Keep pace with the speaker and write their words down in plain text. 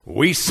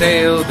We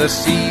sail the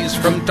seas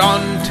from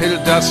dawn till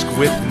dusk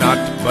with naught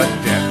but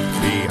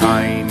death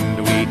behind.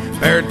 We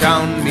bear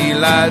down, me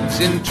lads,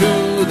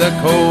 into the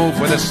cove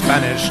where the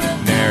Spanish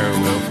ne'er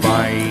will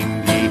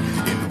find ye.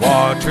 In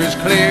waters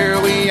clear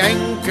we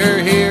anchor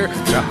here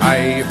to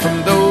hide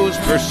from those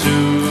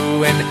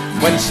pursuing.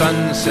 When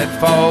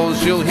sunset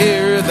falls you'll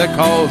hear the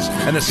calls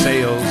and the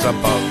sails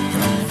above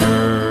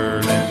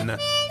furling.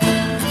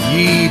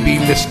 Ye be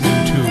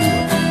listening to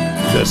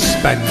The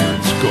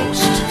Spaniard's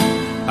Ghost,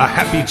 a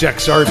Happy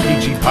Jacks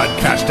RPG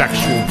podcast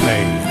actual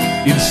play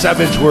in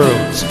Savage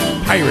Worlds,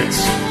 Pirates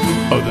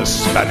of the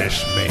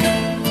Spanish Main.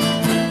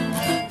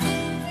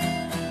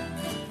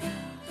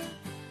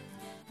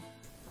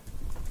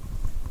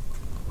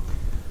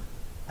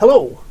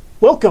 Hello,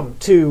 welcome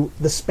to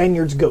The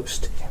Spaniard's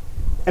Ghost,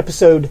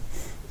 episode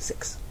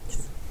 6.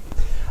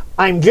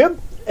 I'm Jib,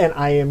 and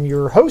I am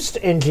your host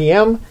and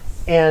GM,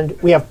 and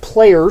we have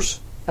players.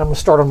 I'm going to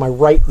start on my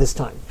right this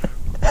time,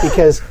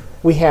 because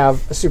we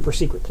have a super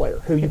secret player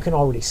who you can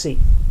already see.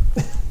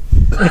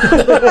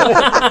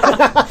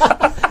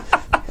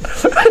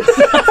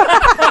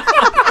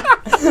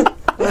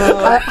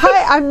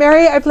 Hi, I'm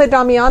Mary. I play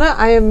Damiana.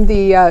 I am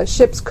the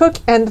ship's cook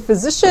and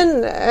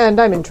physician, and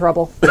I'm in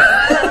trouble.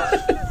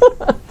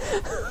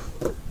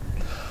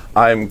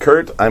 I'm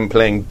Kurt. I'm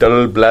playing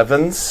Dul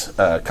Blevins,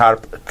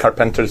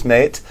 Carpenter's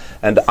mate,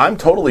 and I'm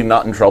totally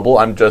not in trouble.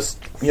 I'm just,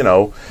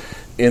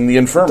 in the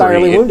infirmary.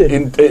 Direly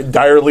wounded.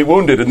 Direly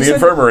wounded in the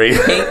infirmary.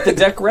 Paint the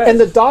deck red. And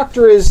the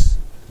doctor is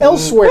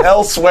elsewhere.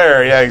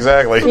 Elsewhere, yeah,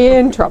 exactly.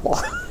 In trouble.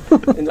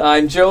 And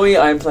I'm Joey.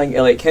 I'm playing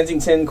Elliot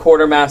Kensington,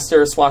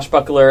 quartermaster,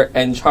 swashbuckler,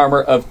 and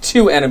charmer of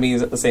 2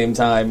 enemies at the same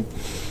time.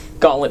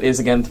 Gauntlet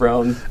is again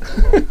thrown.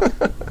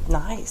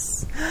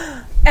 Nice.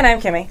 And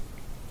I'm Kimmy,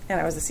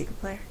 and I was a secret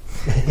player.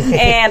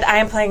 And I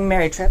am playing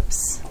Mary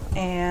Trips.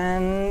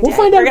 And We'll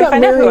find out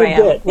about Mary in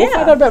a bit. We'll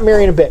find out about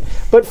Mary in a bit.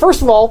 But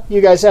first of all, you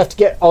guys have to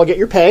get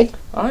your pay.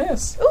 Oh,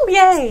 yes. Ooh,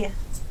 yay!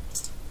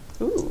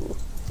 Ooh.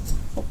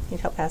 Oh, need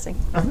help passing?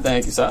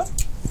 Thank you, sir.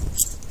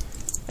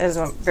 That is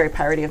very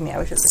piratey of me. I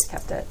wish I would have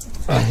kept it.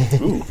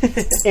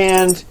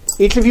 And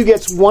each of you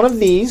gets one of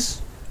these.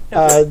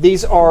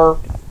 These are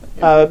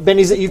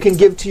bennies that you can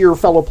give to your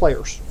fellow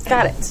players.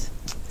 Got it.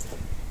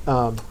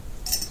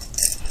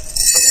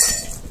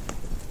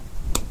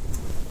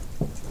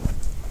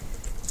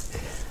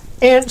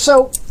 And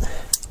so,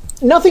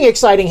 nothing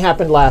exciting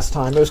happened last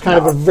time. It was kind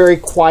of a very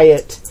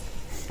quiet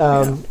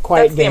That's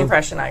game. the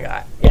impression I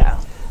got.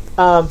 Yeah.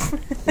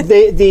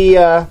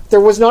 There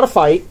was not a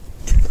fight.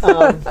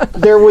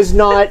 There was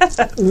not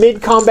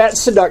mid-combat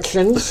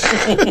seductions.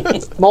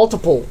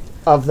 Multiple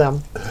of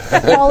them.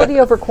 Quality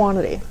over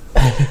quantity.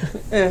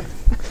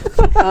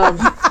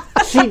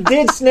 She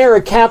did snare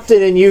a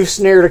captain, and you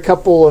snared a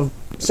couple of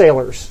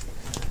sailors.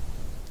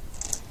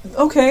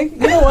 Okay, you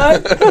know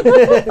what?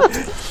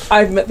 I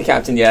haven't met the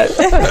captain yet.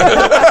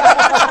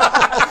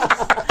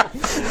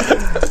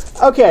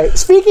 Okay,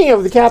 speaking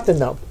of the captain,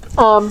 though.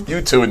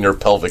 You two and your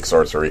pelvic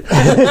sorcery.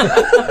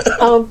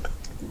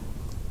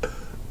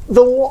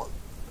 The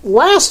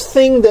last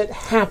thing that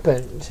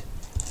happened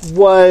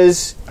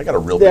was I got a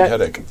real big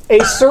headache.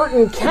 a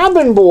certain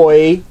cabin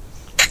boy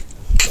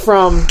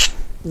from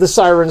the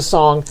Siren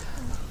Song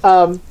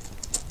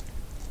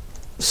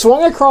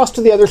swung across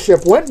to the other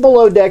ship, went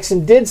below decks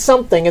and did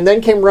something, and then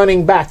came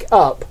running back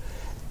up.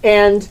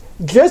 And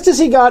just as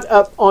he got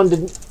up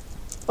onto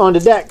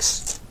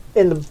decks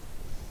in the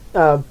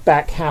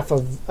back half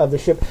of the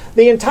ship,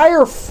 the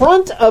entire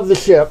front of the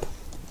ship,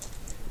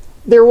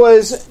 there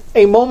was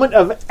a moment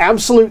of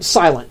absolute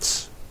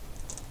silence.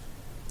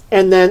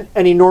 And then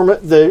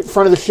the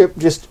front of the ship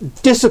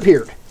just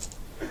disappeared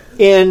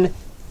in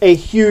a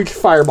huge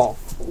fireball.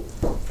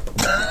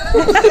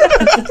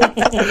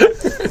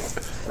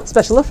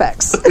 Special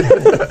effects.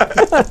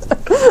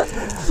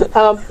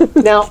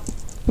 Now,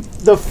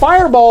 the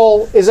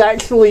fireball is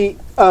actually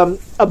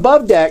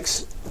above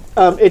decks.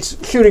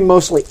 It's shooting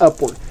mostly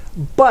upward.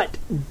 But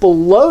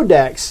below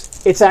decks,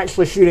 it's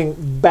actually shooting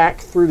back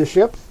through the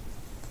ship.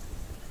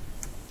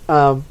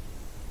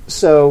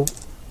 So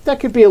that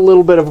could be a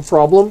little bit of a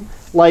problem.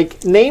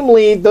 Like,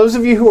 namely, those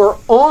of you who are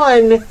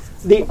on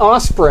the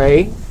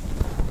Osprey.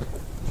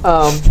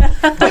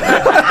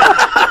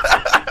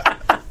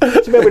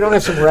 Too bad we don't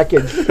have some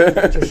wreckage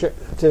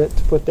to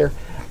put there.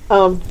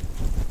 No,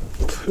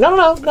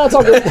 it's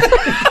all good.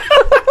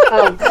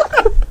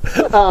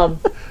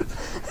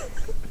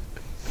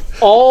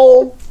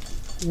 All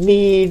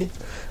need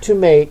to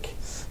make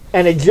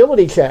an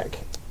agility check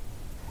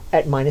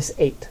at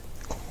 -8.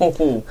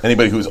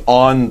 Anybody who's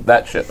on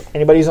that ship.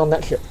 Anybody who's on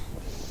that ship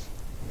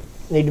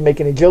need to make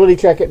an agility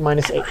check at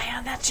 -8. Am I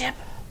on that ship?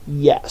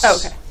 Yes. Oh,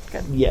 okay,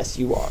 good. Yes,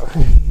 you are.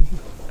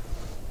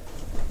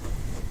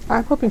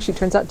 I'm hoping she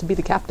turns out to be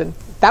the captain.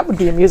 That would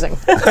be amusing.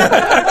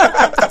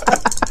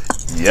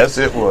 Yes,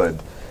 it would.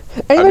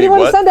 Anybody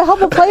want to what? send a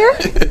help a player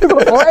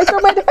before I throw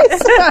my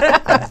dice?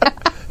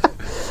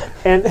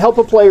 And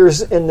help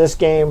players in this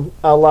game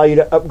allow you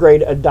to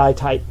upgrade a die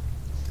type.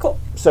 Cool.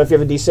 So if you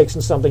have a D6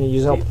 and something, you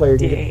use help player,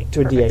 you D8. get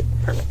to a Perfect. D8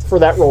 Perfect. for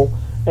that roll.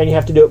 and you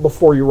have to do it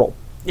before you roll.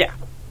 Yeah.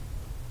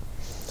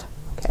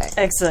 Okay.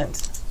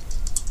 Excellent.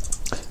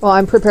 Well,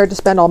 I'm prepared to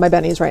spend all my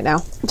bennies right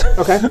now.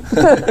 Okay.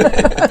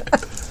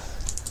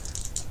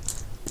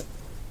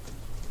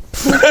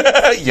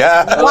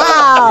 Yeah.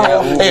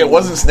 Wow. Hey, it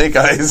wasn't Snake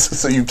Eyes,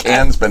 so you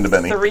can spend a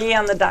penny. 3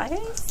 on the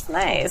dice.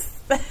 Nice.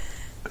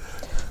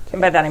 And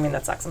by that I mean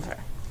that sucks. I'm sorry.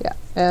 Yeah.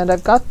 And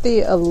I've got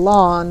the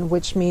Elan,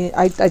 which means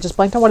I just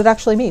blanked on what it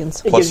actually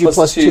means. It Plus- gives you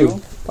plus +2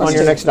 2 on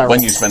your next die roll.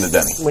 When you spend a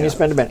penny. When you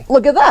spend a penny.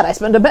 Look at that! I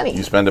spend a benny.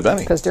 You spend a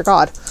penny. Because, dear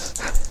God.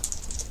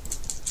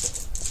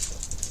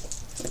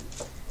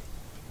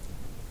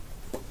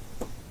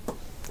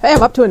 Hey,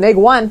 I'm up to a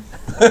 -1.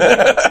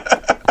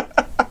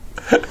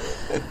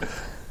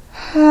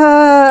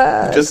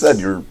 You just said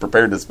you're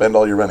prepared to spend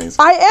all your pennies.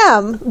 I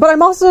am, but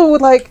I'm also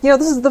like,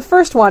 this is the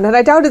first one, and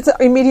I doubt it's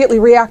immediately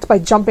react by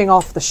jumping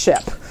off the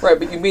ship. Right,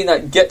 but you may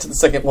not get to the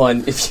second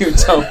one if you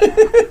don't.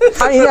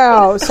 I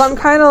know, so I'm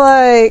kind of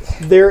like,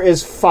 There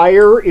is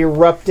fire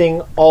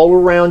erupting all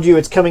around you.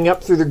 It's coming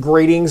up through the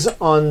gratings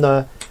on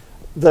the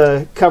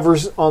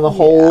covers on the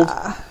hold,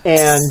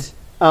 and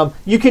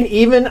you can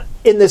even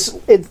in this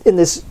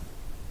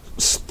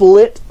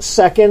split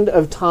second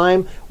of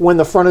time when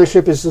the front of the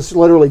ship is just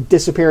literally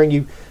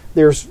disappearing.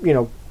 There's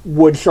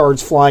wood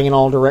shards flying in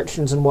all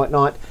directions and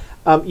whatnot.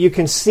 You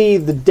can see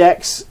the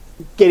decks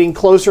getting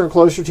closer and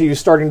closer to you,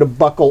 starting to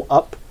buckle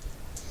up,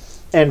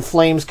 and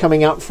flames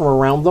coming out from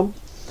around them.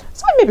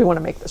 so I maybe want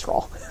to make this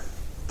roll.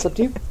 It's up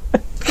to you.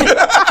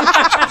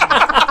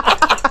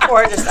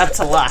 Or just up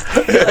to luck.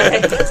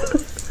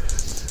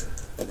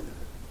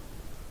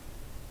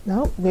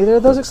 No, neither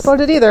of those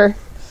exploded either.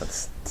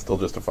 That's still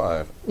just a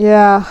 5.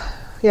 Yeah,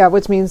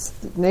 which means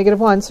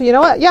 -1. So you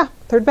know what? Yeah,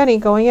 third penny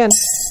going in.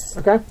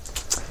 Okay.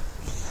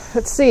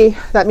 Let's see.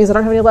 That means I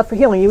don't have any left for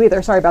healing you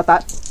either. Sorry about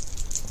that.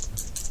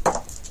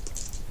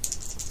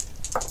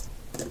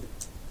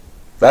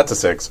 That's a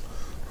 6.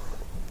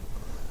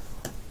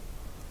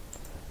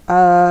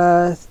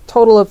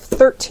 Total of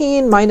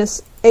 13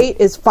 minus 8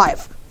 is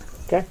 5.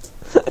 Okay.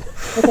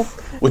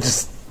 Which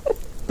is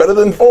better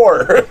than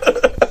 4.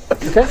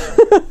 Okay.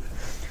 All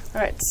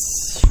right.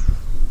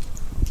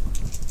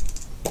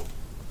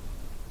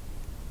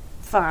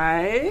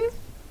 5.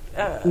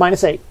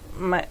 -8.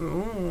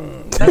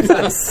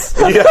 That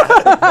sucks.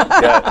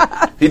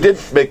 Yeah. He did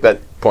make that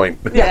point.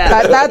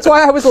 Yeah. That's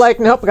why I was like,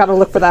 nope, got to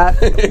look for that.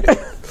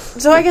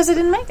 So I guess I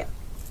didn't make it.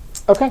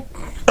 Okay.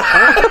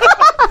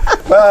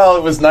 Well,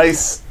 it was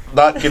nice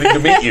not getting to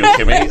meet you,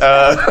 Kimmy.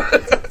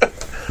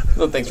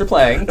 So thanks for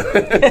playing.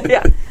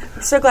 Yeah.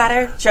 So glad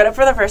I showed up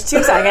for the first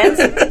 2 seconds.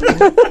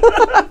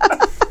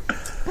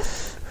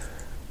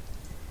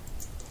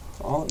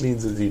 All it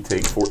means is you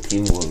take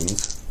 14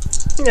 wounds.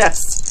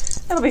 Yes.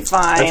 It'll be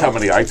fine. That's how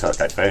many I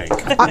took, I think.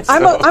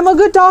 I'm a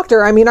good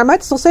doctor. I mean, I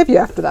might still save you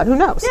after that. Who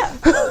knows? Yeah.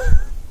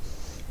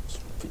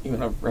 Put you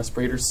in a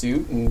respirator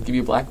suit and give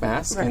you a black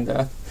mask Right.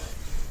 and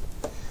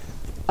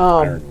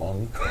Iron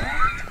lung.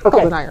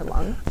 Called an iron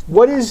lung.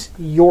 What is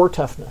your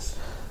toughness?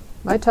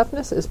 My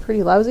toughness is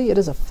pretty lousy. It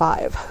is a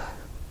 5.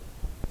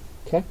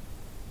 Okay.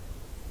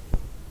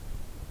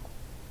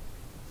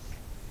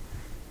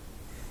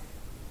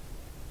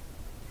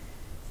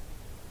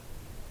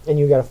 And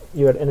you had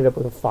ended up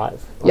with a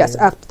 5. Yes,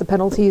 after the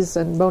penalties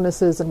and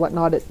bonuses and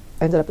whatnot, it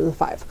ended up as a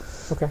 5.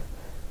 Okay.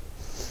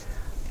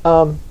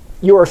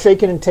 You are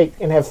shaken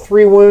and have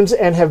 3 wounds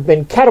and have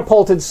been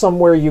catapulted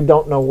somewhere you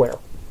don't know where.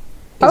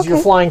 As you're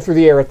Okay. flying through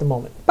the air at the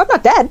moment. But I'm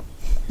not dead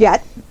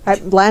yet.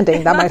 I'm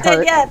landing, that might Not dead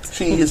hurt. yet.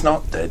 She is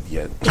not dead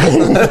yet.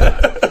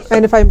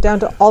 And if I'm down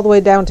to all the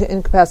way down to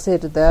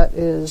incapacitated, that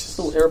is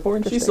still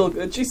airborne. She's still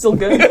good. She's still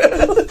good.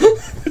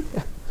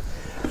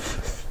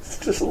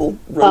 Just a little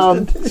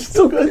roasted. It's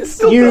still good. It's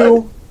still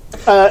You,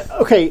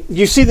 okay,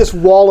 you see this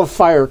wall of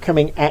fire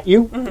coming at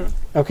you.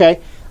 Okay.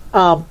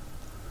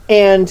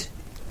 And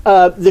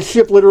the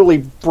ship literally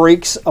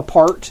breaks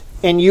apart,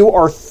 and you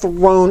are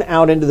thrown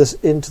out into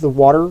the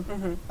water.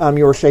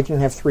 You are shaken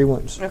and have 3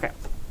 wounds. Okay.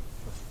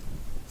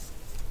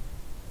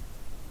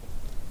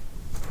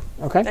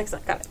 Okay.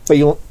 Excellent. Got it. But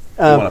you want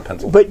a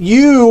pencil? But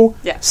you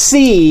Yeah.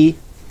 see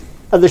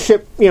the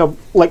ship,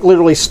 like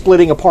literally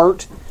splitting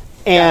apart,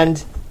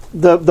 and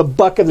the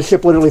buck of the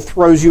ship literally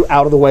throws you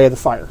out of the way of the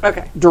fire.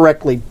 Okay.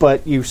 Directly,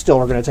 but you still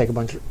are going to take a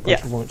bunch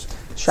Yeah. of wounds.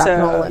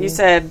 shrapnel. So and you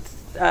said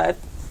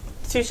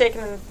 2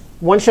 shaken and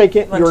 1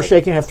 shaken, One you're shaken.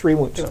 shaken, have 3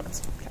 wounds. 2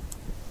 wounds. Okay.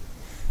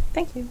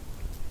 Thank you.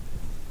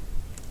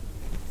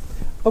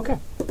 Okay.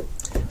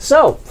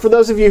 So, for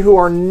those of you who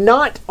are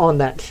not on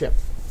that ship,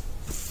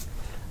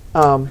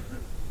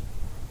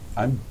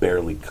 I'm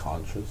barely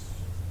conscious,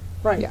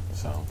 right? Yeah.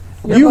 so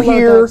You're You below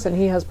hear decks and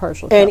he has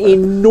partial an cover.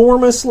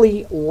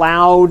 enormously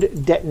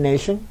loud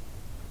detonation,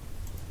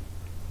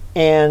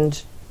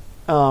 and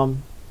oh,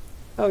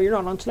 you're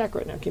not on Slack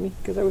right now, Kimmy,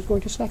 because I was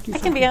going to Slack you. I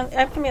can be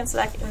on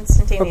Slack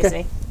instantaneously.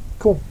 Okay.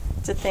 Cool.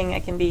 It's a thing I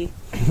can be.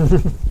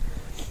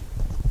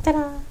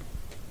 Ta-da!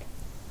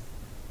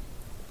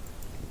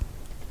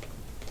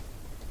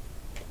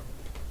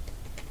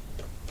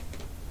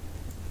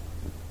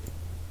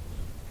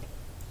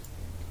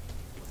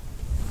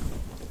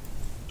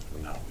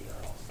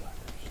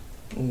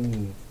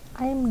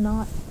 I am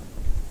not.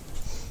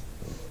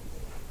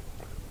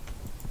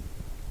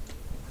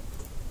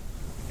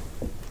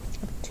 I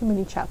have too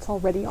many chats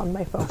already on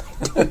my phone.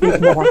 I don't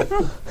need more.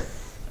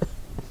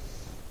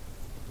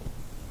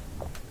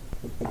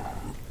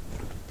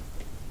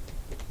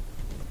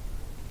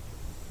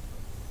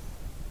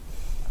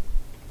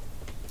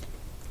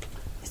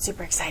 It's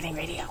super exciting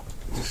radio.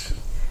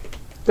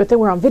 Good thing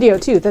we're on video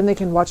too. Then they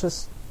can watch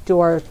us do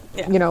our,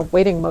 Yeah.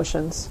 waiting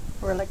motions.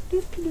 We're like,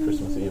 doo-doo-doo.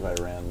 Christmas Eve, I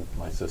ran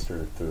my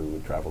sister through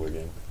the Traveler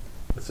game.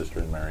 My sister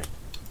and Mary.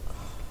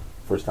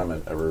 First time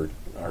I've ever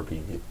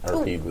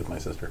RP'd with my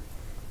sister.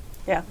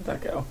 Yeah.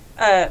 That go.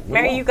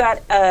 Mary, you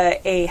got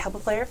a helper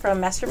player from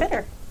Master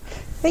Bitter.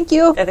 Thank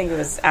you. I think it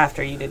was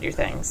after you did your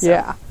thing. So.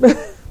 Yeah.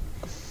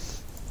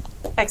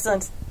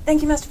 Excellent.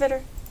 Thank you, Master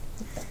Bitter.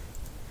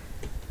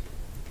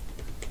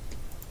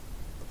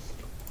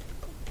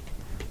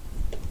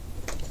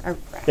 All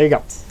right. There you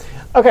go.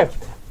 Okay,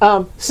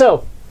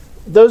 so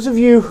those of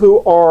you who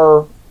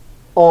are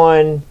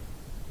on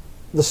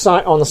the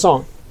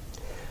song,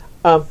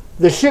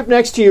 the ship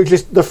next to you,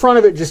 just the front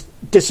of it just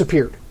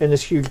disappeared in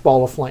this huge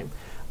ball of flame,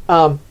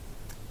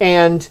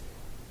 and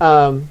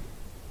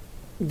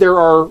there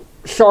are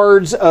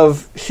shards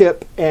of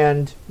ship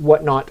and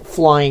whatnot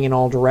flying in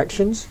all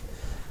directions.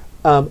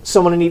 So I'm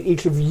going to need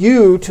each of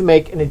you to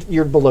make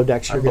you're below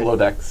decks. I'm below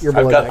decks. You're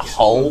I've below got decks.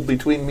 hull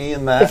between me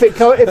and that.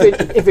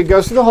 If it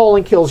goes to the hole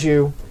and kills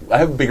you, I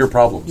have bigger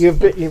problems. you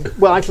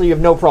have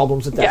no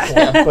problems at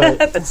that point.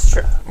 But That's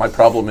true. My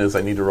problem is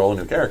I need to roll a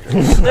new character.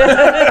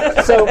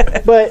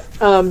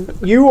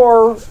 you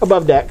are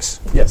above decks,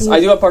 Yes, I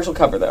do have partial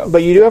cover though.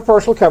 but you do have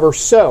partial cover.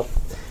 So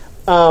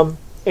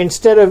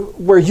instead of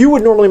where you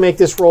would normally make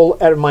this roll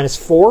at a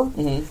 -4,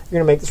 you're going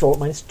to make this roll at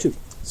 -2.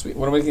 Sweet.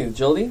 What am I making?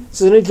 Agility?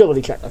 This is an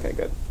agility check. Okay,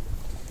 good.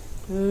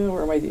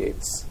 Where are my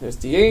d8s? There's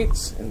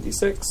d8 and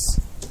d6.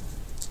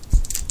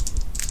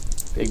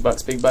 Big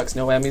bucks,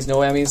 no whammies, no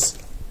whammies.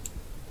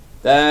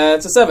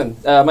 That's a 7.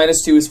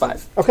 -2 is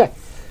 5. Okay.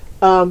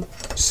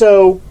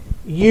 So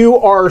you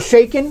are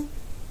shaken,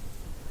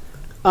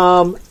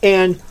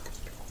 and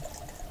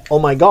oh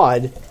my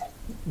god,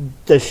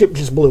 the ship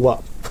just blew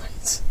up.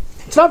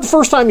 It's not the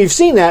first time you've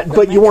seen that,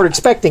 but you weren't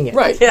expecting it.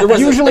 Right. Yeah. There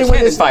wasn't Usually a when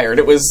cannon this- fired.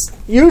 It was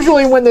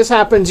Usually when this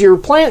happens,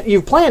 you've planned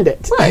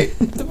it. right.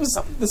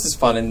 This is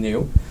fun and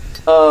new.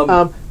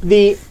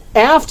 The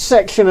aft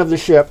section of the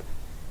ship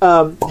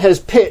has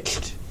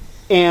pitched,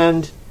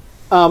 and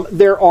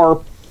there are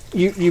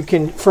you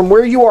can from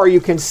where you are you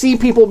can see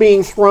people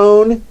being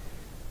thrown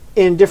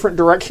in different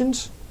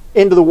directions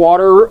into the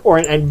water,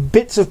 and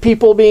bits of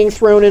people being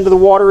thrown into the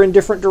water in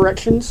different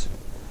directions.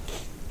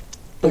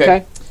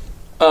 Okay.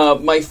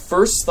 My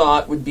first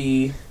thought would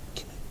be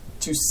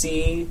to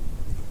see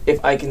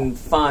if I can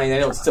find. I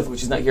know it's difficult.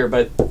 She's not here,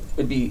 but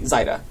would be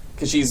Zyda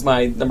because she's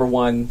my number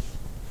one.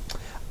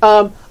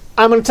 I'm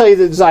going to tell you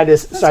that Zyda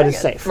is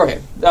safe. Okay,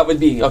 that would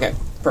be okay.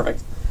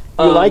 Perfect.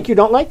 You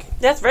don't like?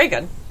 That's very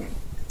good.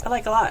 I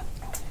like a lot.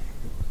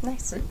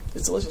 Nice.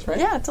 It's delicious, right?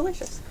 Yeah, it's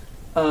delicious.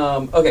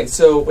 Okay,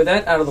 so with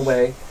that out of the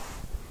way,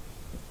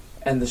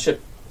 and the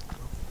ship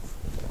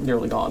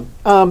nearly gone.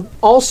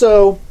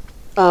 Also,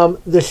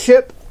 the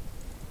ship.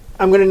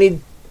 I'm going to need.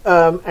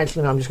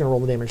 Actually, no. I'm just going to roll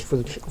the damage for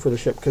the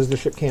ship because the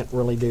ship can't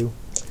really do.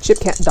 Chip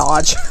can't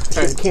dodge.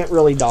 It can't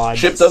really dodge.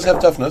 Ship does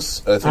have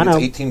toughness. I think I know.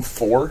 it's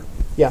 18-4.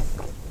 Yeah.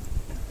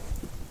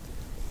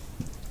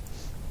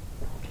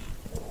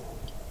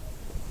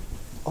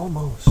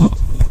 Almost.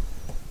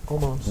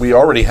 We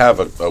already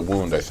have a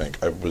wound, I think.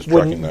 I was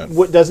tracking that.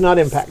 What does not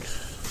impact.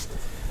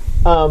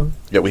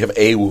 Yeah, we have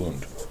a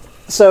wound.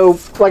 So,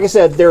 like I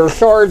said, there are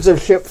shards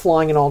of ship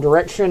flying in all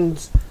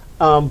directions,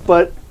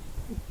 but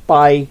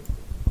by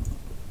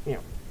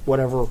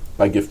whatever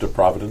By gift of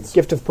providence.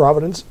 gift of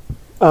providence,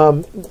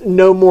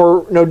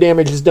 no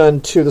damage is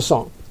done to the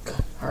song.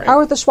 All right. How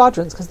are the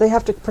squadrons? Because they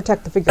have to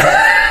protect the figure.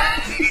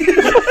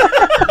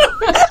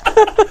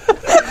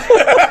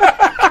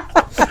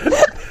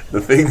 The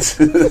things.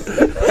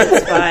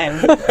 It's fine.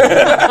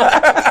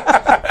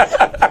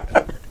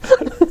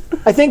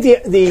 I think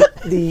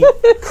the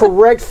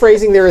correct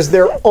phrasing there is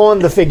they're on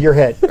the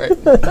figurehead.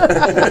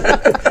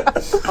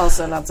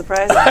 Also not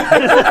surprising.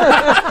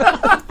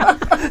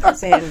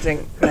 Saying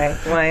drink my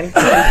wine. I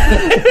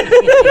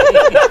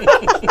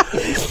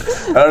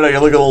don't know, you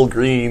look a little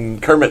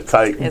green, Kermit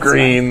type It's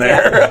green fine.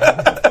 there.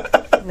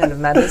 Yeah. None of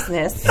my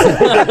business.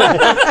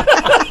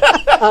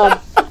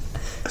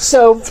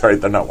 So, Sorry,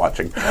 they're not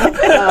watching.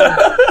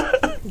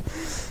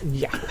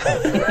 yeah.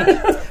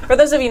 For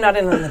those of you not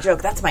in on the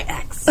joke, that's my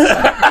ex. All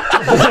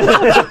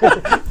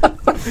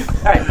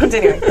right,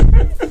 continuing.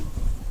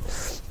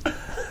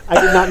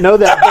 I did not know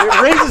that, but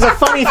it raises a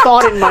funny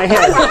thought in my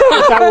head,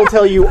 which I will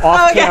tell you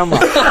off camera.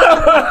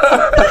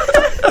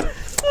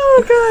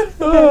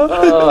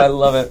 Oh, I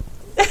love it.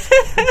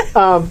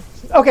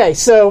 Okay,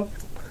 so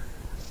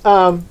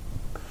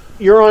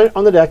you're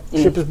on the deck.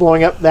 The ship is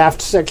blowing up. The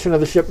aft section of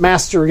the ship,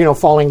 master,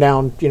 falling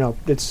down.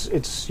 It's.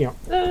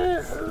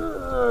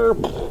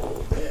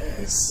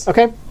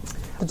 Okay.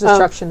 The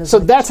destruction is So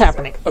that's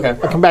happening. Okay.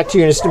 I'll come back to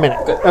you in just a minute.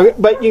 Okay,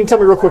 but you can tell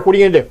me real quick, what are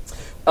you going to do?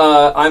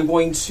 I'm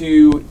going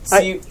to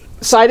see.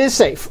 Side is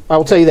safe. I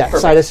will tell you that.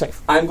 Perfect. Side is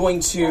safe. I'm going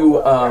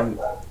to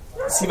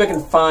see if I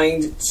can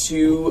find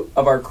 2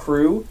 of our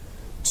crew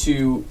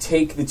to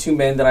take the 2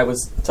 men that I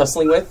was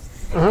tussling with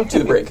to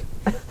the brig.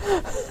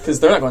 Because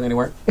they're not going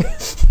anywhere.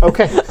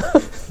 Okay.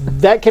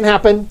 That can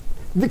happen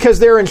because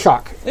they're in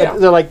shock. Yeah.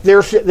 They're like, they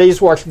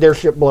just watched their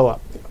ship blow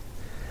up.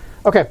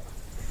 Okay.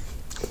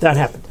 That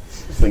happened.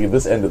 Like if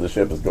this end of the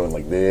ship is going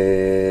like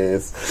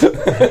this.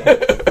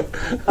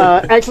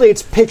 Actually,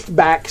 it's pitched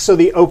back, so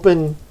the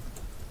open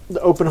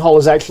hull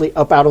is actually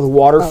up out of the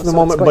water for the so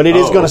moment, it's but it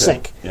is Oh, going to okay.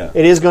 sink. Yeah.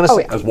 It is going to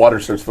sink. As water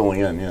starts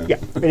filling in, yeah. Yeah,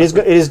 it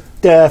is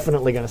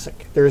definitely going to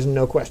sink. There is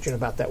no question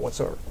about that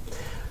whatsoever.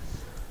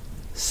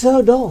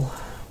 So, Dole,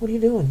 what are you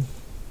doing?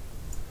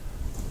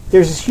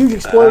 There's this huge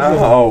explosion,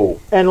 Oh.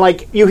 and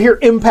you hear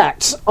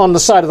impacts on the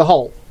side of the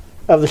hull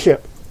of the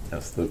ship.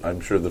 Yes, I'm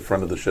sure the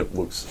front of the ship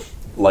looks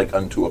like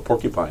unto a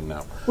porcupine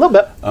now. A little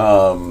bit.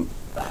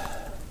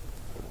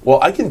 Well,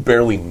 I can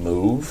barely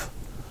move,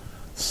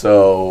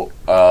 so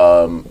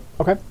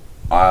Okay.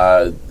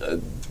 I'm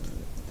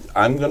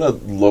going to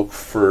look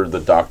for the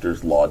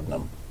doctor's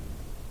laudanum.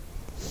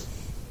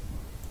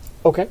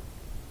 Okay.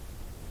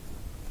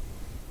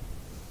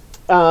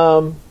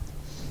 Does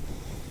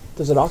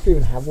the doctor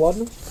even have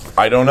laudanum?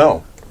 I don't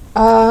know.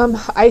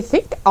 I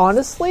think,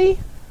 honestly,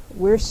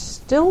 we're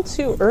still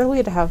too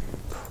early to have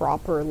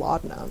proper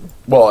laudanum.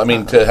 Well, I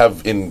mean, to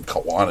have in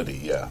quantity,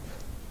 yeah.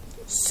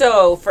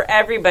 So, for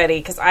everybody,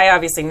 because I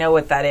obviously know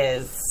what that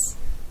is,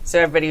 so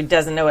everybody who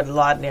doesn't know what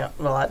laudanum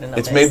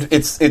It's is. made.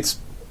 It's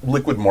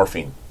liquid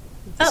morphine,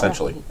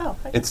 essentially. Oh,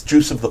 okay. It's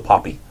juice of the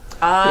poppy.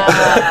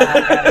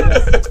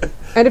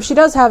 And if she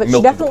does have it,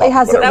 Milk she of the definitely pot,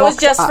 has it whatever. That was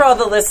locked just up. for all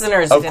the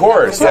listeners. who Of didn't know,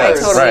 course, 'cause I yes,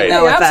 totally right.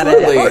 know what that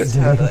Absolutely. is.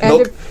 Totally.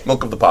 And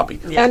Milk of the poppy.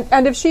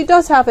 And if she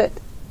does have it,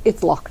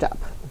 it's locked up.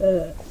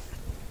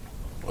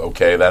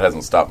 Okay, that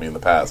hasn't stopped me in the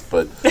past,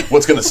 but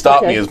what's going to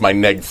stop me Okay. is my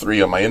neg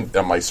 3 on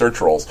my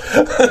search rolls.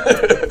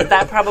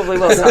 That probably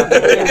will stop.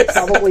 It'll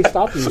probably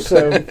stop you.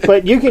 So,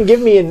 but you can give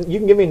me a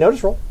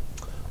notice roll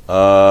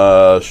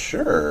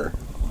Sure.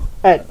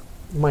 at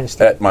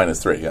 -3. At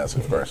 -3, yes,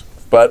 of course,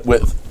 but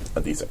with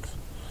a d6.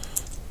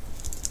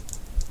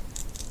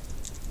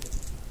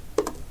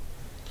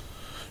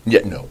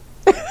 Yeah, no.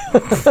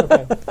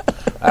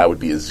 That would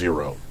be a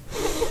 0.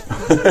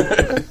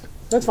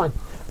 That's fine.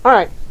 All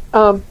right.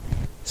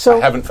 So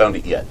I haven't found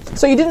it yet.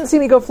 So you didn't see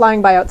me go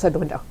flying by outside the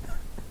window.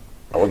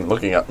 I wasn't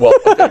looking at. Well,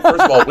 okay,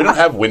 first of all, we don't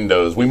have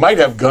windows. We might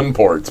have gun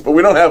ports, but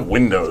we don't have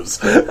windows.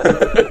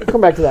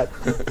 come back to that.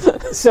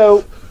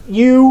 So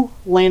you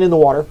land in the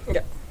water,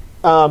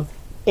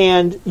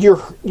 and you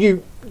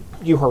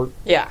hurt.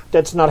 Yeah.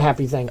 That's not a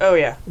happy thing. Oh,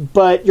 yeah.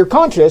 But you're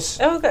conscious.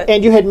 Oh, good.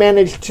 And you had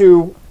managed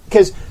to,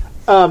 because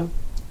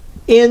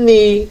in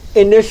the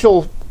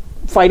initial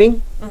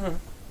fighting,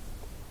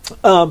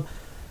 and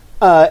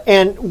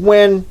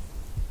when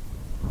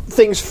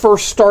things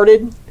first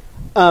started,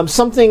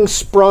 something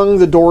sprung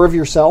the door of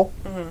your cell,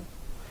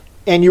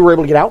 and you were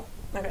able to get out,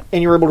 Okay.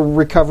 and you were able to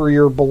recover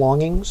your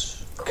belongings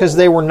because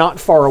they were not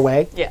far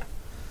away. Yeah.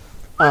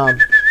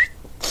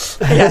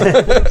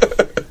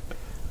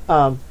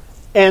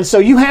 And so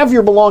you have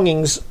your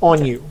belongings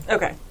on you.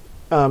 Okay.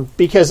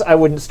 Because I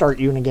wouldn't start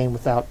you in a game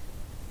without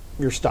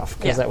your stuff,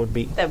 because Yeah. that would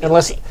be That'd be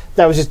unless lucky.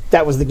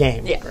 that was the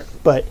game. Yeah.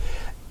 But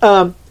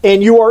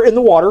and you are in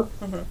the water,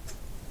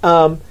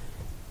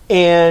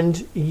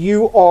 and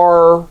you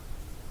are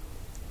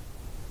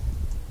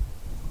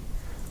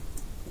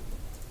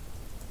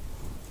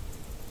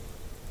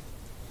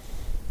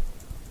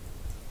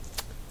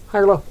high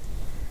or low.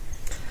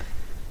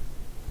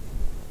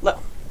 Low.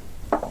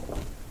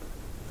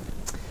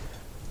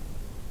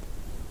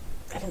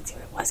 I didn't see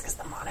what it was because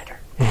the monitor.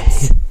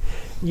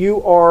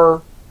 You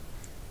are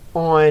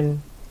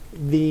on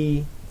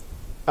the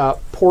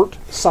port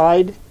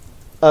side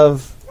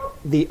of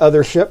the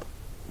other ship.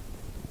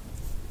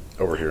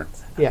 Over here.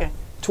 Yeah, Okay.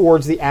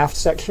 towards the aft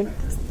section.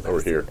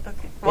 Over here.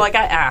 Okay. Well, I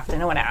got aft. I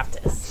know what aft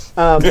is.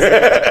 I've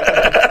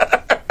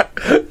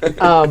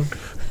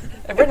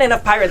written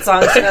enough pirate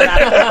songs to know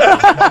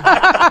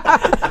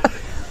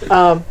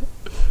that.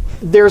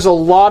 There's a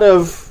lot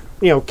of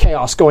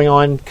chaos going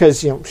on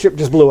because ship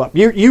just blew up.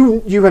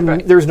 You have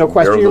Right. there's no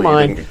question in your Barely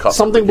mind even get caught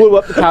something for blew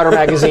up the powder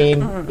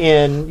magazine,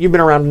 and you've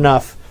been around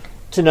enough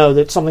to know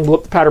that something blew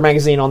up the powder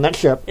magazine on that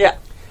ship. Yeah.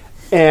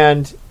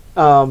 And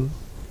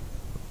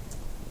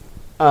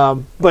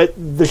but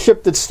the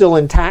ship that's still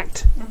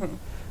intact,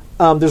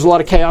 there's a lot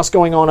of chaos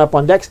going on up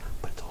on decks,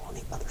 but it's all on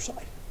the other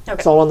side. Okay.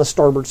 It's all on the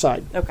starboard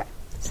side. Okay.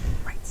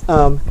 Right.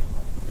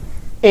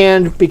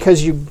 And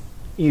because you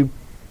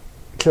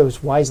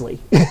chose wisely,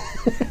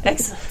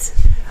 Excellent.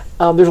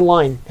 there's a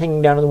line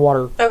hanging down in the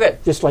water, Oh,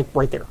 good. just like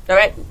right there. All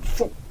right.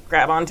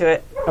 Grab onto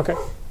it. Okay.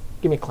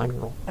 Give me a climbing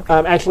roll.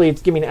 Actually,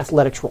 give me an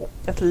athletics roll.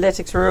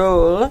 Athletics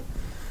roll.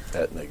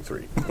 at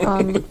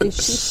 -3.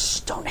 Shh,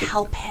 don't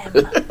help him.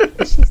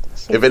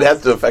 If it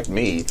has to affect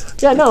me,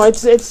 Yeah, no,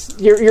 it's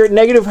you're at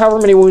negative however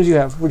many wounds you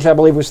have, which I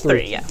believe was 3.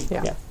 3, yeah.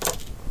 Yeah.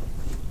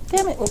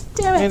 Damn it.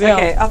 Damn it. Anything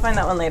Okay, else? I'll find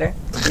that one later.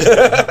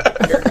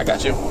 Here, I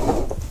got you.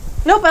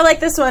 Nope, I like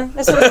this one.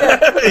 This one's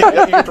good.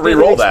 you have to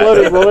re-roll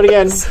Exploded. that. Roll it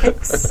again.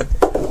 6.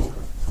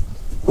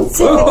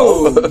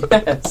 Oh,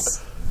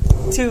 yes.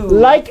 2.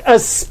 Like a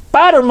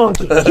spider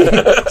monkey.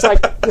 it's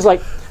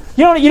like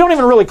you don't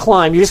even really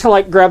climb. You just kind of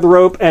like grab the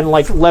rope and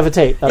like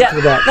levitate up Yeah. to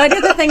the deck. No, I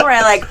did the thing where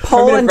I like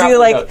pull Remember and the do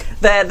like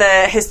grappling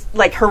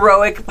the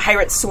heroic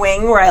pirate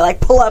swing where I like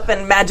pull up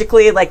and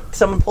magically like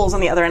someone pulls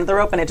on the other end of the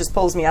rope and it just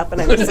pulls me up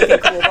and I'm just looking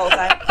cool the whole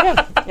time.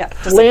 Yeah.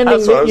 Just Landing,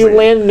 That's what I was you thinking.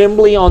 land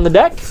nimbly on the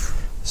deck,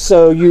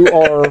 so you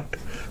are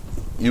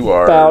You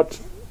are about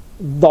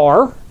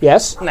there.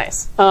 Yes,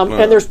 nice.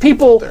 and there's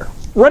people there.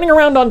 running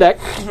around on deck,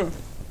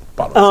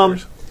 bottom of the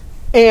stairs.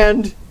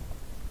 and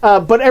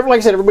but like I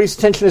said, everybody's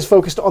attention is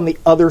focused on the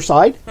other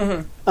side,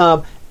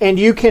 and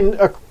you can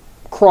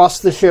across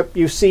the ship.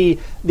 You see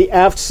the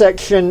aft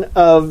section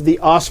of the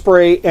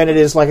Osprey, and it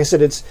is like I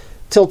said, it's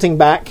tilting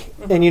back,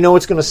 and you know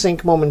it's going to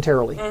sink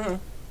momentarily.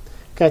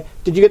 Okay,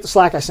 did you get the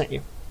slack I sent you?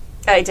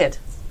 I did.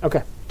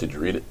 Okay, Did you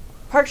read it?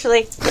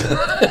 Partially.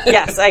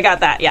 Yes, I got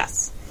that.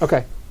 Yes.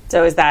 okay.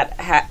 So is that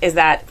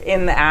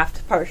in the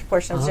aft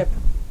portion of the ship?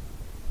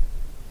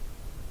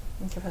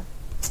 Okay.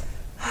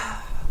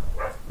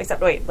 Except,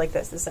 wait, like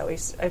this. This is how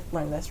I've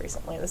learned this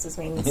recently. This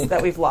means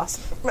that we've lost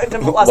the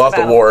Lost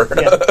the battle. war.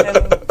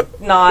 And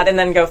nod, and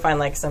then go find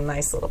like some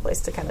nice little place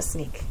to kind of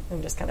sneak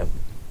and just kind of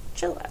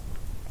chill at.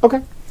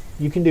 Okay,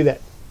 you can do that.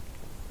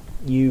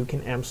 You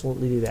can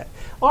absolutely do that.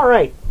 All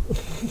right.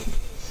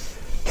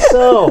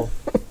 So,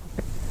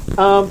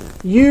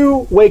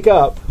 you wake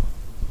up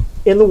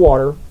in the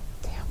water.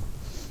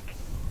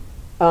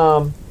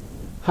 Damn.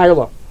 High or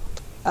low?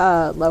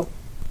 Low.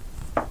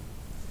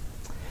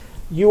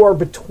 You are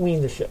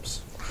between the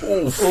ships.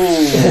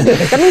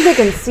 That means they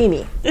can see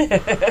me.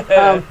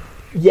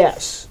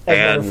 Yes, as a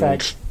matter of And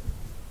fact.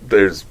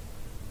 there's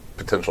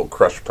potential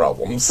crush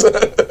problems.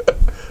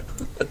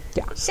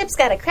 Ship's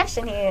got a crush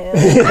in here.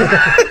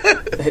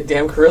 That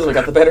damn charisma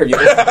got the better of you.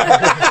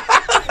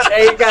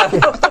 There you go.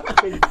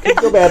 Could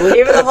go badly.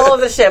 Even the whole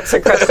of the ships are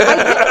crushed.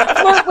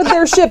 Flirt with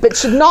their ship. It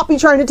should not be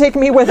trying to take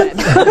me with it.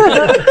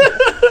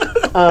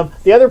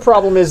 The other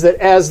problem is that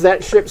as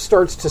that ship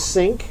starts to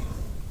sink,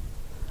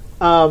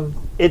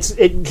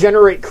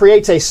 it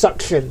creates a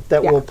suction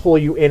that will pull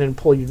you in and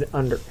pull you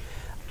under.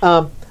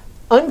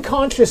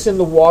 Unconscious in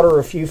the water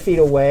a few feet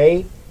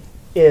away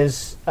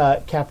is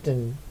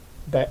Captain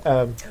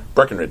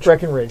Breckenridge.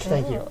 Breckenridge.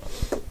 Thank you.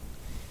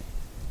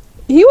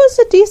 He was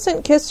a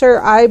decent kisser.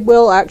 I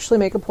will actually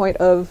make a point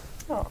of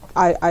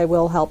I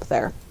will help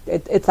there.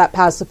 It's that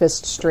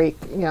pacifist streak.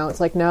 You know, it's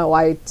like, no,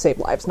 I save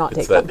lives, not It's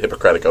take that them.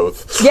 Hippocratic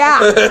oath. Yeah.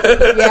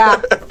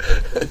 Yeah.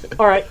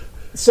 All right.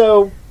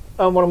 So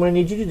what I'm going to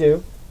need you to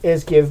do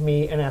is give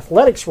me an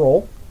athletics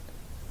roll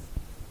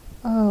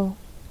Oh.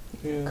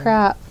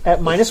 Crap.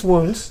 at minus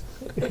wounds.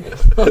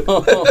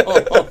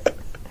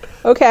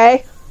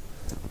 Okay.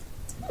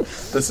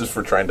 This is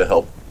for trying to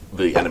help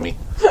the enemy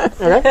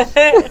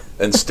Okay.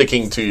 and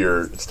sticking to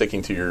your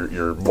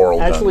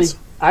moral Actually, guns.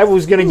 I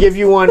was going to give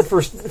you one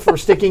for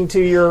sticking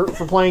to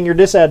for playing your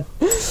dised.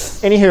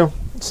 Anywho,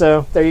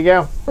 so there you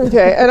go.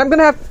 Okay, and I'm going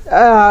to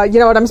have, you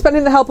know what, I'm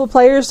spending the help of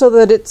players so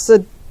that it's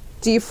a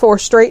D4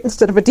 straight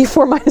instead of a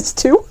D4 minus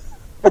 2.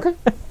 Okay.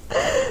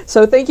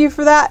 So thank you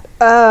for that.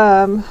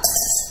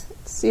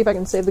 Let's see if I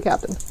can save the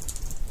captain.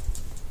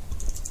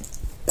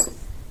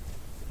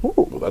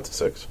 Well, that's a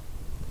 6.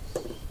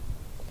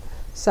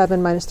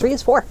 7 minus 3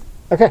 is 4.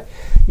 Okay.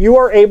 You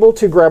are able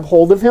to grab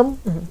hold of him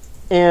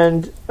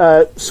and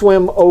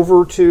swim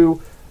over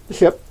to the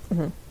ship,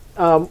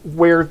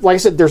 where, like I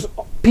said, there's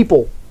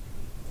people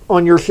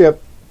on your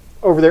ship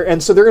over there,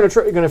 and so they're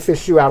going to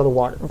fish you out of the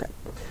water. Okay.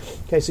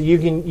 Okay. So you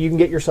can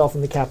get yourself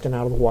and the captain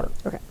out of the water.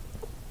 Okay.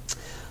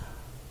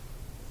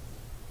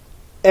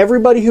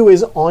 Everybody who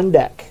is on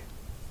deck,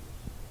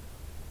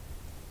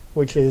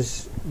 which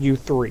is you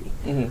 3,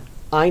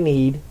 I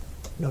need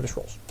notice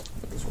rolls.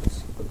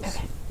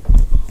 Okay.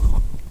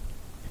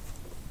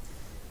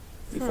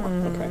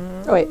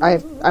 Oh wait,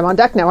 I'm on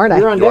deck now, aren't I?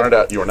 You're on You deck.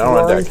 are You now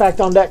are on in deck.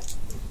 fact on deck.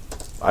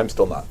 I'm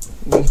still not.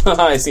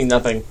 I see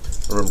nothing.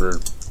 Remember,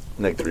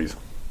 -3s.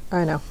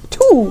 I know.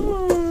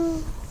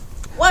 2.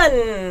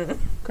 1.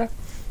 Okay.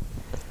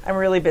 I'm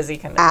really busy,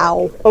 kind of.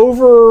 Ow.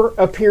 Over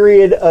a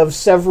period of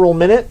several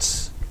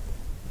minutes,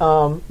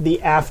 the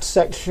aft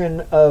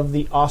section of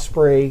the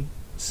Osprey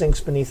sinks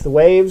beneath the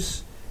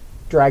waves,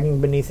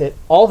 dragging beneath it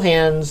all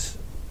hands,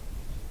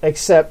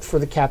 except for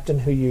the captain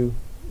who you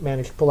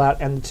managed to pull out,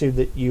 and the 2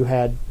 that you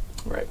had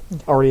Right.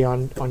 already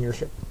on your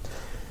ship.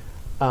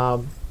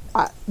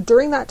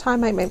 During that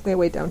time, I make my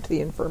way down to the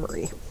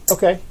infirmary.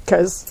 Okay,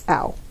 Because,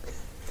 ow.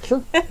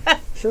 sure,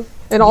 sure.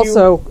 And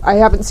also, I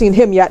haven't seen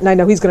him yet, and I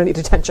know he's going to need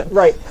attention.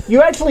 Right.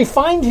 You actually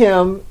find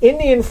him in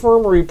the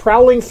infirmary,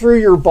 prowling through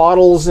your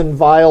bottles and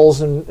vials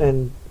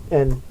and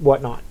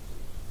whatnot.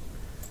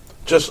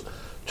 Just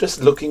Just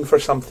looking for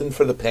something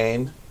for the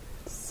pain.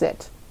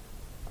 Sit.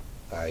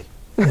 Aye.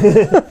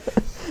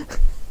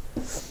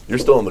 You're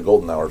still in the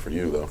golden hour for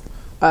you,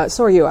 though.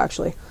 So are you,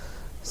 actually.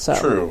 So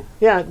True.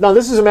 Yeah, no,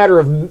 this is a matter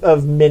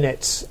of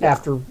minutes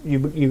after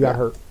you got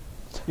hurt.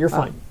 You're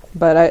fine.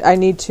 But I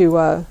need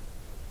to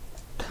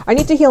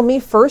heal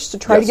me first to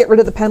try to Yes. get rid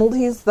of the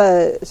penalties,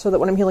 so that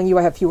when I'm healing you,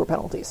 I have fewer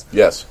penalties.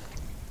 Yes.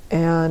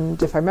 And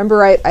if I remember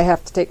right, I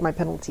have to take my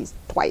penalties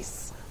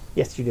twice.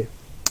 Yes, you do.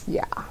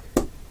 Yeah.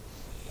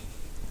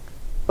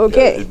 Yeah,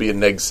 Okay. it'd be a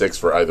 -6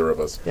 for either of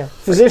us. Yeah.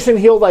 Physician,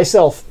 heal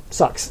thyself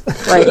sucks.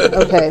 Right.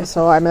 Okay.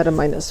 So I'm at a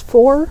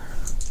 -4.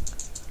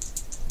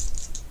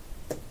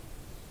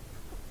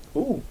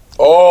 Ooh.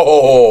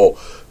 Oh!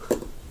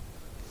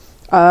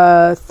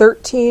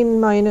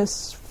 13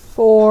 minus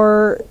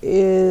 4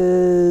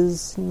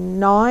 is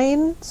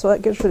 9. So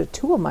that gets rid of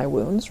 2 of my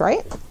wounds,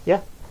 right? Yeah.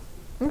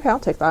 Okay, I'll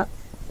take that.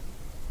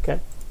 Okay.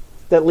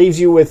 That leaves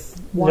you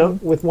with One.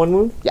 with one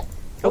wound. Yeah.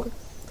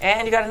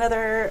 And you got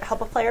another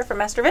help a player from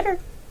Master Vitter.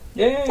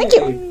 Yay! Thank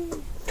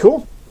you.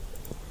 Cool.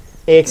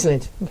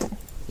 Excellent.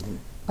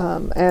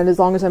 And as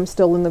long as I'm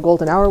still in the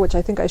golden hour, which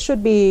I think I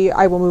should be,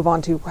 I will move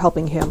on to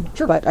helping him.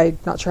 Sure. But I'm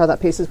not sure how that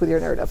paces with your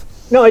narrative.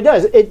 No, it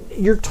does.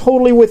 You're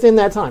totally within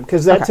that time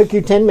because that Okay. took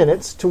you 10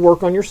 minutes to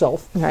work on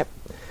yourself. Okay.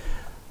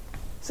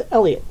 So,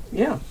 Elliot,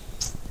 Yeah.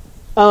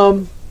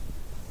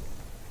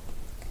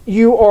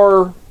 you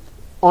are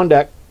on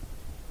deck.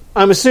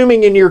 I'm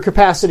assuming in your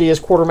capacity as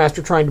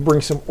quartermaster trying to bring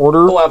some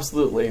order Oh,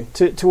 absolutely.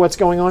 to what's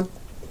going on.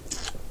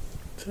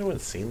 Has anyone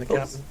seen the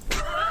captain?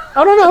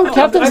 I don't know.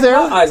 Captain's I've there.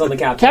 got eyes on the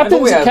captain. I know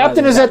we have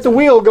Captain eyes is on at the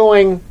wheel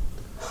going,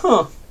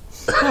 Huh.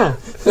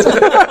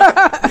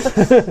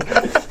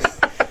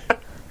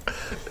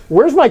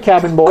 where's my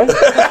cabin boy?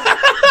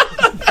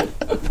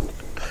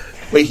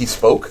 Wait, he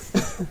spoke?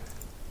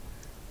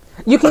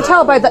 You can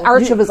tell by the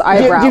arch of his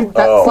eyebrow. you-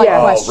 That's like yeah.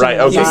 question. Right,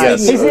 okay,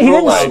 Yes. yes. He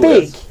didn't Right,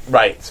 speak. yes.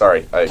 Right,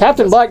 sorry.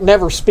 Captain Black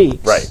never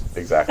speaks. Right,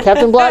 exactly.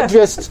 Captain Black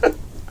just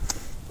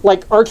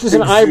like arches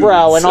an Exudes.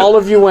 eyebrow, and all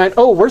of you went,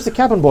 "Oh, where's the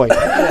cabin boy?"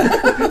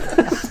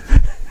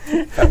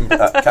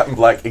 Captain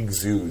Black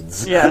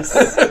exudes. Yes.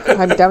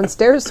 I'm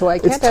downstairs, so I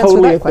can't answer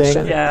totally a that thing.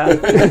 question. Yeah.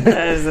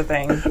 That is the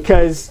thing.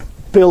 Because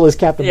Bill is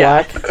Captain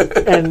Yeah.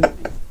 Black, and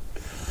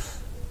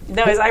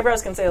No, his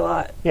eyebrows can say a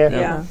lot.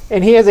 yeah,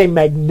 and he has a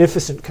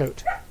magnificent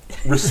coat,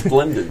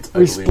 Resplendent. I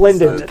believe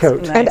resplendent it says.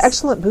 coat, Nice. And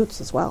excellent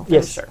boots as well.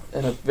 yes, Sure.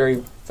 And a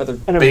very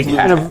feathered. and Big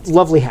and a hat.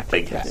 lovely hat.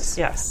 Big hat.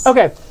 Yes.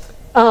 Okay.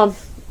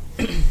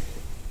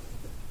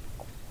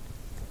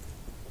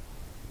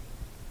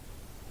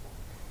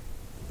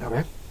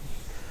 Okay.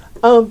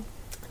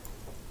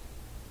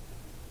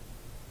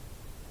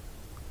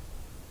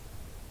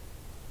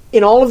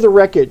 In all of the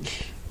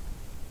wreckage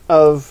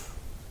of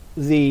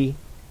the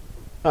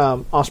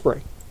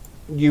Osprey,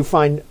 you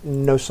find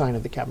no sign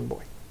of the cabin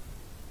boy.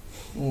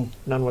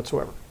 None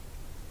whatsoever.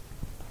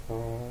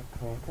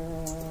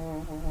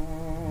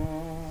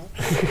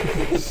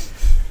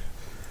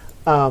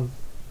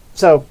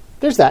 So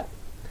there's that.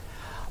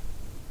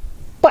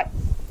 But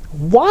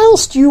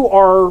whilst you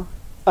are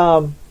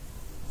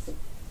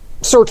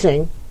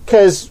searching,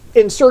 because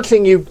in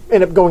searching you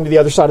end up going to the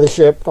other side of the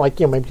ship, like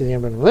maybe to the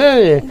end,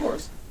 Of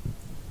course.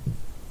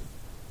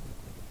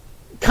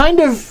 kind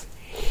of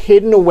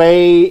hidden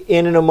away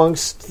in and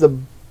amongst the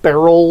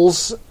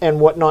barrels and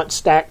whatnot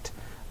stacked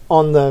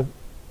on the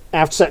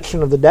aft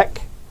section of the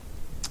deck.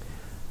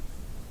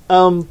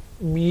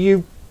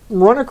 You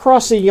run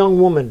across a young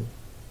woman.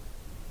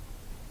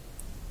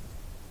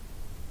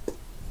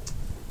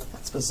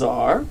 That's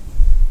bizarre.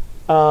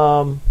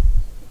 A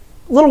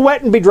little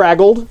wet and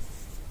bedraggled.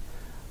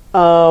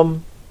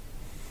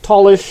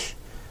 Tallish,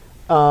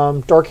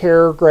 dark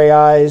hair, gray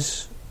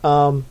eyes,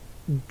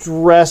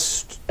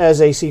 dressed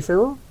as a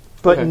seafarer,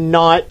 but Okay.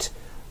 not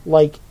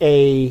like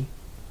a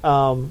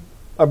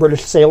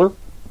British sailor.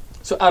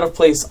 So out of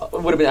place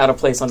would have been out of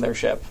place on their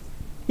ship.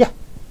 Yeah.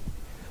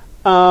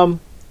 I'm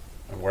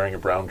wearing a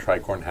brown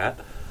tricorn hat.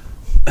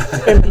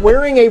 And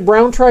wearing a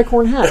brown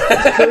tricorn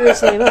hat,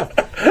 curiously enough.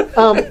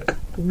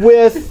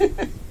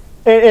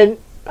 And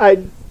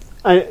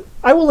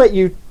I will let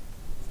you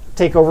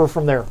take over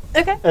from there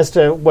Okay. as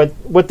to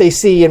what they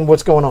see and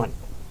what's going on.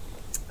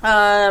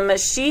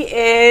 She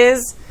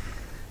is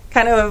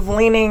kind of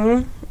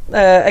leaning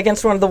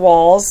against one of the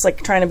walls,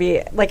 like trying to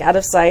be like out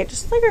of sight.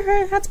 Just like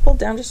her hat's pulled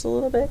down just a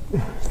little bit.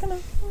 Just kind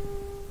of.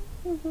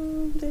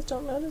 Please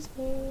don't notice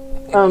me.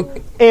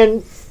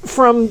 And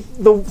from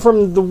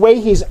the way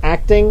he's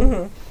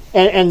acting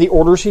and the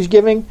orders he's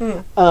giving,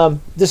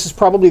 this is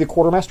probably the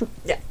quartermaster.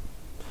 Yeah.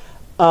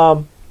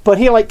 But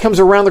he like comes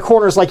around the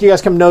corners like you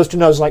guys come nose to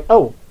nose, like,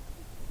 oh,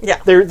 Yeah.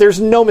 there's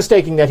no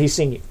mistaking that he's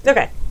seen you.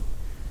 Okay.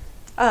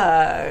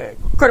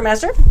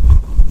 Quartermaster.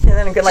 And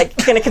then I'm going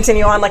to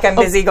continue on like I'm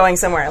busy going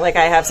somewhere. Like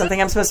I have something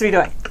I'm supposed to be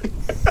doing.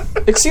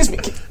 Excuse me.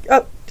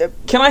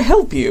 Can I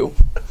help you?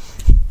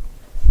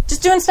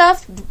 Just doing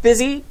stuff.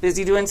 Busy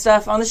doing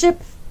stuff on the ship.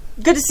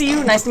 Good to see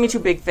you. Nice to meet you,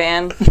 big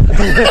fan.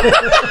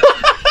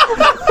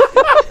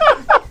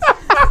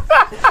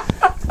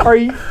 Are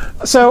you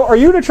So, are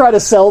you to try to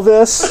sell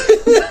this?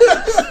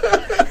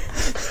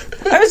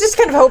 I was just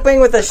kind of hoping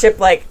with the ship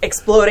like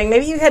exploding,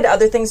 maybe you had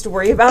other things to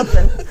worry about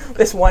than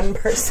this one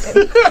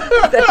person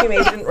that you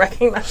maybe didn't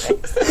recognize.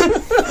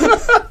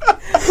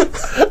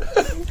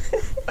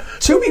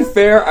 To be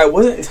fair, I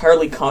wasn't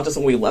entirely conscious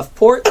when we left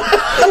port.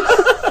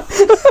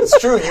 It's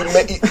true.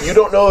 You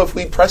don't know if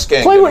we press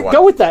gang.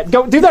 Go with that.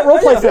 Go do that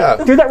roleplay thing.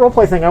 Yeah. Do that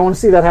roleplay thing. I want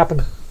to see that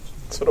happen.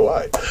 So do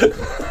I.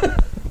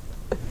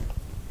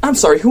 I'm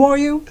sorry, who are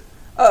you?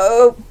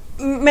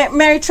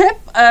 Mary Tripp,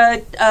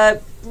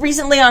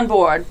 recently on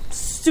board,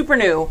 super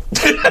new.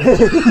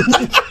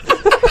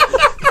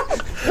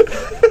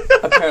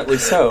 Apparently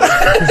so.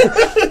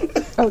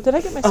 Oh, did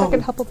I get my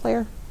second Hubble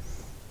player?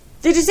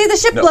 Did you see the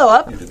ship blow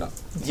up? You did not.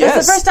 Yes.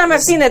 It's the first time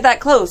I've seen it that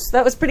close.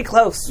 That was pretty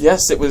close.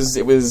 Yes, it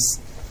was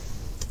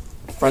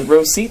front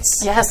row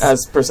seats. Yes.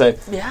 As per se.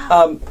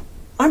 Yeah.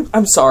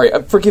 I'm sorry.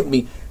 Forgive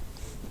me.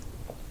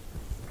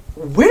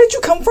 Where did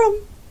you come from?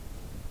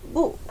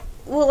 Well,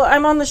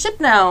 I'm on the ship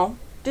now.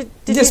 Did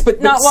Yes, you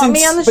but not want since,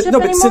 me on the but ship no,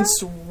 anymore? but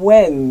since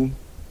when?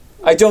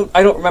 I don't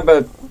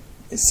remember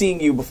seeing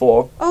you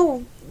before.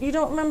 Oh, you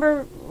don't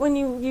remember when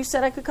you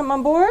said I could come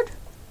on board?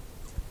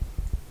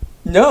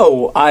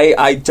 No,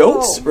 I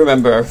don't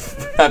remember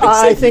having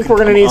I said think you we're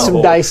going to could need come some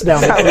on dice now.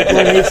 We're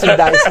going to need some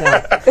dice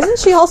now. Isn't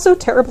she also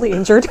terribly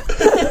injured?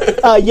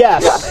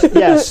 Yes,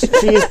 yes.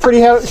 She is pretty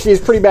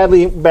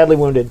badly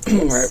wounded.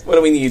 board. Right, what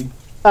do we need?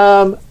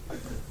 Shrapnel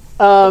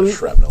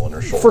in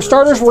her shoulder. For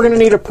starters, we're going to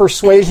need a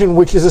persuasion,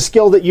 which is a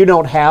skill that you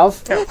don't have.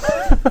 So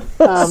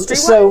you're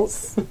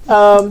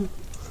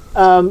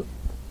going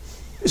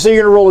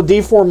to roll a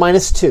d4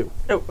 minus 2.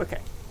 Oh, okay.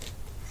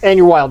 And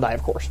your wild die,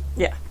 of course.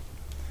 Yeah.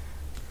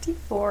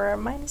 D4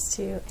 minus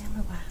 2 and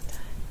the wild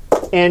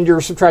die. And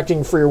you're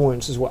subtracting for your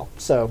wounds as well.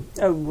 So,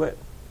 Oh, what?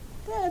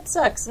 Yeah, it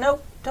sucks.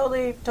 Nope.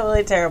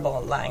 Totally terrible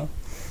at lying.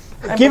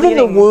 I'm given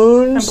bleeding. the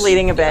wounds, I'm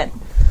bleeding a bit.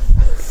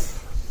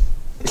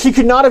 she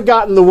could not have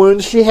gotten the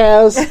wounds she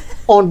has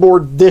on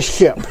board this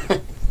ship.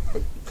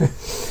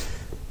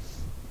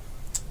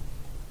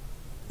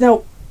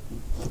 Now,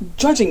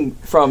 judging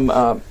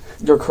from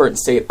your current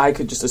state, I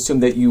could just assume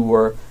that you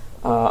were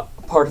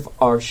part of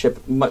our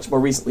ship much more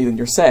recently than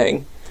you're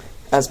saying,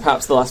 as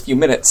perhaps the last few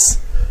minutes.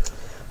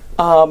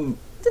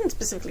 Didn't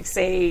specifically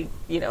say,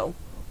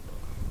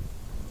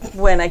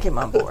 when I came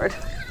on board.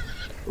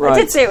 Right.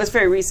 I did say it was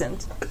very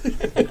recent.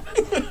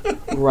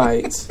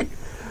 Right.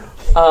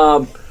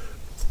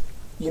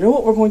 You know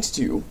what we're going to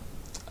do?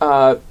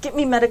 Get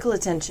me medical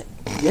attention.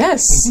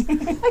 Yes,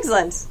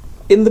 Excellent.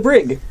 in the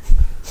brig.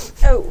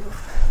 Oh,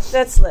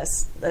 that's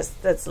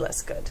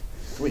less good.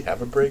 Do we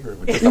have a brig, or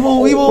we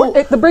We will,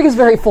 The brig is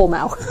very full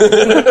now.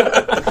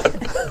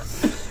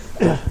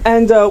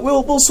 and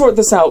we'll sort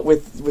this out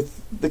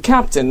with the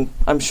captain.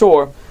 I'm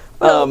sure.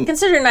 Well,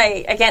 considering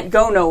I can't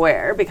go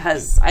nowhere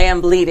because I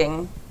am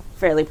bleeding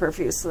fairly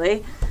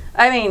profusely.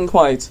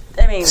 Quite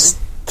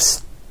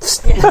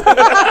Sorry.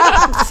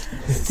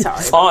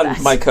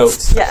 on my coat.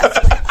 Yes.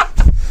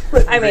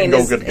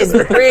 Is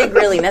the brig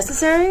really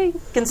necessary?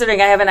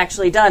 Considering I haven't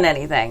actually done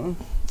anything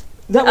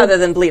That other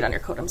than bleed on your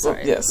coat. I'm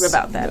sorry yes.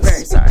 about that. Yes.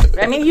 Very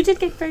sorry. You did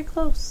get very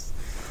close.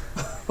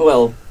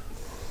 Well,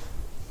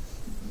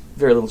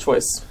 very little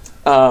choice.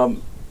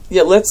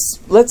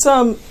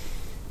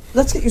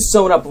 Let's get you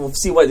sewn up and we'll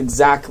see what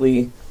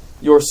exactly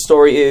your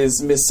story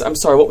is, Miss. I'm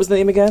sorry, what was the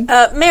name again?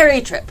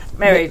 Mary Tripp.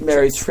 Mary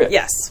Tripp.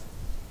 Yes.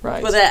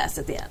 Right. With an S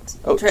at the end.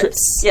 Oh, Trips.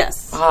 trips.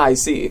 Yes. Ah, I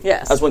see.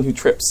 Yes. As one who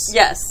trips.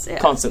 Yes. Yeah.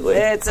 Constantly.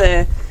 It's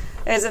a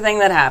thing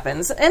that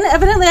happens. And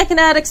evidently I can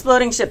add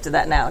exploding ship to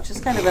that now, which is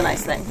kind of a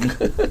nice thing.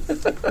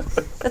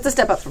 That's a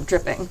step up from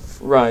tripping.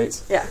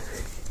 Right. Yeah.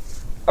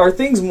 Are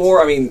things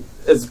more,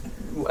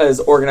 as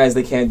organized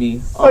they can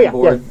be on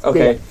board? Yeah,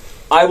 okay. yeah.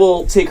 I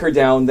will take her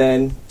down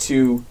then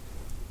to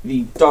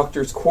the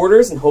doctor's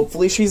quarters and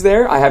hopefully she's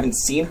there. I haven't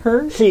seen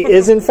her. She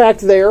is, in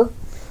fact, there.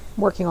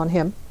 Working on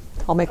him.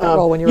 I'll make that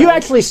roll when you're You ready.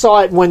 actually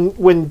saw it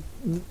when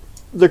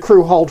the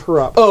crew hauled her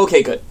up. Oh,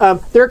 okay, good.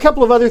 There are a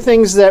couple of other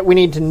things that we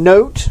need to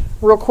note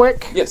real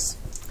quick. Yes.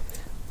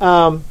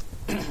 Oops.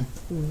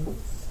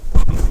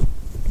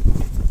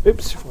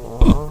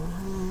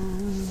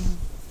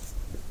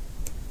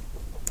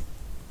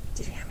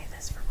 Did you hand me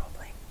this for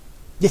roleplaying?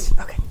 Yes.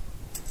 Okay.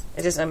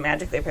 It just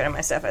magically appeared on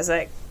my stuff. I was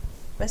like,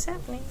 what's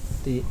happening?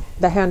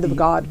 The hand of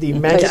God. The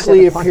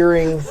magically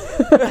appearing.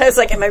 I was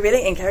like, am I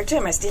really in character?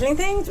 Am I stealing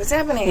things? What's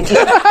happening?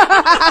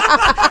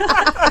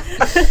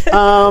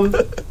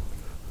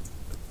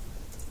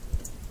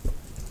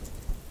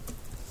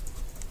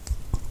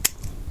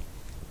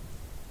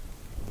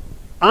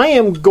 I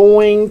am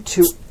going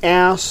to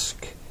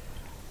ask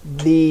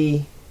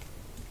the.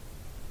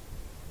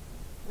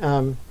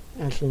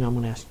 Actually, no.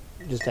 I'm going to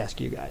just ask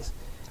you guys.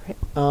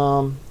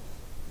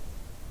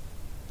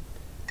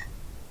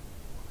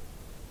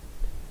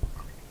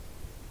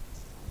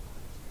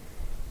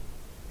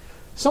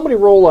 Somebody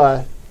roll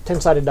a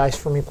 10-sided dice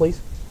for me,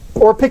 please,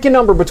 or pick a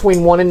number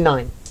between 1 and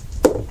 9.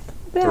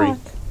 3.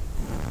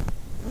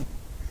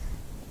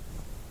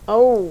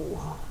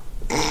 Oh.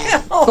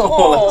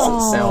 Oh, that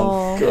doesn't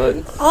sound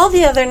good. All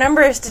the other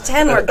numbers to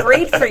 10 were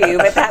great for you,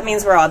 but that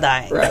means we're all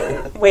dying.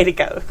 Right. Way to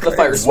go. The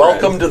fire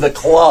spread. Welcome to the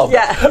club.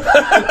 Yeah.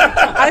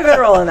 I've been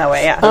rolling that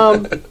way, yeah.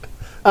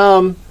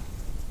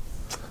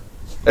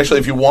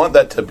 Actually, if you want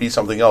that to be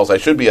something else, I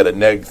should be at a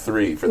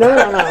 -3 for No,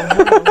 that.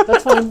 no.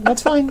 That's fine.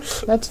 That's fine.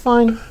 That's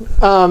fine.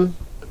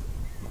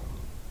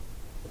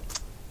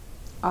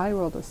 I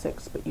rolled a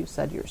 6, but you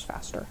said yours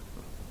faster.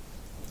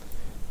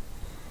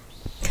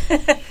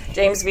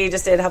 James V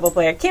just did Hubble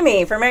player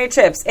Kimmy for Mary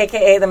Trips,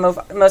 a.k.a. the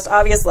most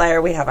obvious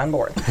liar we have on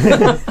board.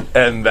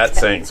 And that's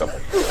saying something.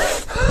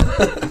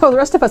 Oh, the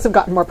rest of us have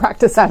gotten more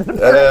practice out of it.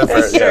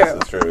 That's Yes, true.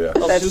 that's true, yeah.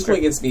 Well, she's going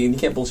against me, and you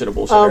can't bullshit a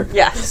bullshitter.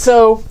 Yeah.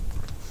 So,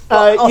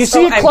 Well, you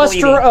see also, a I'm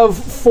cluster bleeding. of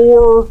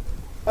 4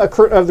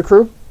 of the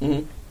crew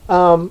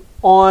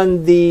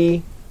on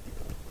the.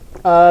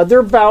 They're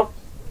about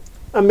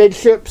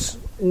amidships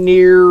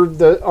near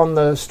on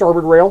the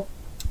starboard rail.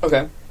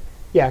 Okay.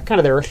 Yeah, kind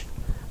of there-ish.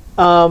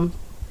 And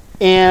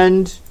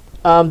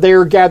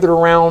they're gathered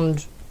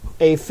around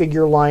a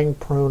figure lying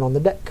prone on the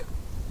deck.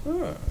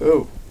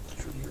 Ooh.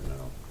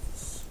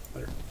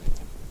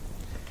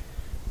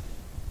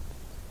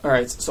 All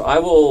right, so I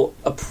will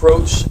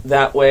approach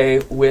that way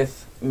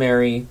with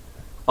Mary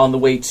on the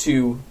way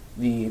to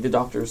the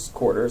doctor's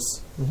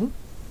quarters,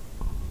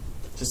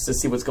 just to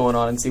see what's going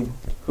on and see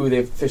who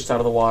they've fished out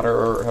of the water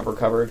or have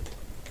recovered.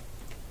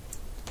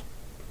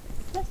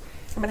 I'm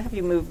going to have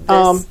you move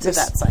this to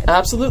that side.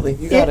 Absolutely,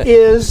 you got It it.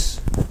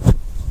 is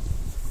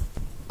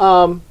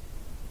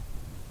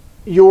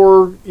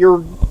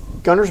your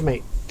gunner's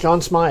mate,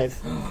 John Smythe.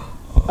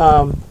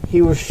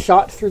 He was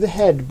shot through the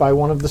head by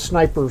one of the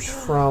snipers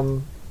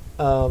from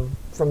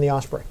the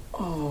Osprey,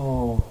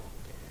 Oh,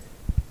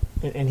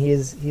 and he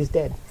is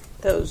dead.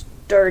 Those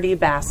dirty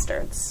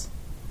bastards.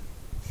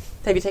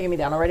 Have you taken me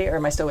down already, or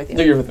am I still with you?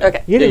 no, you're with me.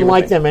 Okay. You Yeah, didn't you're with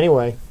like me. them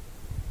anyway.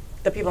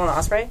 The people on the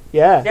Osprey?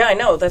 Yeah, Yeah, I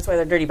know. That's why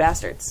they're dirty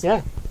bastards.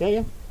 yeah,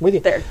 with you.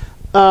 There.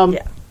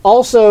 Yeah.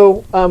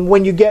 Also,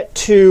 when you get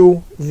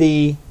to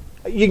you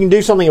can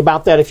do something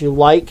about that if you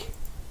like.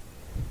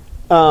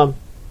 But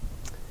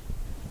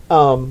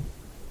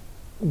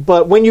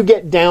when you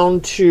get down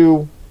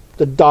to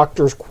the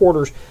doctor's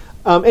quarters,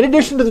 in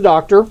addition to the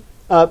doctor,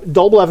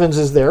 Dol Blevins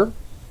is there,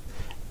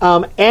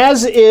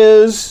 as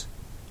is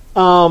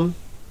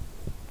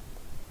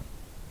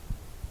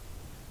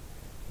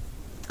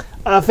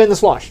Finn the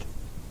Sloshed.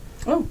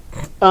 Oh,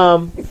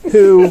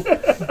 Who,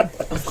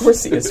 of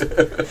course he is.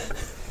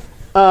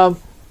 but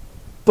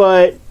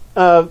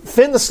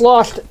Finn the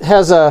Sloshed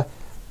has a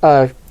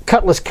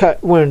cutlass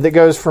cut wound that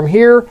goes from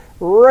here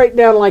right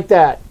down like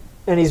that,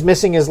 and he's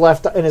missing his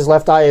left, and his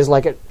left eye is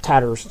like it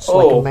tatters. It's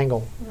like a Oh.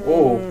 mangle.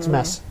 Oh, It's a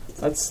mess.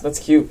 that's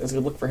cute. That's a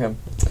good look for him.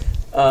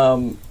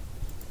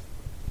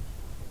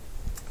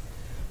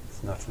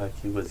 It's not like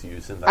he was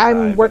using that eye I'm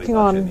very working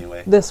much on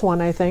anyway. this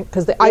one, I think,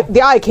 because the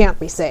eye can't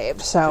be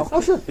saved. So,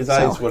 His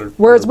eyes were.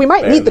 whereas we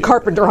might need the barely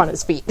carpenter open. on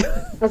his feet.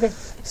 Okay,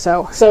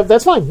 So, so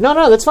that's fine.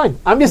 No, that's fine.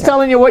 I'm just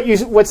telling you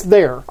what's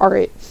there. all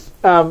right.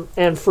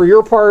 And for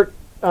your part,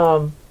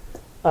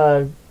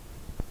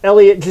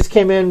 Elliot just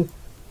came in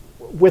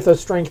with a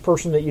strange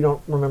person that you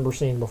don't remember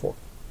seeing before.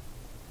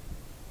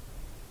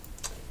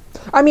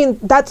 I mean,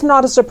 that's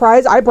not a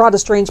surprise. I brought a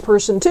strange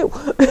person too.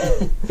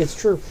 It's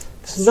true.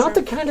 It's not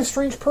the kind of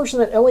strange person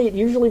that Elliot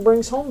usually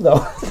brings home,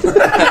 though.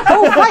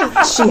 Oh,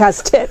 right. She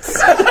has tits.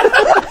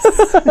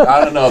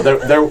 I don't know.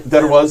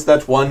 There was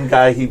that one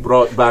guy he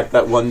brought back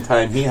that one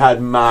time. He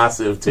had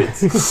massive tits.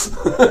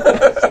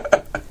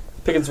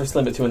 Pickings are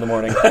slim at 2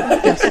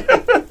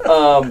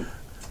 a.m.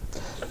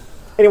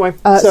 Anyway,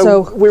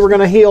 so- we were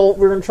going to heal. We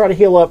were going to try to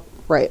heal up.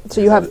 Right.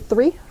 So you have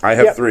 3? I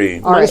have Yep.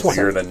 3. All right. Minus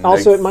You're one. at a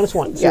Also neg- at -1.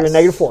 So Yes. you're at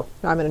 -4.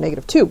 I'm at a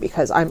 -2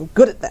 because I'm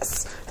good at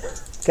this.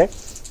 Okay.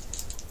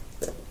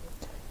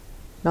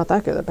 Not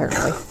that good,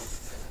 apparently.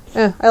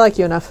 I like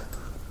you enough.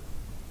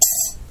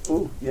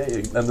 Ooh, yeah,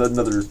 and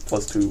another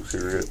 +2, so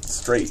you're at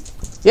straight.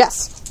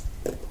 Yes.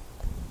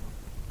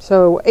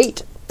 So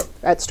 8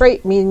 at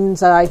straight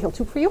means I heal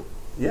 2 for you.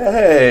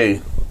 Yay!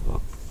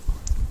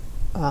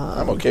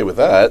 I'm okay with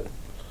that.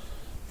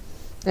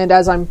 And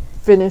as I'm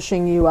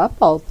finishing you up,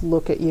 I'll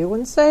look at you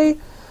and say,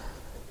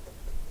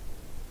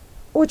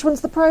 which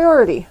one's the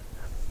priority?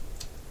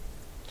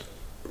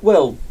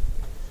 Well,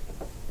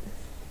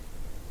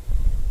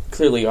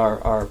 clearly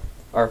our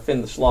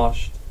Finn the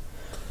Sloshed.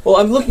 Well,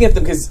 I'm looking at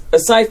them because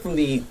aside from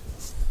the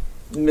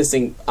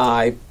missing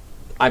eye,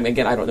 I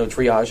don't know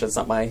triage. That's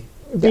not my.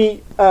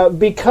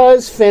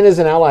 Because Finn is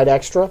an allied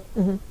extra,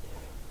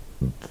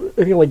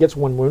 he only gets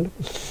 1 wound.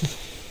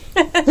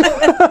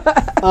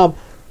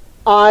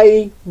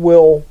 I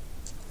will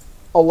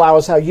allow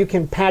us how you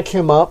can patch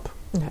him up,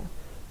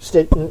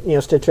 stitch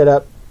it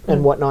up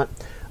and whatnot.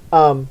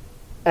 With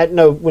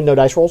no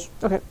dice rolls.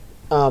 Okay.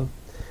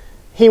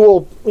 He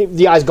will.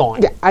 The eye's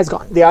gone. Yeah, eye's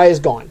gone. The eye is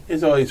gone.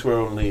 His eyes were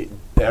only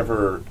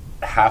ever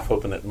half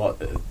open at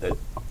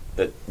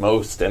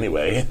most,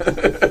 anyway.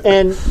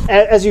 And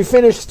as you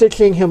finish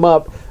stitching him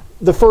up,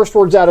 the first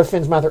words out of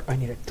Finn's mouth are, "I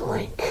need a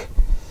drink."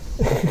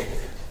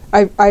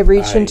 I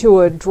reach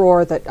into a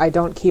drawer that I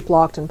don't keep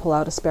locked and pull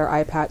out a spare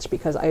eye patch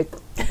because I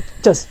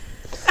just...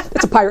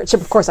 It's a pirate ship,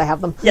 of course I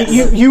have them.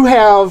 Yes. You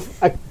have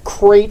a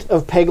crate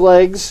of peg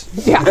legs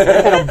Yeah.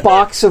 and a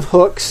box of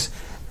hooks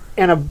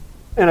and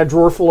a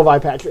drawer full of eye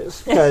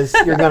patches because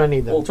you're going to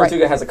need them. Well,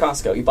 Tortuga has a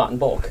Costco. You bought in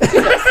bulk.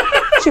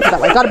 Cheaper that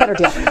way. Got a better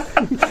deal.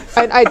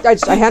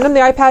 I hand him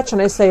the eye patch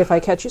and I say, if I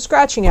catch you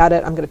scratching at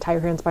it, I'm going to tie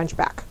your hands behind your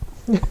back.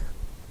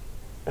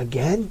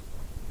 Again?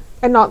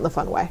 And not in the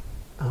fun way.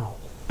 Oh.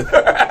 I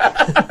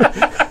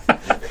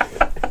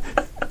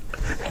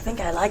think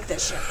I like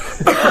this ship.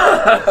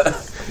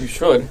 You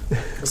should.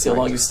 We'll see how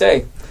long you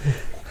stay.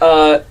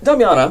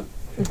 Damiana,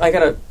 I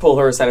gotta pull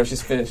her aside if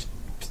she's finished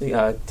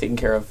taking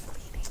care of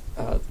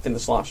Finn the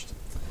Sloshed.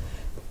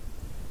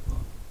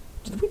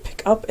 Did we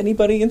pick up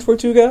anybody in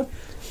Tortuga?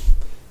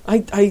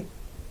 I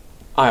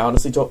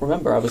honestly don't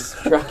remember. I was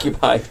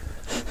preoccupied.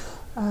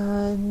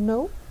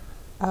 No.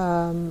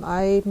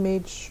 I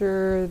made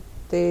sure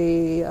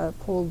they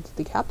pulled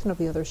the captain of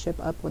the other ship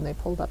up when they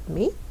pulled up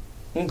me.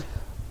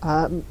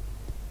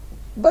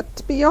 But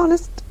to be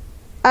honest,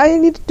 I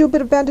needed to do a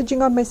bit of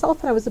bandaging on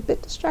myself, and I was a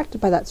bit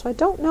distracted by that, so I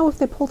don't know if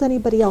they pulled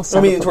anybody else I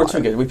out mean, of in the water.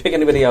 Tortuga, did we pick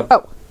anybody up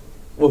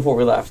before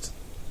we left?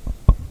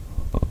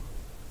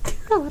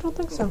 No, I don't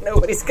think so.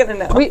 Nobody's gonna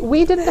know.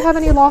 We didn't have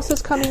any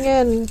losses coming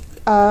in,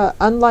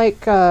 unlike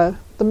the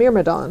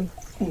Myrmidon.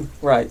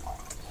 Right.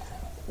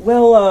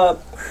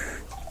 Well,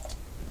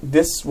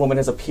 this woman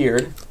has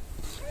appeared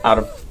out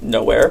of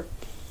nowhere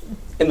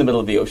in the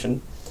middle of the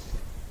ocean.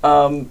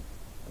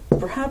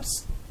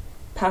 Perhaps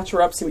patch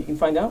her up, see what you can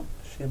find out?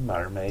 Is she a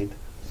mermaid?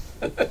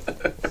 Is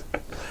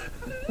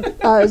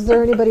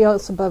there anybody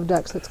else above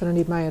decks that's going to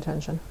need my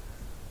attention?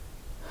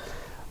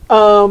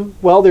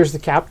 Well, there's the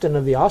captain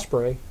of the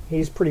Osprey.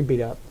 He's pretty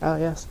beat up. Oh,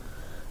 yes.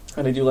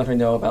 And I do let her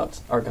know about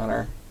our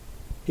gunner.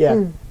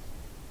 Yeah.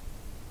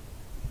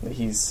 That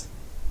he's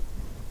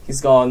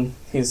gone.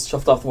 He's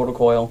shoved off the mortal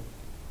coil.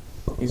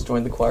 He's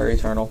joined the Choir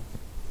Eternal.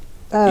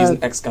 He's an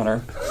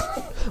ex-gunner.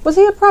 Was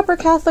he a proper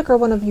Catholic or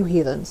one of you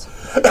heathens?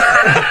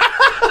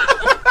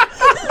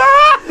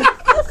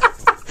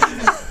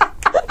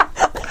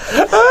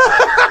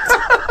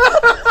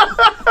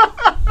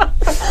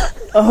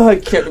 Oh, I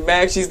can't be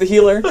mad. She's the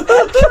healer.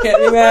 Can't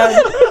be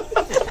mad.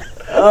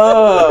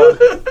 Oh.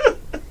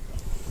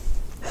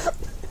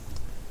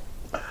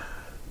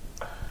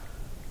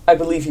 I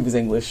believe he was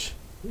English.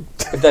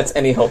 If that's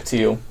any help to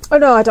you. Oh,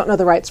 no, I don't know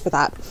the rights for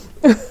that.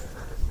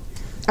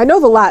 I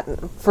know the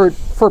Latin for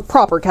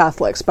proper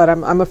Catholics, but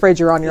I'm afraid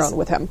you're on your own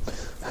with him.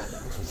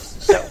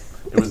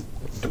 It was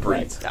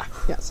debris.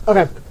 Yes.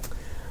 Okay.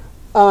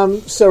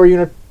 So are you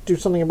going to do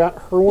something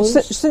about her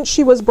wounds? Since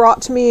she was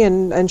brought to me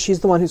and she's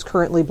the one who's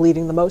currently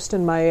bleeding the most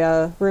in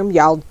my room,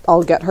 yeah,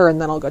 I'll get her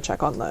and then I'll go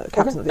check on the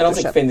captain of the And I'll other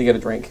take ship. Finn to get a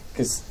drink,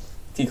 because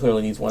he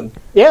clearly needs one.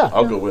 Yeah.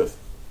 I'll go with.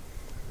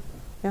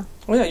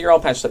 Well, yeah, you're all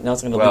patched up now.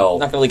 It's not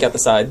going to leak out the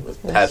side. As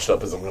patched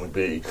up as I'm going to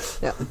be.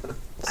 Yeah.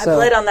 I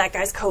bled on that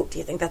guy's coat. Do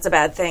you think that's a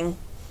bad thing?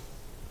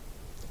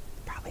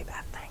 Probably a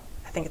bad thing.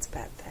 I think it's a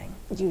bad thing.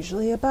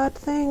 Usually a bad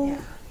thing.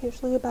 Yeah.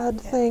 Usually a bad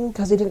thing,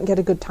 because he didn't get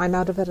a good time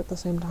out of it at the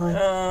same time.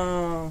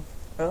 Oh.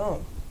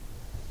 All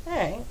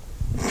right.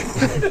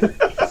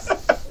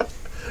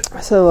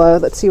 So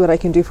let's see what I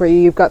can do for you.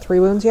 You've got 3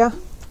 wounds, yeah?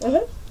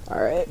 Mm-hmm.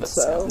 All right, That's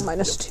so seven.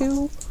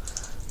 -2.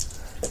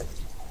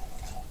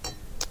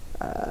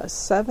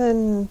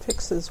 7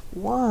 fixes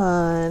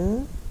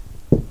 1.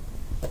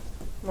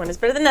 One is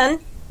better than none.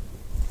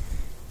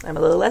 I'm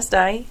a little less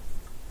die.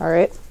 All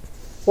right.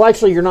 Well,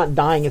 actually, you're not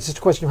dying. It's just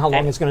a question of how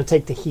long Okay. it's going to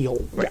take to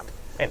heal. Right.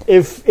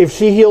 If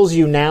she heals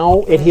you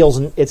now,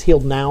 it's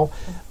healed now.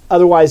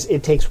 Otherwise,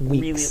 it takes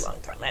weeks. Really long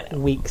time. I know.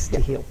 Weeks to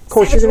heal. Of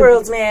course, Savage you're gonna,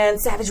 worlds, man.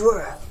 Savage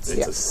worlds.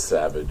 It's a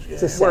savage game.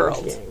 It's a savage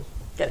World. game.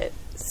 Get it?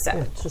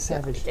 Savage. It's a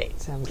savage game.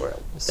 savage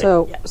World.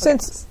 So, Yeah,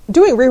 since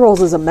doing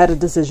rerolls is a meta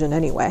decision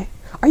anyway,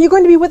 are you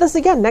going to be with us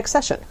again next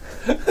session?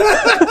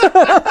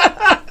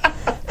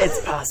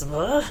 It's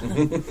possible.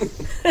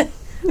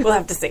 We'll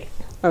have to see.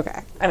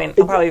 Okay. I mean,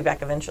 I'll probably be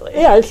back eventually.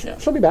 Yeah,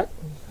 she'll be back.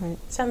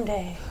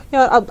 Someday.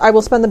 Yeah, I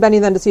will spend the Benny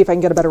then to see if I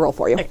can get a better roll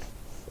for you. Okay.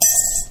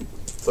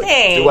 It's like,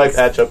 Thanks. do I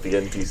patch up the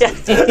NPC?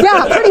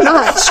 Yeah, pretty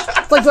much.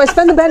 It's like, do I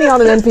spend the Benny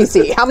on an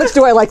NPC? How much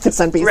do I like this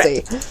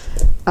NPC?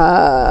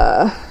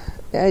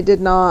 I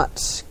did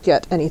not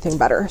get anything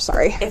better.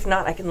 Sorry. If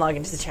not, I can log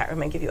into the chat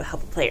room and give you a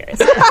help of players.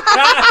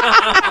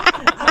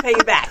 I'll pay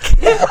you back.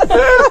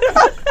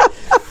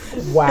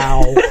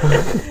 Wow.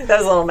 That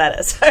was a little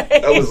meta. Sorry.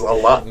 That was a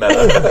lot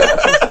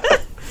meta.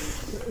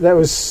 That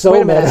was so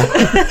Wait a meta.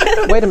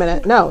 minute. Wait a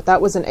minute. No,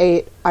 that was an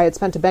 8. I had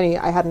spent a Benny.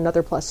 I had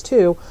another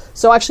 +2.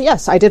 So actually,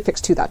 yes, I did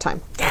fix 2 that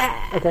time.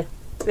 Okay.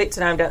 Wait,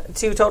 so now I'm down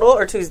 2 total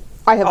or 2?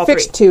 I have all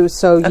fixed 3? 2,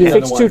 so you down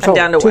fixed to 2 one. total. I'm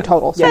down to 2 1.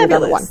 total, so you're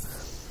down to 1.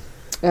 Fabulous.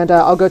 And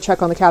I'll go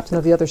check on the captain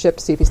of the other ship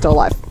to see if he's still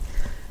alive.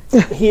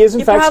 He is,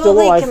 in You fact, still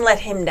probably alive. can let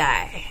him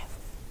die.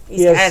 He's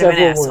He has kind of an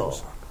several asshole.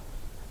 wounds.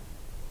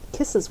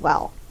 Kiss as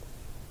well.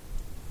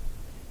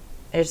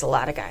 There's a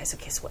lot of guys who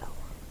kiss well.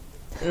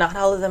 Not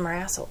all of them are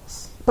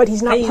assholes. But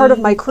he's not part of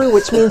my crew,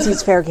 which means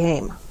he's fair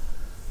game.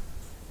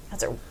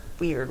 That's a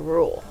weird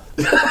rule.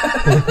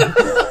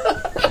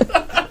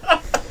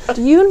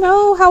 Do you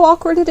know how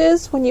awkward it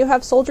is when you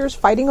have soldiers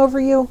fighting over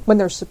you when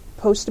they're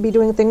supposed to be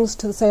doing things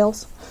to the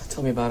sails?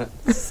 Tell me about it.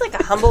 This is like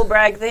a humble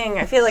brag thing.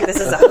 I feel like this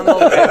is a humble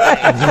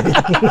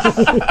brag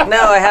thing.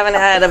 No, I haven't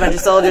had a bunch of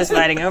soldiers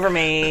fighting over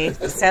me.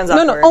 It sounds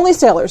awkward. No, only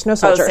sailors, no Oh,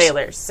 soldiers.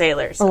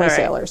 sailors. Only All right.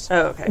 sailors.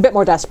 Oh, okay. A bit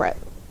more desperate.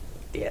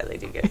 Yeah, they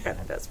do get kind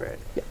of desperate.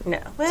 No.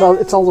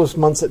 It's all those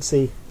months at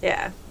sea.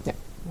 Yeah. Yeah.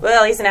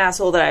 Well, he's an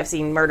asshole that I've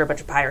seen murder a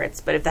bunch of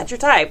pirates, but if that's your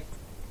type,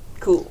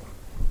 cool.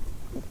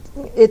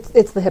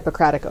 It's the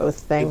Hippocratic Oath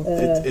thing.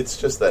 It's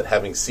just that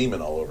having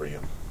semen all over you.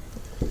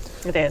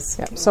 It is.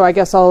 Yeah. So I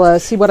guess I'll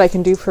see what I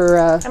can do for.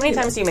 How many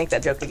times do you make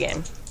that joke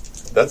again?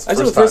 That's I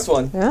did the first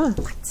one. Yeah.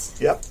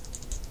 Yep.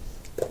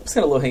 It's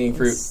kind of low-hanging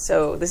fruit.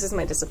 So this is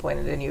my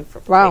disappointed in you for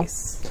Wow.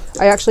 place.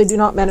 I actually do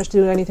not manage to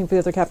do anything for the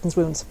other captain's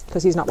wounds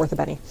because he's not worth a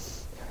penny.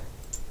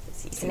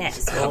 He's an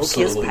asshole. Kills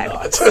Absolutely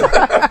pirates.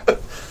 not.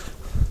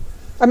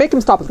 I make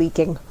him stop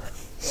leaking.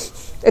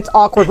 It's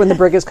awkward when the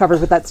brig is covered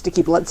with that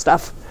sticky blood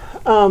stuff.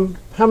 How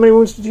many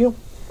wounds did you heal?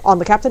 On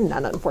the captain,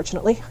 none,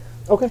 unfortunately.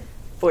 Okay.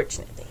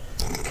 Fortunately.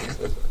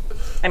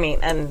 I mean,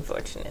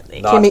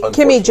 unfortunately. Not Kimmy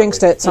unfortunately.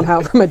 jinxed it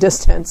somehow from a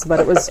distance, but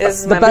it was.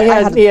 Is the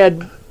my be-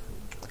 bad.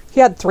 he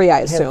had 3, I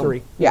assume.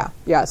 3. Yeah.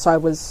 So I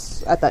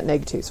was at that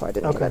 -2, so I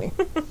didn't get any.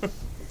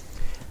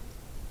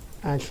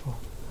 Actually.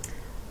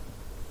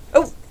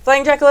 Oh,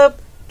 Flying Jackalope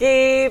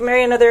gave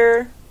Mary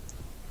another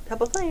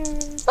couple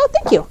players. Oh,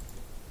 thank you.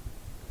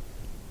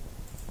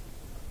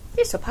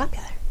 You're so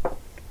popular.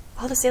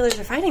 All the sailors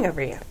are fighting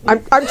over you.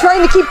 I'm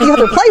trying to keep the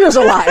other players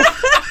alive.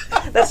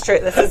 That's true.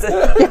 This is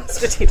a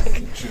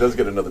strategic. She does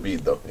get another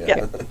bead, though.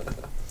 Yeah.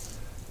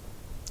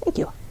 Thank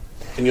you.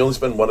 Can you only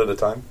spend one at a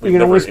time? We've You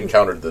can never only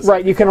encountered this.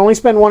 Right, you can only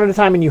spend one at a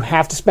time, and you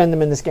have to spend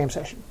them in this game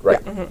session.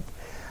 Right.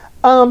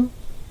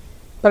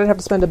 But I'd have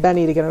to spend a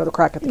Benny to get another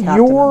crack at the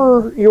captain.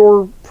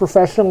 Your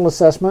professional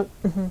assessment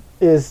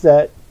is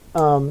that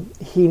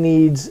he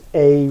needs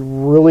a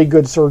really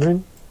good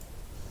surgeon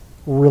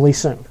really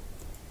soon.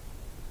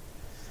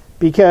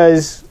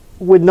 Because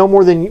with no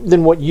more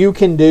than what you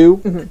can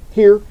do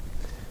here,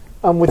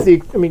 with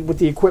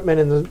the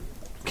equipment and the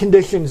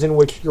conditions in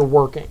which you're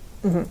working,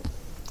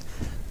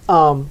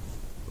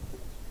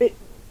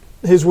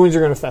 his wounds are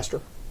going to fester.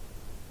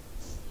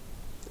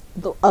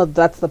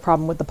 That's the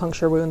problem with the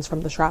puncture wounds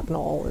from the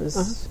shrapnel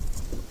is...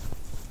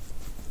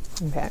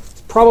 Okay.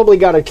 Probably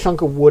got a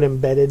chunk of wood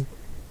embedded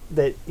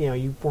that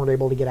you weren't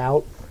able to get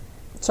out.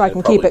 So I It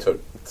can keep probably it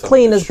took some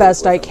clean of as his shirt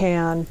best I with him.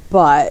 can,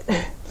 but...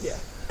 Yeah.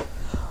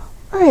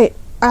 All right.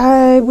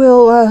 I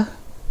will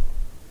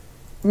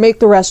make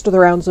the rest of the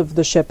rounds of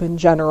the ship in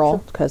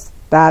general, because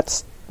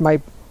that's my...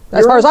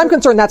 As far as I'm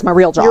concerned, that's my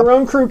real job. Your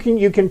own crew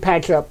you can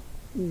patch up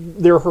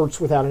their hurts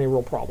without any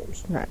real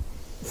problems. Right.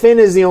 Finn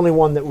is the only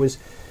one that was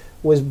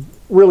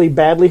really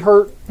badly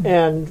hurt,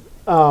 and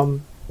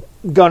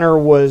Gunner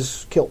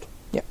was killed.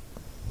 Yep.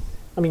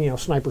 I mean,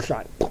 sniper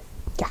shot.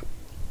 Yeah.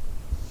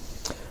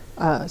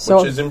 So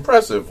Which is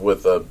impressive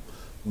with a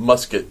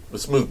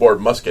smoothbore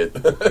musket.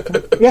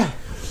 Yeah.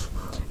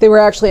 they were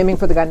actually aiming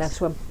for the guy next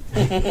to him.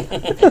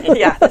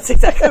 Yeah, that's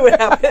exactly what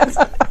happens.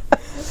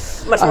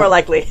 Much more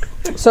likely.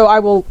 So I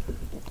will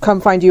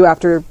come find you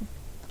after,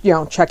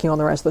 checking on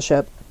the rest of the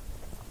ship.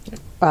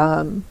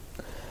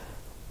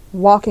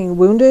 Walking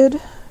wounded,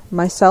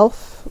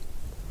 myself,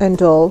 and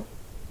Dul.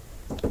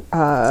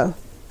 Mary.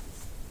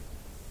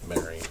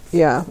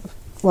 Yeah.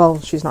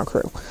 Well, she's not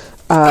crew.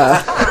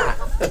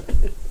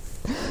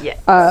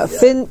 Yeah.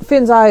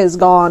 Finn's eye is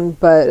gone,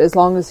 but as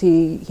long as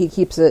he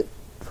keeps it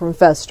from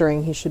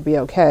festering, he should be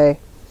okay.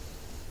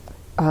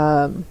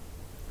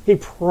 He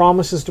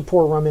promises to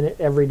pour rum in it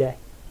every day.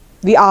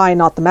 The eye,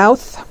 not the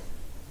mouth.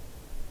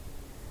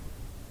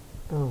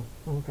 Oh,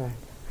 okay.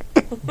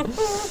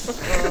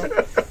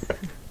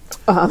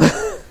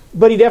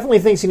 But he definitely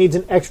thinks he needs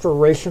an extra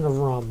ration of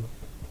rum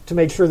to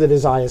make sure that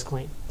his eye is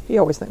clean. He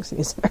always thinks he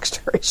needs an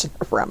extra ration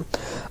of rum.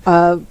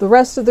 The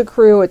rest of the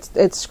crew,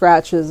 it's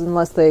scratches.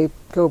 Unless they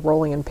go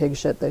rolling in pig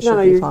shit, they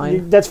should be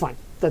fine. That's fine.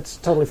 That's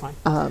totally fine.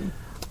 I'm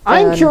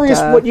and, curious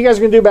what you guys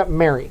are going to do about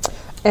Mary.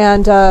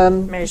 And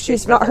Mary's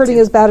she's shaking not about that hurting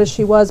too. as bad as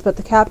she was, but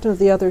the captain of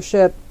the other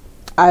ship,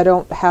 I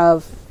don't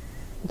have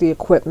the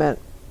equipment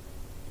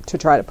to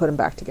try to put him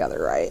back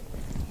together, right?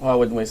 Well, I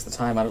wouldn't waste the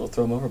time. I'd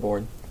throw him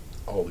overboard.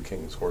 All the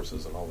king's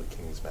horses and all the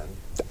king's men.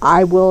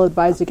 I will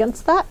advise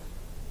against that.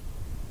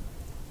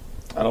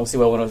 I don't see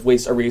why I want to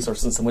waste our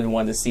resources on someone who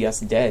wanted to see us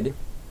dead.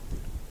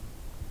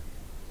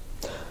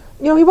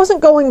 He wasn't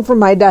going for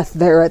my death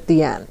there at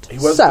the end. He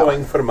was so,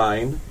 going for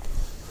mine.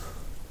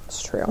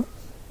 It's true.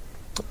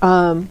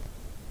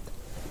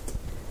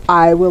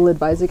 I will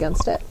advise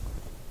against it.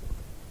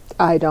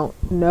 I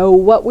don't know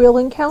what we'll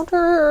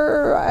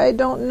encounter. I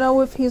don't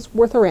know if he's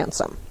worth a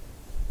ransom.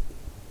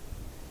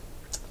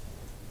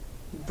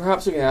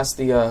 Perhaps we can ask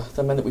the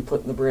men that we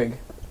put in the brig.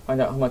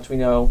 Find out how much we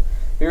know.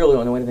 We really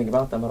don't know anything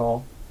about them at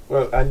all.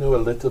 Well, I knew a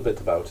little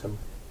bit about him.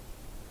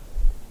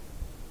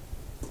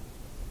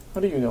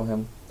 How do you know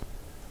him?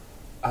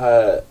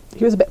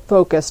 He was a bit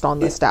focused on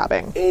the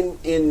stabbing.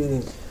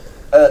 In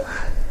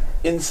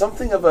In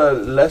something of a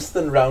less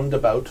than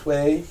roundabout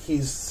way,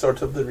 he's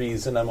sort of the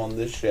reason I'm on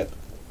this ship.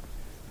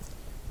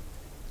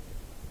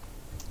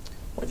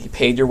 What, he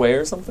paid your way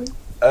or something?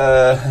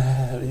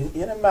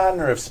 In a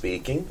manner of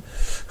speaking.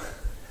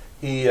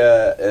 He,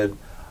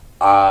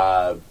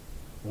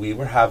 we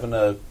were having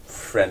a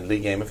friendly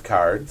game of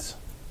cards,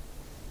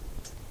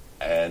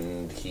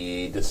 and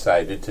he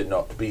decided to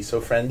not be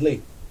so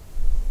friendly.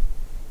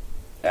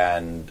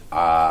 And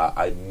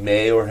I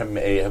may or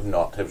may have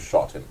not have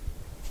shot him.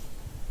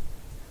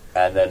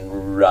 And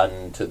then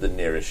run to the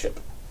nearest ship,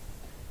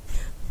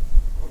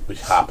 which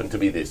happened to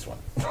be this one.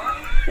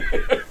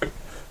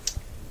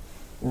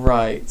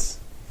 Right.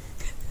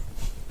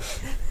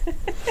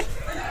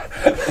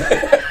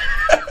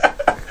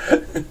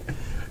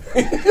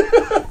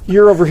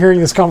 You're overhearing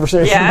this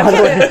conversation. Yeah, By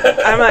the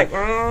way. I'm like,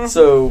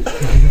 So,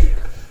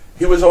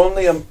 He was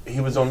only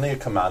a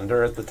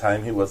commander at the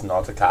time. He was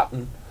not a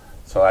captain.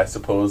 So I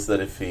suppose that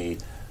if he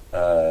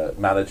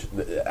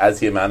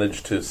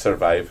managed to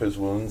survive his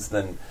wounds,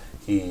 then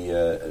he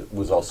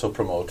was also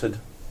promoted.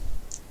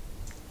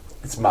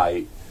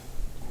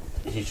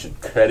 He should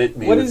credit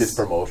me with his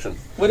promotion.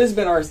 what has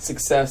been our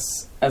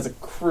success as a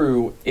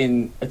crew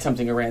in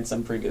attempting a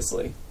ransom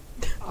previously?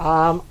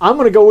 I'm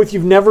going to go with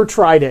you've never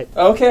tried it.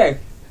 Okay.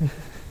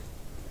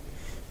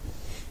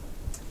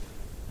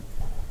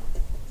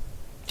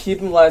 Keep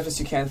him alive as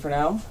you can for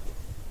now.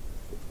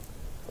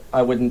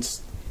 I wouldn't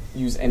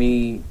use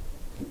any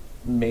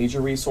major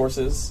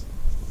resources.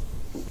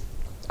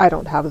 I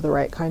don't have the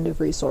right kind of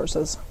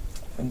resources.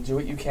 And do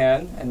what you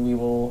can, and we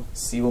will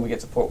see when we get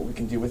to port what we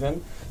can do with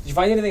him. Did you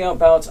find anything out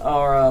about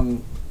our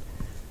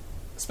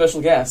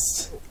special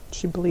guest?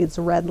 She bleeds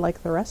red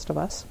like the rest of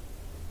us.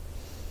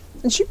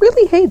 And she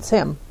really hates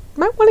him.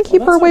 Might want to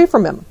keep her away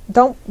from him.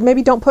 Don't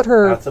put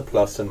her... That's a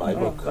plus in my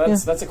book.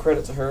 That's a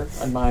credit to her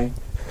on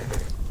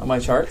my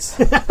charts.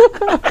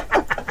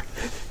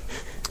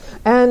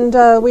 And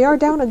we are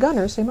down a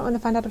gunner, so you might want to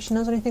find out if she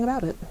knows anything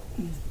about it.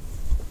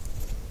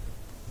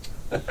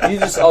 You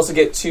just also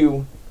get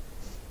 2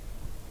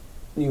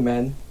 new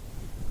men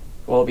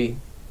who I'll be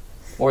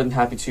more than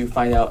happy to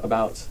find out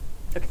about.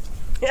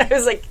 I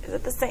was like, is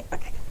it the same?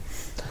 Okay.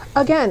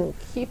 Again,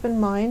 keep in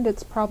mind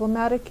it's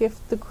problematic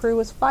if the crew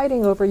is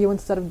fighting over you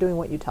instead of doing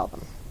what you tell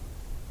them.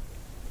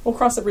 We'll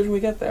cross that bridge when we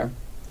get there.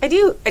 I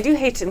do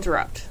hate to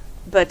interrupt,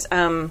 but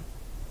I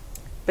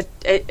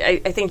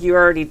think you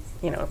already,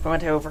 from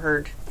what I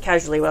overheard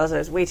casually while I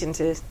was waiting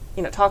to,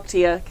 talk to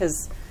you,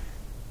 because,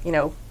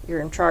 you're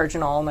in charge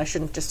and all, and I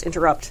shouldn't just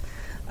interrupt.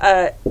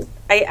 I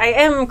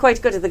am quite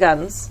good at the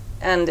guns,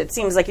 and it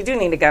seems like you do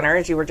need a gunner,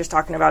 as you were just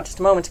talking about just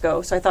a moment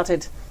ago, so I thought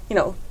I'd,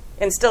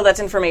 instill that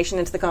information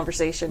into the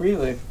conversation.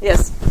 Really?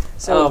 Yes.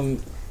 So,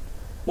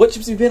 what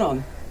ships have you been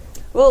on?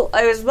 well,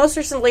 I was most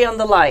recently on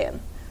the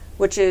Lion,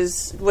 which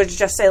was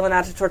just sailing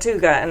out of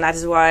Tortuga, and that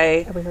is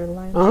why... Have we heard of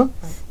Lion? Uh-huh.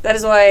 That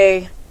is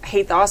why I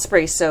hate the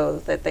Osprey so,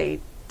 that they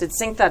did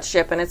sink that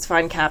ship and its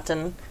fine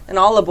captain and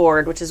all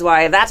aboard, which is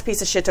why that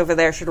piece of shit over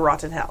there should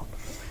rot in hell.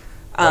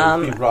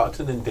 I'd be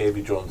rotten in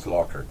Davy Jones'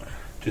 locker,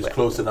 which is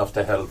close enough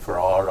to hell for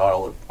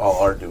all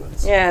our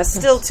doings. Yeah,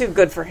 still too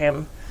good for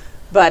him.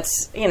 But,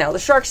 the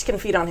sharks can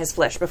feed on his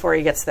flesh before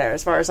he gets there,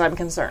 as far as I'm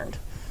concerned.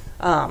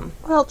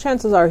 Well,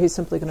 chances are he's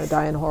simply going to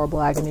die in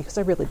horrible agony because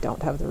I really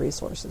don't have the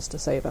resources to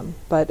save him.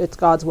 But it's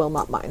God's will,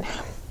 not mine.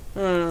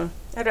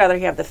 I'd rather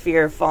he have the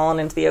fear of falling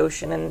into the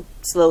ocean and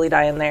slowly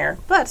die in there.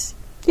 But,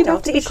 You'd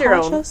have to be each their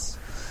own. cautious.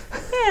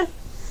 Yeah.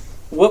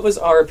 What was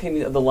our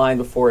opinion of the Lion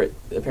before it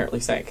apparently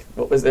sank?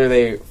 What was there? Were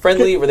they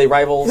friendly? Were they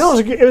rivals? No,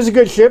 it was a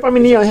good ship. I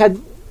mean, it had...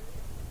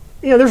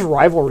 there's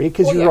rivalry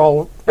because you're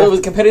all Well, it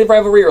was competitive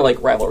rivalry or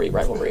like rivalry?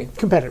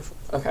 competitive.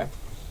 Okay.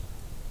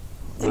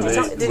 Did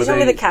you tell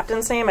me the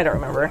captain's name? I don't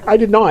remember. I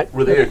did not.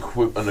 Were they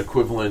an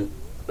equivalent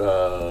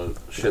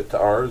ship to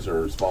ours,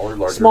 or smaller,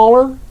 larger?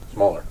 Smaller,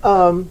 Smaller.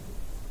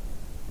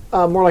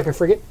 more like a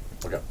frigate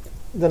Okay.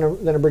 than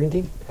a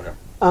brigantine. Okay.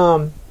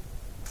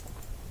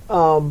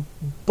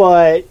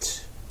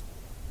 But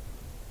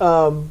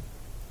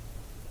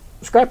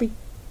scrappy.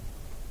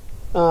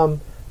 Known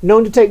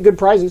to take good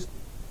prizes.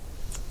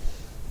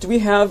 Do we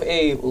have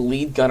a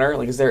lead gunner?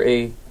 Like, is there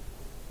a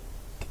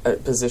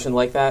position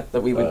like that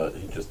we would?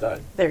 He just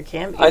died. There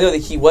can be. I know that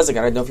he was a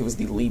gunner. I don't know if he was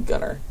the lead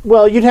gunner.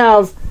 Well, you'd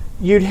have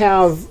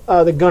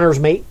the gunner's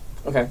mate,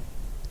 Okay.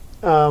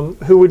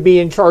 who would be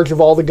in charge of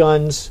all the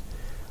guns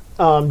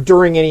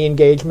during any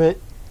engagement,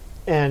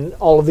 and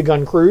all of the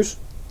gun crews.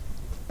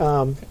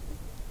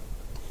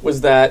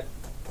 Was that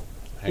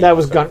That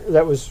was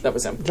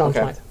him? John Okay.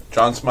 Smythe.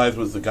 John Smythe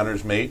was the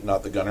gunner's mate,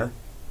 not the gunner.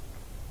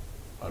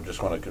 I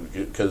just want to,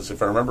 because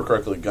if I remember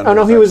correctly, gunner. Oh,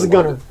 no, he was the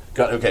actually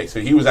gunner. okay, so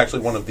he was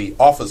actually one of the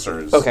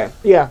officers. Okay.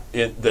 Yeah.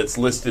 That's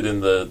listed in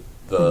the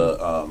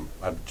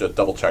I'm just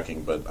double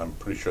checking, but I'm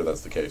pretty sure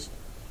that's the case.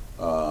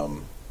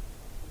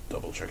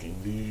 Double checking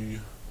the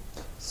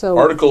So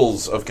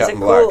articles of Is it Captain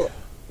cool?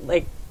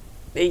 Black. Like,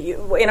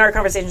 in our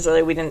conversations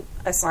earlier, we didn't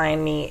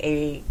assign me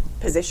a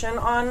position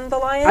on the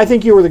Lion. I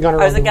think you were the gunner.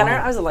 I was on the gunner.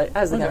 Lion.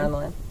 I was the gunner on the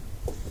Lion.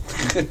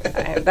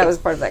 That was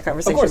part of that Of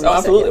conversation. course, we said,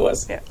 absolutely yeah.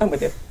 was. Yeah. I'm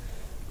with you.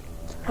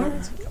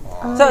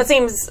 So it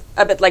seems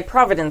a bit like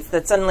Providence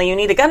that suddenly you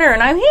need a gunner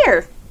and I'm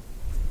here.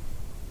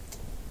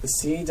 The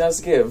sea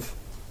does give.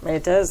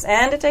 It does,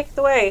 and it takes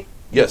away.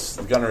 Yes,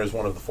 the gunner is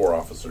one of the 4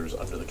 officers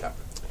under the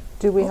captain.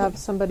 Do we have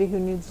somebody who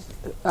needs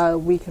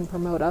we can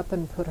promote up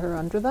and put her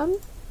under them?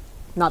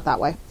 Not that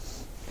way.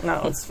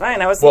 No, it's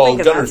fine. I was Well,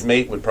 thinking gunner's that.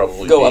 mate would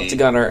probably Go be, up to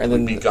gunner and would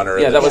then be gunner.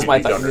 Yeah, and that then was she'd my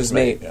be thought. gunner's His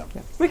mate. Yeah.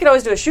 We could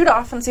always do a shoot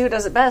off and see who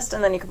does it best,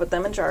 and then you could put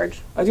them in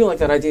charge. I do like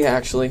that idea,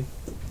 actually.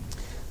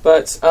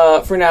 But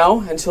for now,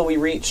 until we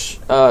reach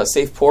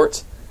safe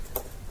port,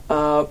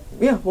 we'll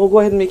go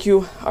ahead and make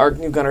you our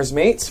new gunner's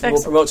mate. We will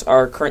Excellent. promote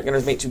our current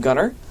gunner's mate to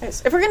gunner.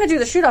 Yes. If we're going to do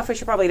the shoot off, we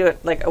should probably do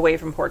it like away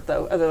from port,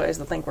 though. Otherwise,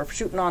 they'll think we're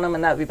shooting on them,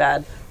 and that would be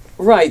bad.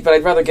 Right, but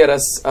I'd rather get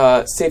us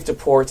safe to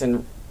port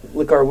and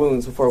lick our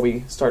wounds before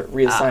we start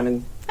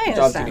reassigning I job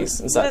understand. duties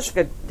and That's such.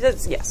 good.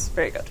 Yes,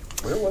 very good.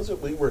 Where was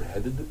it we were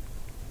headed?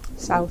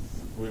 South.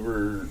 We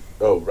were...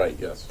 Oh, right,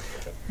 yes.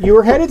 Okay. You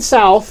were headed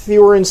south.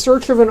 You were in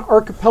search of an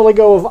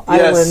archipelago of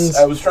islands. Yes,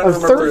 I was trying to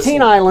of remember 13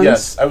 if, islands.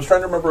 Yes, I was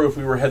trying to remember if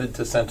we were headed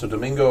to Santo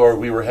Domingo or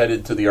we were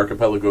headed to the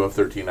archipelago of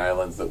 13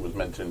 islands that was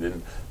mentioned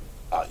in...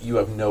 you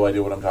have no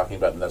idea what I'm talking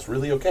about, and that's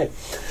really okay.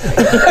 Is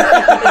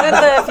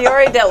that the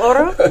Fiore del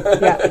Oro?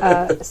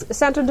 Yeah,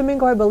 Santo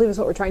Domingo, I believe, is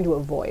what we're trying to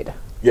avoid.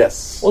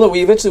 Yes. Well, no,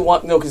 we eventually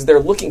want because they're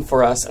looking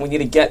for us, and we need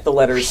to get the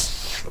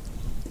letters.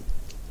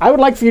 I would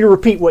like for you to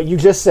repeat what you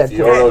just said.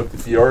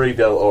 please. Fiore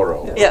del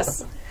Oro.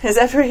 Yes. Is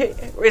that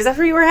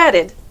where you were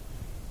headed?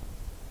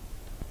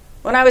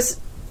 When I was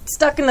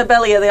stuck in the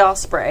belly of the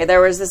Osprey, there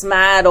was this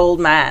mad old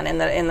man in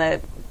the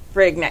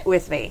brig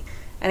with me,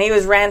 and he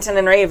was ranting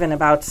and raving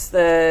about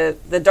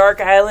the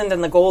Dark Island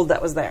and the gold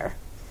that was there.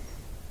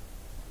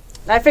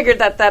 I figured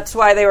that's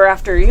why they were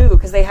after you,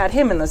 because they had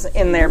him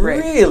in their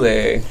brig.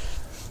 Really?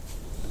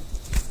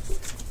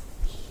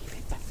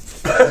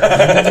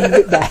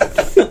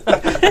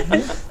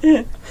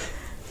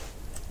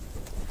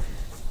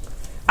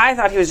 I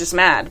thought he was just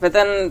mad, but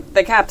then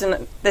the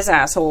captain, this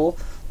asshole,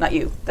 not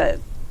you, the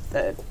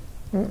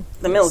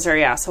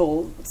military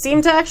asshole,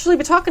 seemed to actually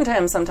be talking to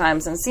him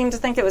sometimes and seemed to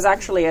think it was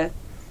actually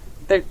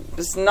they're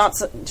just not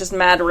just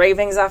mad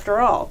ravings after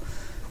all.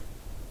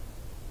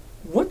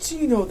 What do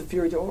you know of the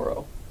Fiore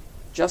d'Oro?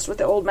 Just what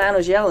the old man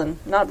was yelling,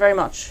 not very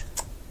much.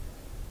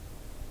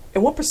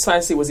 And what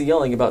precisely was he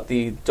yelling about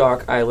the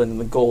Dark Island and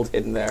the gold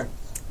hidden there?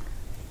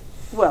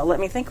 Well, let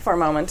me think for a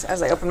moment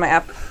as I open my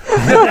app.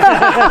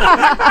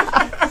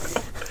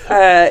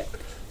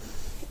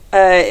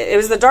 It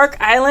was the Dark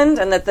Island,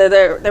 and that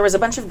there was a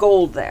bunch of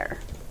gold there.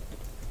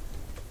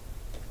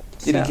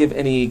 Did he give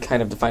any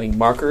kind of defining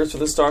markers for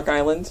this Dark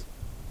Island?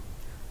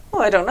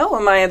 Well, I don't know.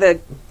 Am I the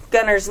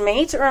gunner's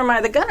mate, or am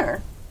I the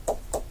gunner?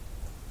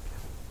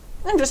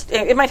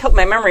 It might help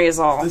my memory is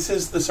all. This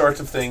is the sort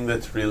of thing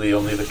that really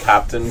only the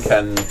captain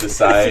can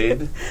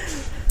decide.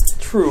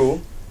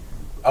 True.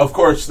 Of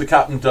course, the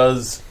captain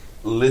does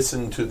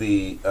listen to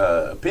the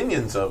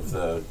opinions of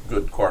the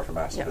good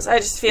quartermaster. Yes, I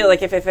just feel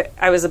like if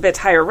I was a bit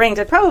higher ranked,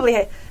 I'd probably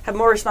have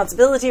more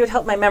responsibility. It would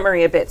help my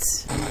memory a bit.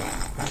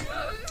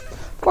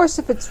 Of course,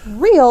 if it's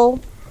real,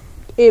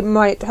 it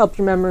might help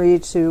your memory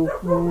to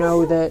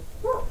know that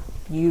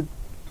you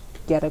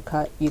get a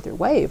cut either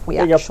way if we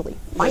Yep. actually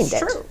find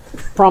That's it. true.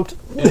 Prompt.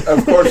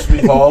 Of course,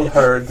 we've all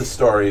heard the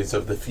stories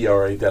of the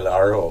Fiore del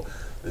Oro.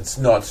 It's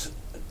not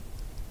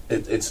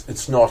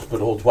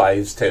but old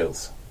wives'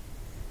 tales.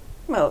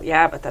 Well,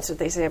 yeah, but that's what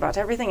they say about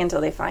everything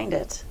until they find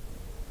it.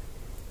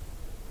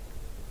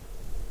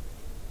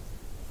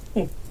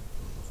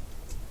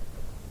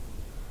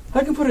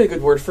 I can put in a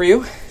good word for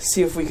you.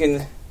 See if we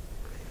can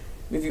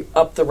move you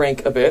up the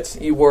rank a bit.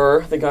 You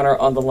were the gunner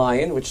on the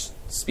Lion, which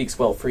speaks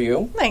well for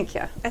you. Thank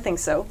you. I think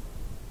so.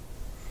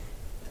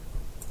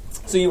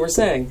 So you were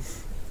saying...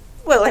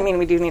 Well, I mean,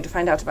 we do need to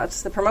find out about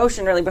the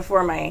promotion really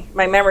before my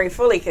memory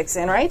fully kicks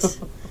in, right?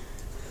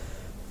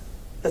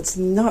 That's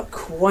not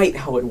quite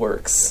how it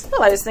works.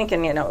 Well, I was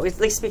thinking, at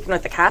least speaking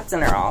with the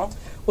captain or all.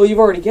 Well, you're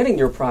already getting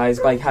your prize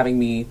by having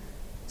me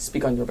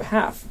speak on your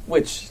behalf,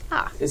 which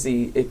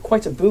is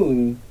quite a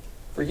boon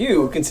for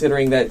you,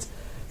 considering that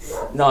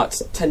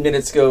not 10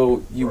 minutes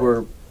ago you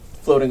were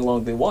floating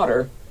along the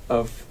water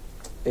of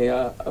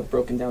a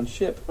broken down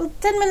ship. Well,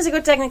 10 minutes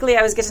ago, technically,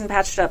 I was getting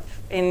patched up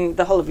in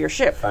the hull of your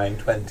ship. Fine,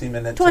 20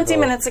 minutes 20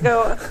 ago. minutes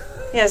ago.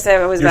 Yes,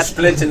 I was You're about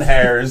splitting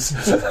hairs.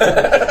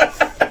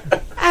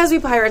 as we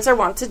pirates are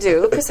wont to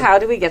do, because how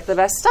do we get the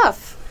best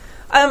stuff?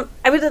 I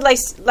would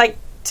like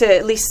to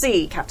at least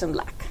see Captain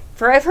Black,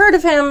 for I've heard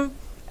of him,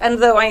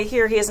 and though I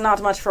hear he is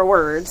not much for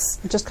words.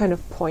 Just kind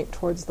of point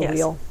towards the Yes.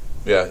 wheel.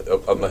 Yeah,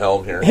 up on the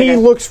helm here. He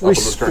looks Up on the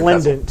stern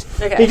resplendent.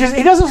 Okay.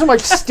 He doesn't so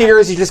much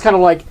steers. He just kind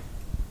of like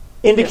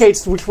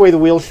indicates which way the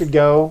wheel should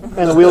go,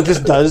 and the wheel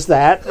just does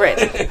that. Right.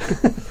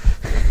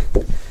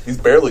 He's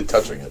barely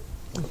touching it.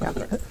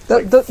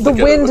 The flick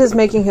it wind over. is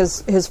making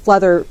his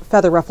feather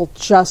ruffle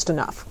just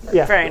enough.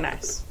 Yeah. Very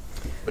nice.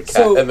 The cat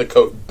So- and the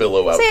coat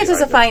billow out. Say it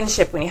is a behind fine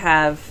ship when you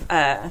have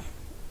a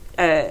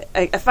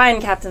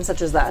fine captain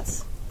such as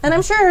that. And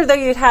I'm sure though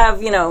you'd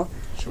have,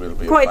 which will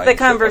be a quite fine the ship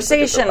once I get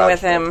conversation the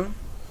with passport.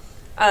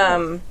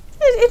 him,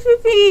 it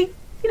would be,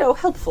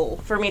 helpful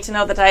for me to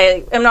know that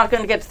I am not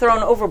going to get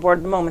thrown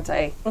overboard the moment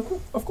I...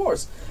 Of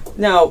course.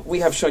 Now, we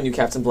have shown you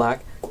Captain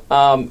Black.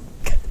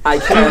 I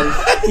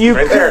can... You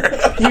Right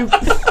there. you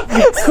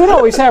could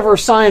always have her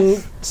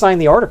sign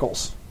the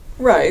articles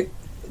Right.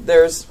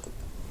 There's...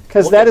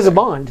 because We'll that get is a there.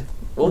 bond.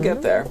 We'll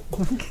get there.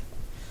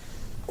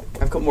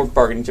 I've got more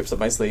bargaining chips up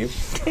my sleeve.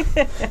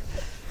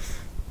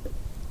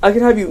 I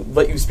can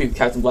let you speak with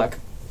Captain Black.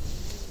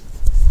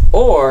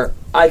 Or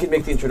I could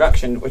make the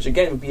introduction, which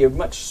again would be a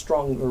much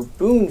stronger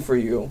boon for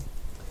you.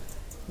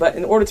 But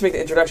in order to make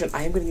the introduction,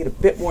 I am going to need a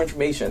bit more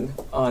information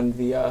on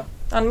the...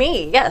 On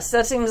me, yes.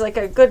 That seems like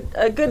a good.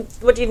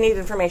 What do you need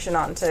information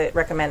on to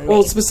recommend me?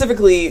 Well,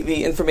 specifically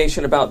the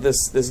information about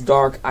this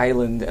dark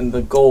island and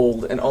the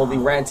gold and all the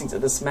rantings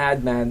of this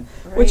madman.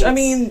 Which, I Right.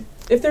 mean,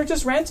 if they're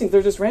just rantings,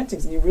 they're just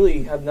rantings, and you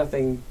really have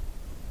nothing...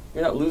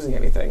 You're not losing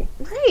anything.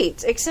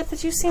 Right, except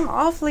that you seem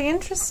awfully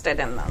interested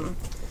in them.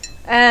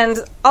 And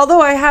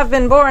although I have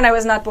been born, I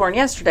was not born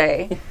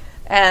yesterday.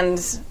 And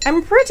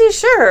I'm pretty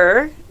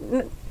sure,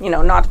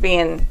 not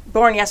being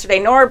born yesterday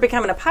nor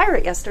becoming a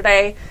pirate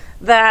yesterday,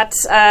 that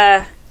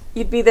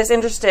you'd be this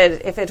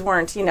interested if it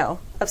weren't,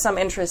 of some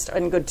interest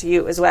and good to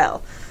you as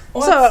well.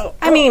 So,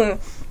 I mean,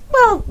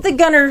 the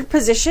gunner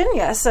position,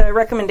 yes, a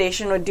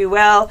recommendation would do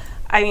well.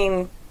 I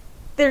mean,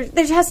 there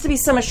has to be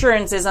some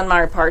assurances on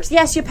my part.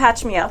 Yes, you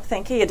patched me up.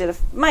 Thank you. You did a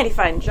mighty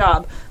fine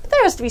job. But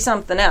there has to be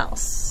something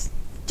else.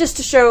 Just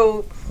to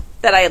show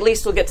that I at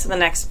least will get to the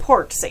next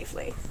port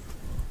safely.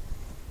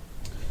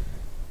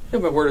 You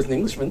have my word as an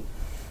Englishman.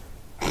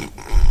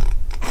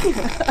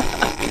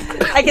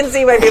 I can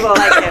see why people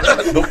like him.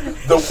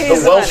 The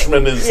He's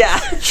Welshman is Yeah.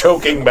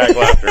 choking back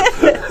laughter.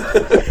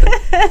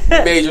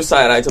 Major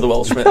side eye to the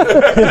Welshman.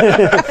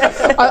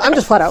 I'm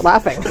just flat out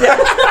laughing.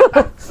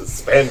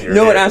 Spaniard.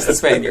 No one asked the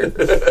Spaniard.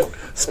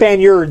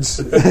 Spaniards.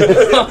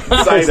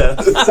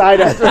 Zida.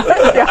 Side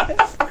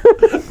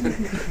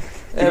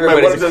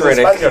Everybody's a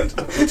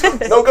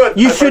critic. No good.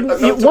 You I've should. heard-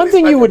 I've known so One many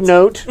thing you would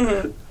Spaniards.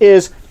 note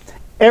is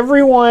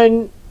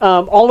everyone,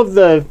 all of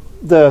the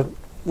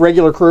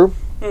regular crew.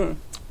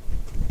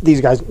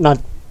 These guys, not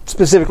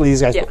specifically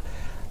these guys, Yeah. but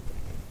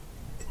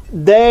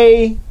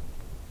they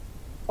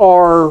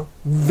are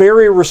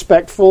very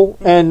respectful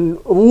and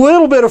a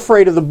little bit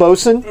afraid of the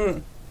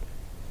bosun.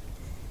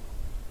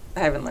 I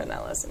haven't learned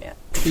that lesson yet.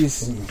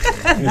 He's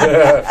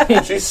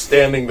She's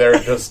standing there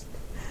just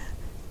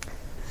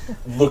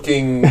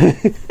looking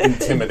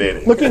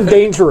intimidating. looking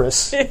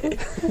dangerous.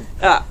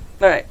 All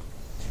right.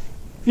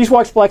 You just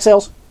watched Black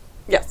Sails?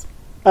 Yes.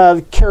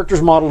 The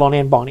character's modeled on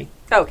Anne Bonny.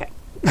 Okay.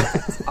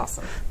 That's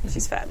awesome.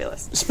 She's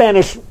fabulous.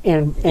 Spanish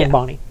Anne Yeah.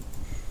 Bonny.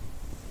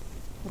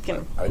 You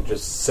can, I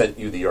just sent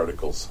you the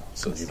articles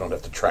so you don't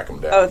have to track them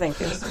down. oh, thank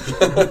you.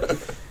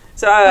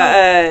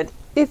 So,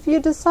 If you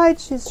decide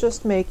she's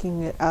just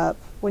making it up,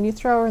 when you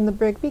throw her in the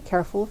brig, be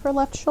careful of her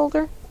left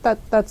shoulder.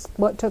 That's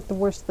what took the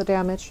worst of the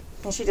damage.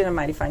 well, she did a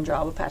mighty fine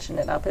job of patching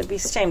it up. It'd be a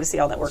shame to see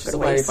all that work She's go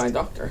a to mighty waste. fine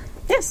doctor.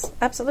 Yes,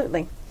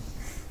 absolutely.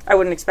 I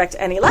wouldn't expect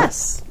any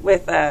less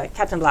with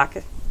Captain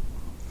Black.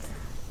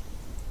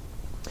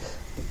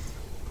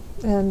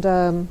 And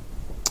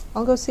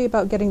I'll go see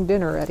about getting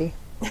dinner ready.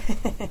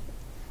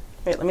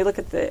 Wait, let me look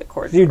at the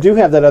cord. You do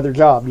have that other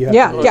job. You have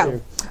Yeah, to go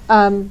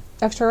yeah. to.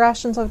 Extra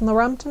rations on the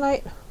rum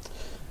tonight?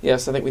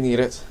 Yes, I think we need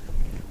it.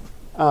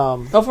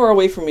 Um, How far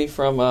away from me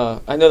from...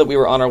 I know that we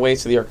were on our way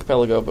to the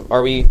archipelago, but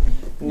are we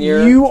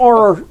near... you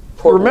are.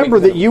 Port Remember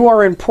Wellington? that you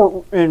are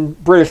in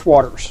British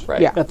waters.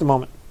 Right. Yeah. At the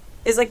moment,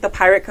 Is like the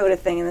pirate code a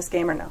thing in this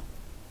game or no?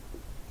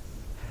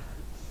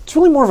 it's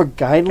really more of a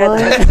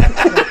guideline.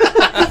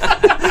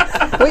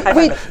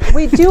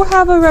 We do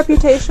have a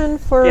reputation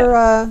for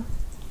Yeah.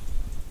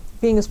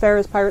 being as fair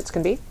as pirates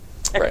can be.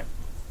 Right.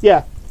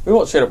 Yeah. We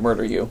won't straight up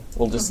murder you.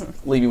 We'll just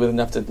leave you with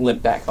enough to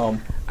limp back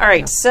home. All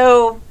right,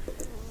 so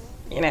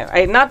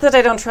not that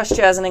I don't trust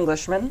you as an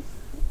Englishman,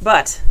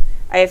 but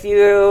if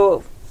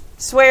you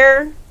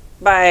swear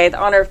by the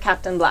honor of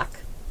Captain Black,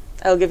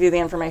 I'll give you the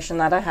information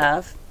that I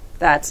have.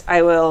 That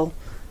I will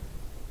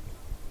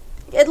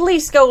at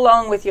least go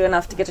along with you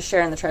enough to get a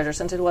share in the treasure,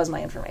 since it was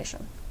my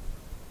information.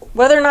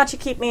 Whether or not you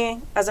keep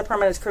me as a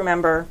permanent crew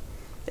member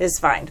is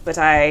fine, but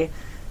I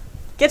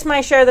get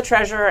my share of the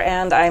treasure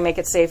and I make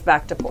it safe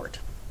back to port.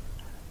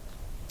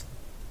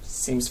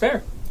 Seems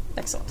fair.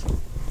 Excellent.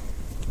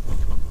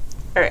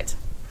 All right.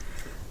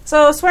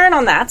 So swearing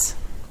on that,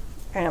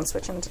 I'm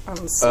switching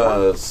on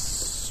sworn.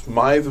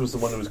 Smythe was the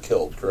one who was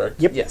killed, correct?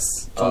 Yep.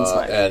 Yes. John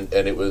Smythe.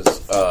 And it was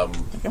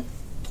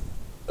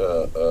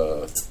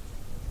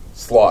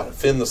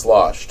Finn the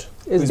Sloshed,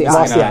 Is Who's the missing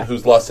lost, an yeah. eye?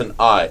 who's lost an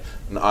eye.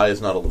 An eye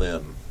is not a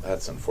limb.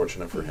 That's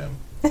unfortunate for him.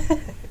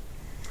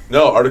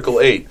 No, Article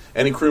 8.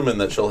 Any crewman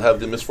that shall have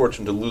the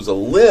misfortune to lose a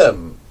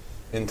limb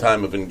in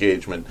time of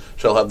engagement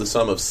shall have the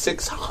sum of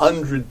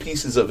 600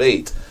 pieces of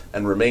 8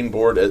 and remain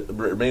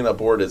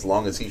aboard as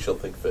long as he shall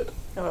think fit.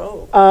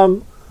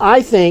 Oh.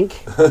 I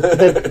think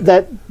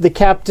that the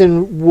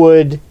captain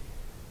would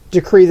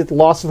decree that the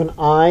loss of an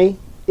eye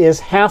is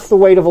half the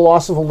weight of a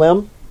loss of a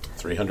limb.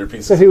 300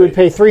 pieces. So he would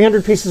pay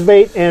 300 pieces of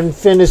bait, and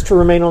Finn is to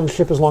remain on the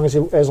ship as long as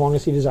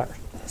he desires.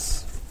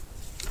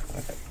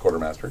 Okay.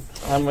 Quartermaster.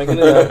 I'm making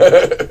it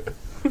up.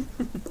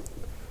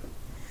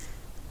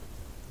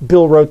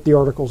 Bill wrote the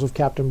articles of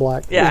Captain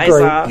Black. Yeah, I It was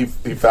great. saw.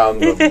 He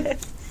found them.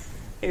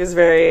 He was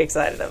very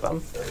excited of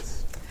them.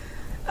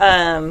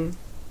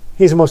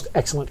 He's a most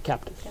excellent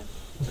captain.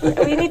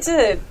 We need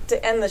to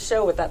end the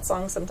show with that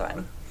song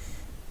sometime.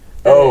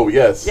 Oh,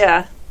 yes.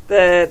 Yeah,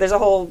 there's a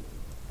whole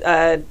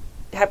Puxy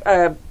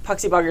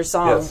Bogger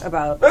song Yes.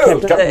 about Oh,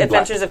 the Captain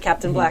adventures Black. of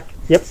Captain Black.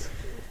 Yep.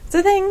 It's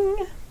a thing.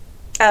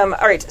 All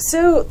right,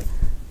 so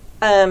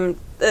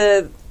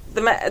the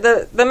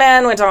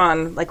man went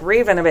on, like,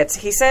 raving a bit.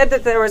 He said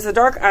that there was a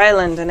dark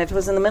island, and it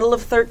was in the middle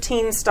of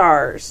 13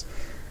 stars,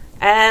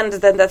 and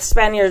then the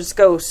Spaniard's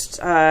ghost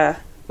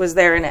was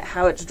there in it,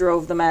 how it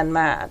drove the man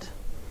mad.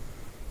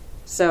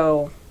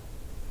 So,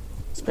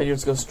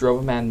 Spaniard's ghost drove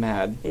a man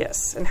mad.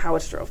 yes, and how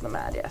it drove them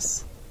mad,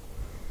 yes.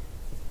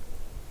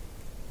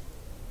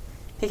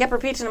 He kept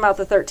repeating about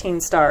the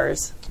 13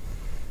 stars.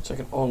 Which I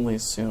can only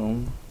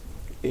assume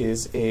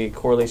is a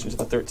correlation to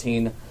the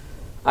 13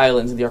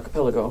 islands in the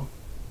archipelago.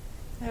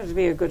 That would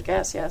be a good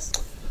guess, yes.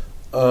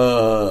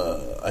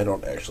 I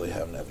don't actually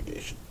have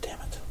navigation. Damn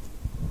it.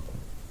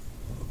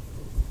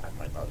 I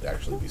might not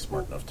actually be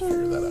smart enough to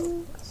figure that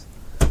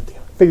out.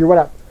 Figure what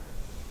out?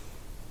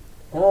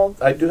 Well,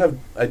 I do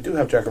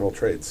have Jack of all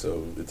trades,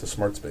 so it's a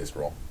smart space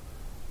roll.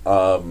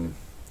 Are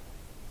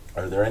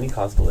there any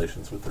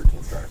constellations with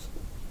 13 stars?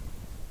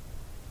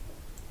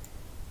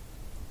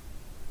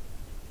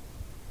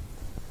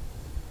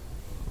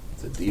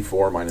 It's a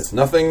D4 minus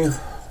nothing.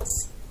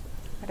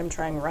 I'm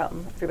trying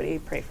rum. Everybody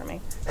pray for me.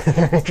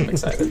 I'm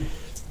excited.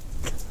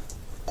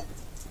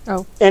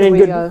 Oh, And in we,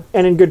 good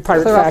and in good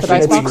pirate clear off the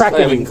fashion, dice it's box? We can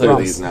crackling clear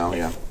rum. these now,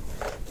 yeah.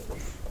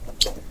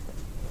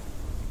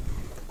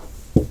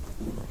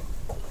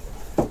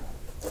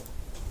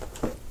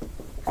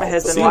 My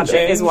husband Scene is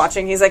change.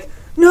 watching. He's like,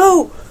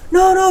 no,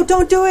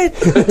 don't do it.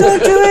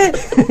 Don't do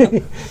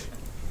it.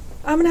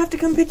 I'm going to have to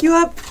come pick you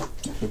up.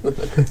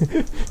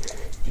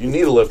 You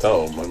need a lift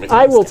home.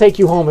 I will take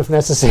you home if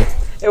necessary.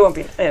 It won't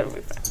be fine.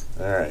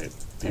 All right.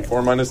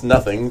 D4 minus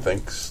nothing,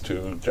 thanks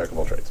to Jack of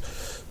all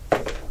trades.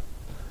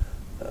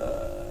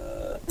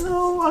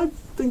 No, I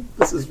think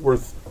this is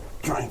worth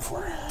trying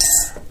for.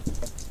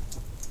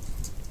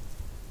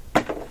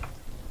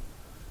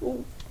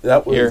 Ooh,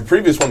 that was Here. the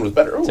previous one was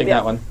better. Ooh. Take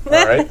that one. All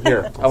right,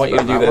 here. I want you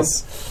to do That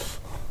this. one.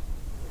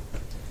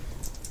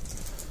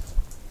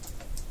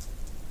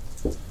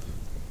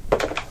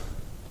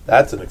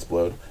 That's an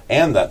explode,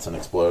 and that's an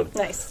explode.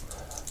 Nice.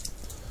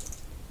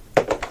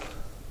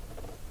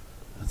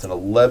 That's an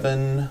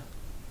 11.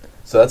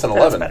 So that's an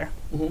That's 11.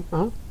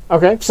 better.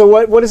 Okay, so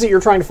what is it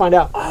you're trying to find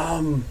out?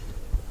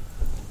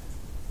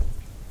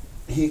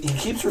 He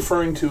keeps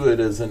referring to it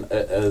as an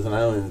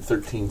island in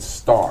 13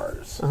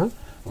 stars. And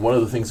one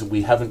of the things that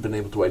we haven't been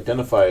able to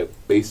identify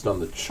based on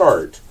the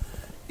chart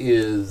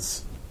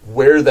is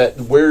where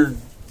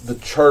the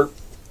chart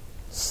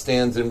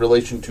stands in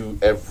relation to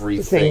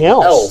everything Everything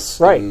else,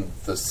 right. in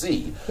the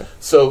sea.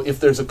 So if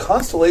there's a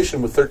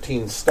constellation with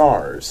 13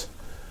 stars,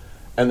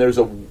 and there's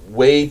a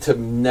way to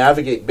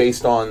navigate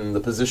based on the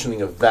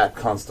positioning of that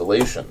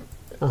constellation,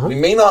 we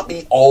may not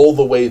be all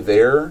the way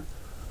there,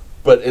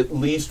 but at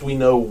least we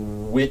know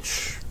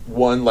which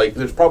one. Like,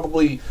 there's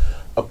probably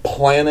a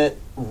planet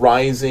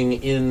rising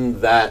in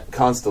that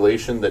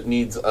constellation that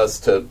needs us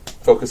to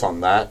focus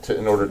on that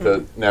in order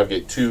to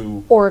navigate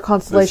to. or a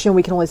constellation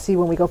we can only see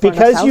when we go for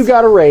Because you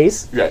got a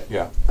raise, Yeah.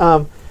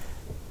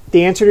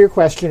 the answer to your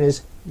question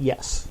is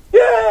yes.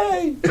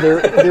 Yay!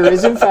 There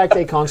is, in fact,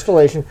 a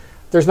constellation.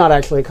 There's not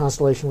actually a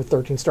constellation with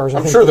 13 stars.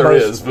 I'm sure there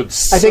is, but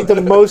I think the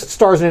most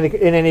stars in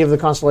any of the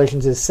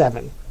constellations is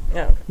 7.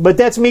 No. But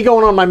that's me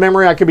going on my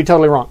memory. I could be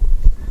totally wrong.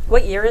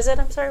 What year is it?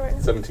 I'm sorry, right now?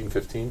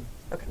 1715.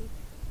 Okay.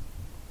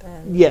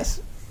 Then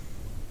Yes.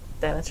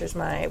 that answers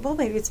my... Well,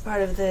 maybe it's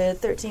part of the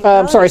 13...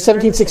 I'm sorry, colonies or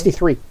everything.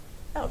 1763.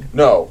 Oh,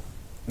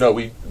 No,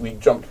 we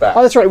jumped back.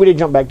 Oh, that's right. We did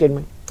jump back, didn't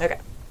we? okay.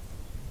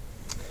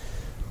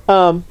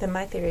 Then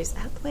my theory is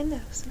out the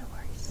window, so no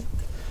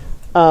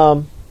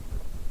worries.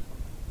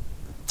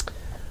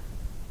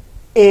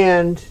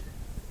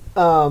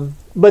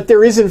 But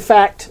there is, in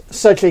fact,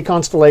 such a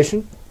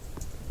constellation.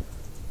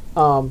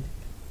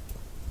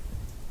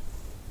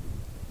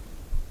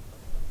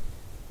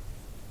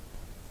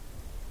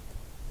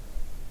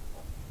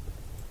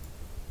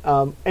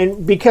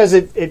 And because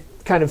it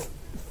kind of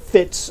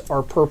fits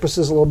our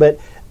purposes a little bit,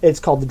 it's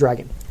called the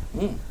Dragon.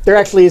 There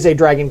actually is a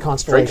dragon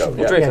constellation.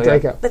 Draco, yeah. Draco, yeah.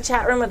 Draco. The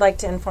chat room would like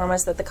to inform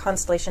us that the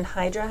constellation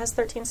Hydra has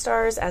 13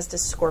 stars, as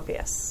does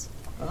Scorpius.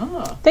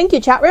 Thank you,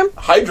 chat room.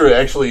 Hydra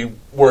actually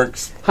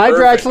works.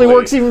 Hydra actually perfectly.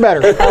 works even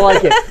better. I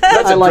like it.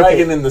 That's I a like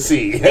dragon it. in the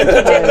sea.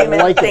 I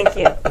like it. Thank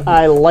you.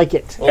 I like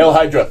it. Hail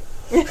Hydra.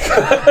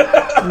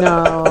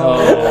 No.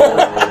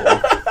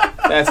 Oh.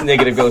 That's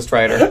negative Ghost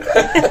Rider.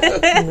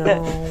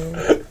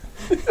 No.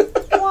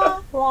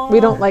 We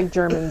don't like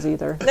Germans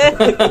either.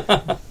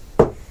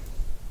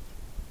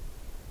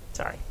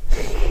 Sorry.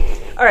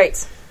 All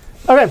right.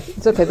 Okay.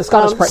 It's okay. The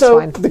Scottish part's So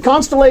fine. the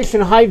constellation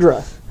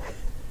Hydra.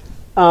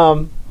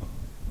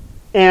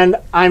 And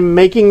I'm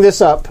making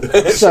this up.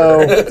 So,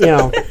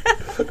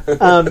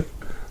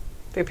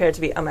 Prepare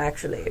to be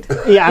actually.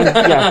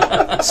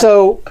 yeah.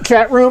 So,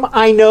 chat room,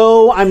 I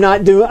know I'm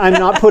not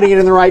putting it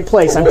in the right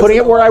place. I'm putting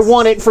it where I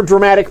want it for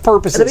dramatic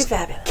purposes. It'll be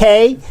fabulous.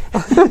 Okay?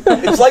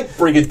 It's like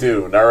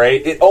Brigadoon, all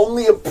right? It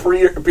only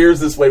appears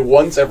this way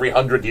once every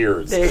 100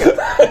 years. There you go.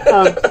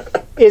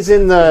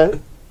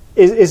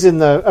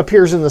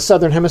 Appears in the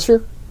southern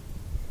hemisphere.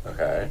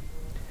 Okay.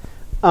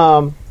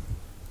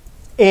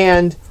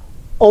 And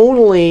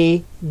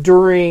only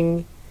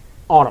during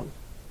autumn.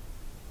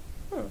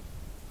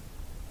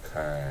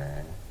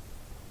 Okay.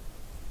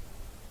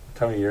 What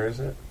time of year is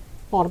it?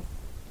 Autumn.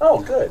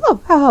 Oh, good.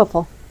 Oh, how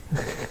helpful.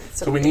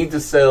 So we need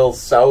to sail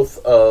south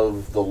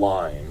of the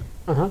line,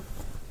 Uh-huh.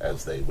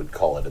 as they would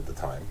call it at the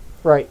time,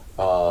 Right.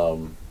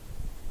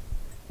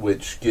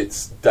 which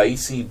gets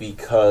dicey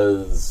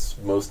because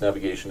most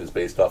navigation is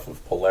based off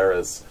of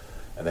Polaris,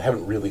 and they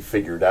haven't really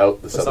figured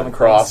out the Southern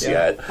Cross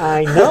yet.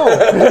 I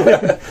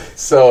know.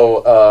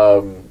 So,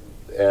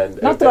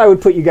 and Not that I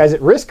would put you guys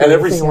at risk or and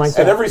every anything like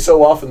that. and every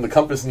so often the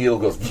compass needle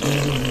goes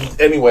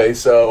anyway,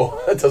 so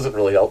it doesn't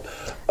really help.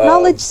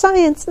 Knowledge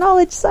science.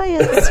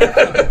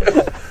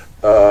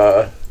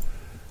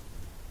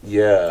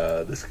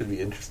 Yeah, this could be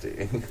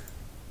interesting.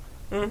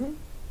 Mm-hmm.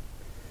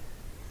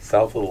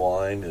 South of the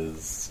line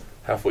is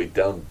halfway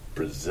down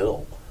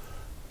Brazil,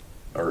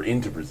 or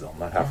into Brazil,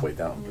 not halfway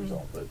down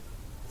Brazil, but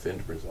it's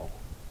into Brazil.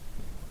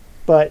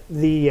 But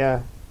the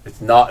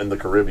It's not in the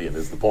Caribbean,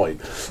 is the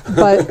point.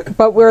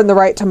 but we're in the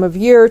right time of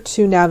year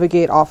to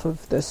navigate off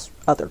of this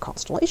other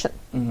constellation.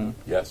 Mm-hmm.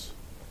 Yes.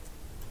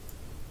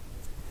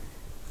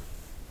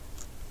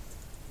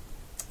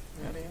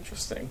 Very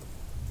interesting.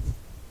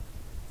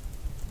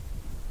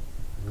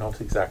 I'm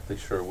not exactly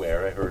sure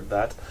where I heard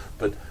that,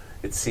 but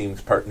it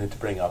seems pertinent to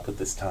bring up at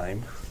this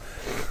time.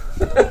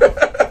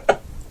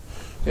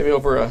 Maybe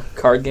over a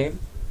card game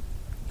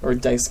or a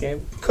dice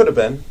game. Could have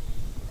been.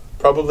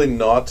 Probably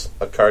not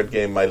a card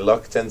game. My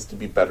luck tends to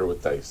be better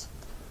with dice.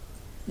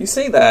 You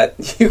say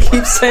that. You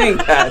keep saying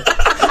that.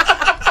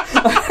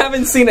 I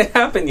haven't seen it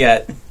happen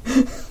yet.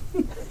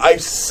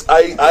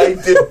 I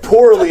did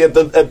poorly at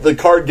the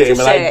card game,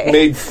 and I Touché.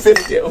 made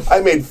 50.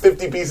 I made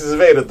 50 pieces of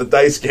 8 at the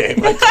dice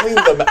game. I cleaned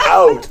them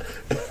out.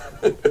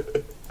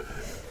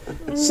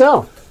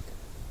 so,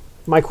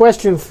 my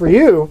question for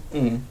you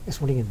is,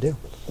 what are you going to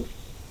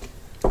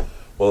do?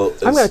 Well,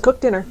 I'm going to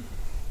cook dinner.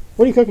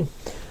 What are you cooking?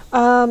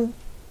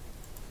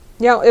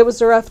 It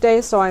was a rough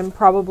day, so I'm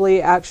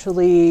probably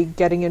actually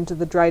getting into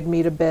the dried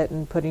meat a bit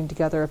and putting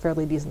together a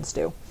fairly decent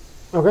stew.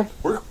 Okay.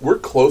 we're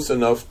close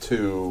enough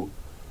to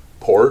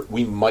port.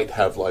 We might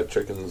have live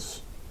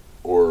chickens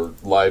or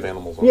live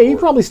animals on Yeah, board. you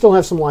probably still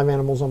have some live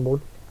animals on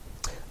board.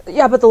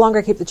 Yeah, but the longer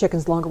I keep the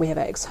chickens, the longer we have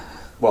eggs.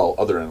 Well,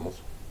 other animals.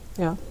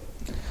 Yeah.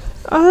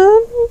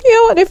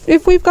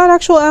 If we've got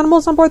actual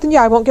animals on board, then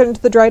yeah, I won't get into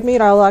the dried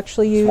meat. I'll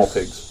actually use Small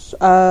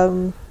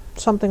pigs.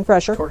 Something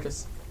fresher.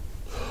 Tortoise.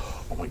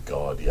 Oh my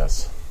god,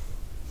 yes.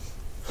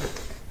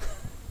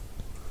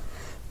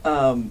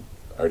 I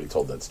already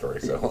told that story,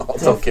 so I'll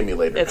tell Kimmy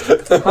later.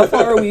 How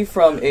far are we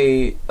from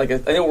I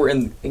know we're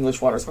in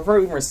English waters. How far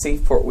are we from a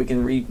safe port we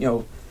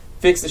can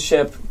fix the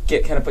ship,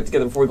 get kind of put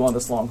together before we go on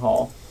this long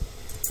haul?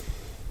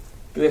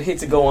 Because I'd hate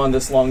to go on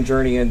this long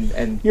journey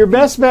and Your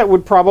best bet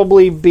would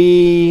probably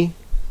be,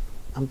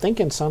 I'm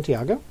thinking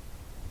Santiago.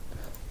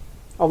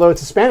 Although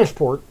it's a Spanish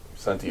port.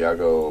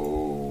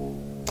 Santiago.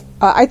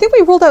 I think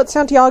we ruled out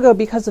Santiago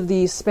because of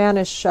the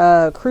Spanish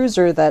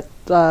cruiser that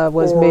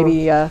was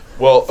maybe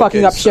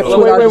fucking up ships so-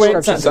 with our Wait,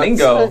 descriptions. Santo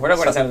Domingo. We're not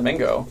going to Santo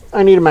Domingo.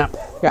 I need a map.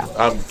 Yeah.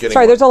 I'm getting.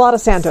 Sorry, there's a lot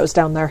of Santos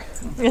down there.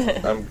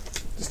 I'm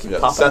Just keep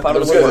popping up out I of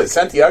was the gonna woodwork.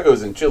 say,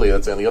 Santiago's in Chile.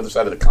 That's on the other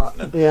side of the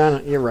continent. Yeah, I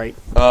know, you're right.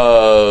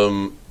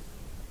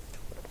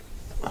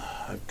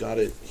 I've got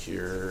it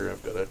here.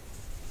 I've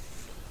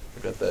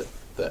got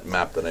that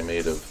map that I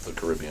made of the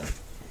Caribbean.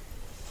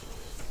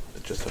 I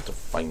just have to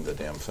find the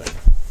damn thing.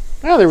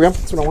 Oh, there we go.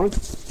 That's what I wanted.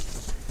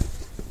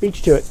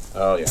 Beach to it.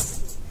 Oh yeah,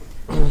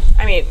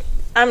 I mean,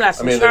 I'm not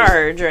in there's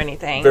charge or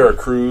anything.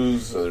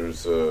 Veracruz.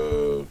 There's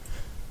the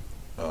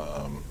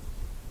one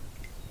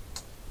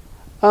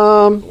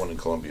in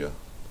Colombia.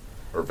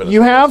 Or Venezuela.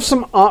 You have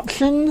some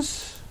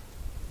options.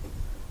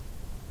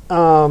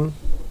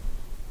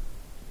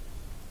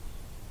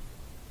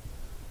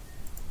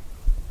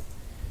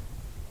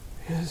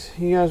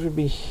 You guys would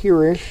be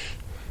here-ish.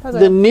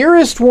 The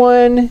nearest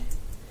one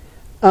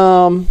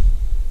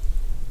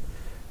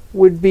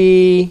would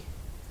be,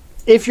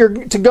 if you're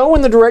to go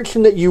in the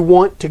direction that you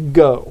want to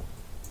go,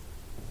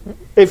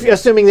 if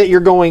assuming that you're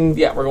going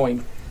Yeah, we're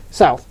going.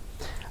 south,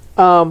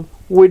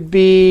 would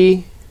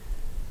be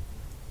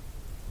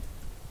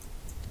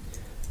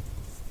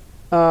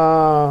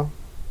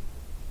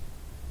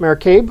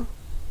Maracaibo.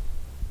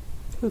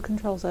 Who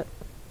controls it?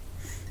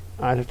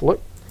 I'd have to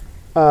look.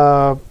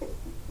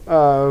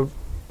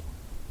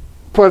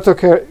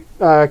 Puerto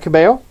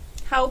Cabello.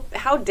 How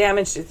how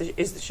damaged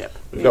is the ship?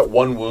 We've got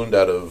 1 wound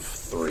out of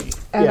 3.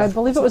 And Yeah. I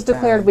believe it was That's not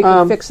declared bad. we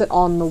can fix it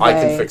on the way. I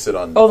can fix it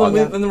on. Oh, on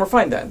then, then we're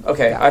fine then.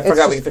 Okay, I It's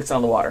forgot we just- can fix it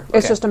on the water.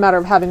 It's Okay. just a matter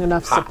of having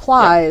enough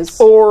supplies.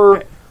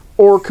 or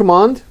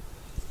command.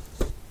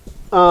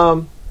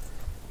 Those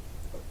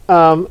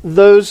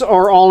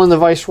are all in the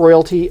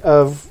Viceroyalty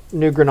of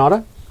New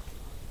Granada.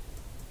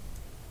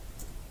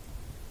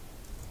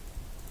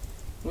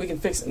 We can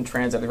fix it in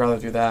transit. I'd rather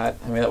do that.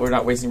 I mean, we're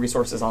not wasting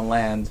resources on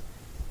land.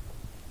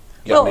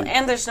 Yeah, Well, I mean,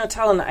 and there's no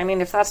telling. I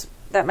mean, if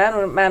that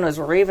man was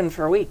raving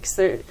for weeks.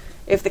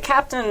 If the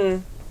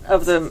captain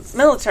of the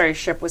military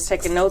ship was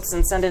taking notes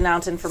and sending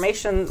out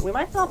information, we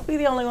might not be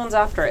the only ones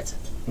after it.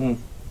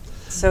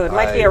 So it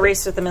might be a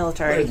race with the we're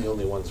military. the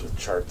only ones with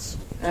charts.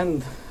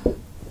 And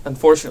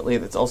unfortunately,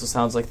 that also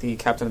sounds like the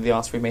captain of the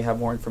Osprey may have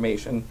more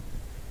information.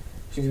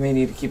 We may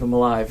need to keep him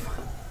alive.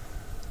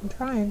 I'm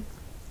trying.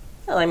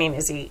 Well, I mean,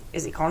 is he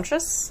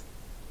conscious?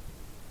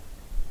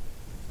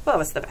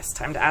 Well, it's the best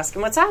time to ask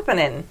him what's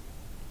happening.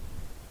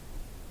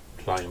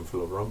 Client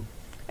full of rum.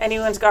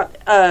 Anyone's got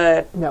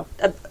No.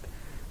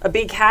 a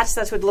big hat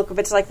that would look a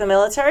bit like the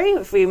military?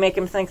 If we make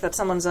him think that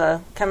someone's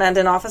a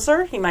commanding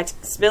officer, he might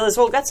spill his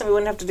whole guts and we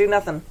wouldn't have to do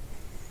nothing.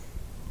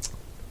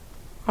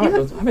 I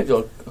might be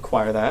able to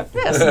acquire that.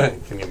 Yes.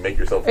 Can you make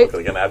yourself look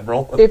like an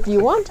admiral? If you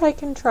want, I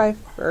can try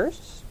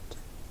first.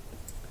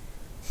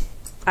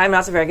 I'm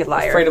not a very good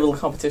liar. Afraid of a little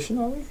competition,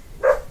 are we?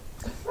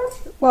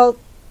 Well,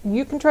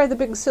 you can try the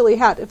big silly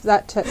hat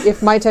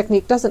if my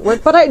technique doesn't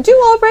work, but I do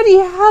already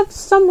have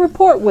some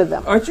rapport with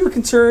them. Aren't you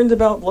concerned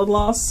about blood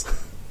loss?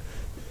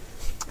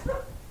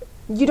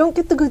 You don't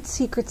get the good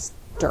secrets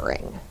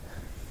during.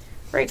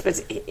 Right, but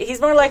he's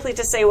more likely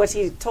to say what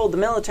he told the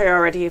military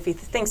already if he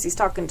thinks he's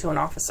talking to an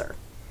officer.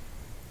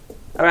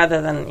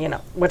 Rather than,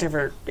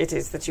 whatever it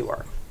is that you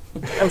are.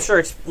 I'm sure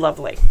it's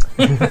lovely.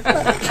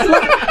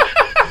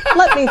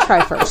 Let me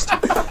try first.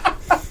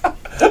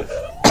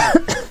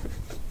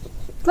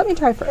 Let me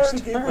try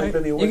first. All right.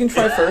 You can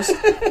try first.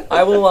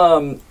 I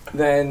will,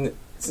 then,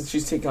 since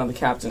she's taking on the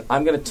captain,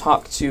 I'm going to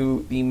talk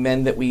to the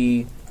men that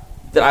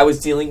I was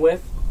dealing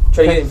with,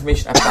 try to get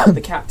information about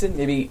the captain,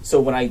 maybe so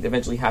when I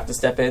eventually have to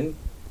step in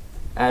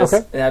as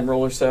an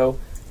admiral or so,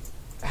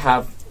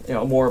 have,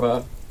 more of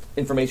a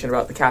information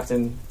about the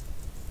captain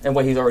and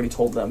what he's already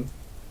told them,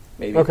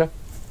 maybe.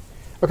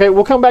 Okay,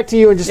 we'll come back to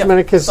you in just a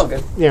minute because sounds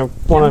good.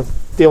 want to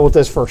deal with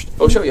this first.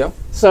 Oh, sure, yeah.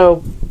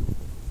 So,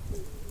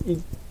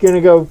 you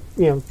gonna go,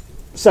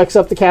 sex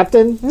up the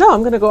captain? No, I'm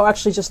going to go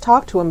actually just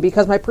talk to him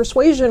because my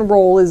persuasion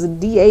roll is a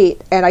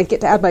D8 and I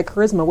get to add my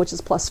charisma, which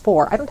is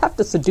 +4. I don't have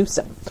to seduce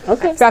him.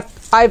 Okay. In fact,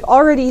 I've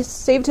already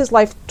saved his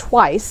life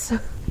twice,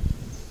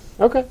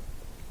 Okay.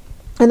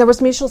 and there was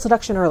mutual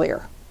seduction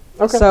earlier.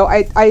 Okay. So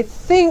I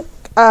think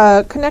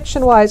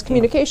connection-wise,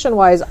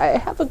 communication-wise, I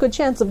have a good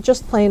chance of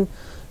just plain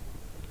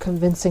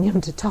convincing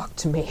him to talk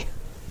to me.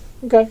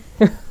 Okay.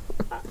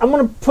 I'm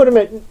going to put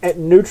him at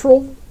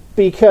neutral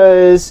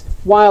because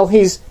while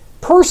he's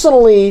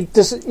personally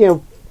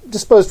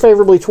disposed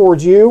favorably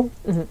towards you,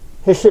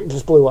 his ship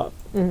just blew up.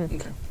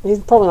 Okay. He's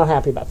probably not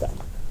happy about that.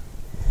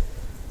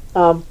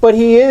 But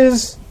he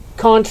is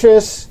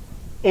conscious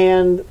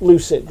and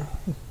lucid.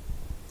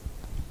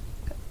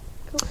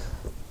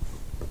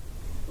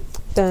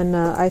 Then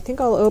I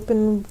think I'll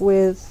open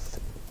with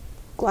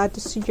glad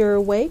to see you're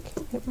awake.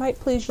 It might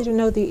please you to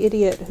know the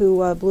idiot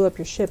who blew up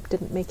your ship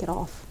didn't make it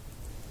off.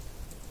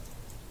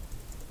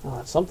 Oh,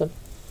 that's something.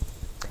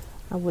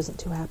 I wasn't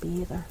too happy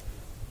either.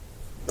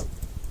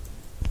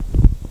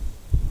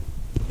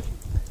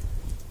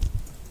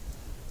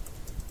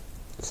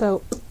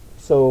 So,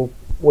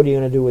 what are you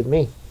going to do with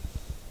me?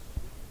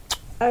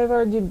 I've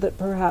argued that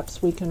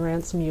perhaps we can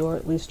ransom you or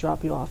at least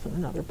drop you off in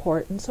another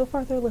port, and so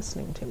far they're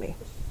listening to me.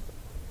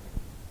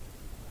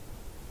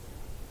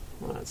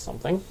 Well, that's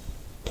something.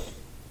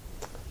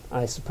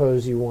 I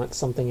suppose you want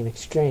something in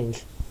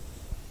exchange.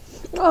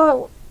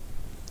 Oh,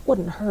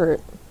 wouldn't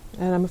hurt.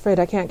 And I'm afraid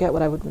I can't get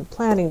what I would been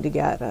planning to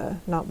get,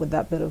 not with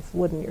that bit of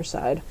wood in your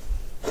side.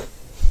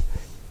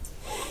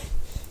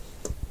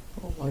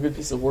 Well, one good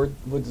piece of wood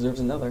deserves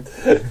another.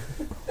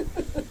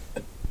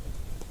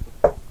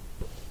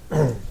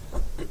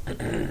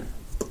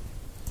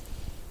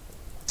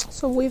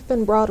 So we've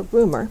been brought a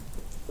rumor,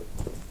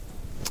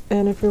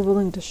 and if you're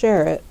willing to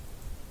share it,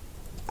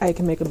 I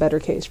can make a better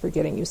case for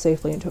getting you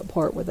safely into a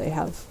port where they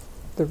have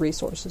the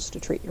resources to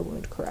treat your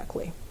wound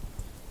correctly.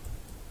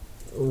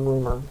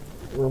 Rumor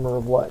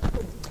of what?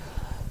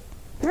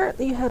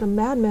 Apparently you had a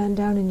madman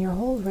down in your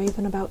hold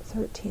raving about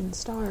 13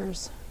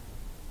 stars.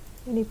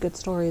 We need good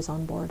stories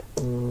on board.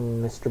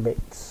 Mr.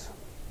 Bates.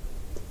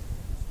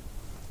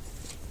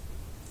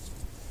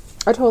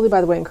 I totally, by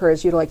the way,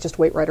 encourage you to just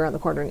wait right around the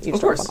corner and Of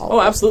eavesdrop course. on all Oh,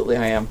 of it. absolutely,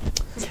 I am.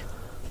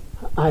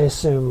 I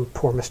assume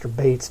poor Mr.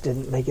 Bates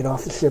didn't make it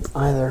off the ship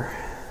either.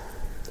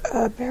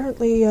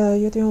 Apparently,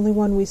 you're the only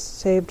one we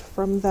saved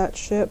from that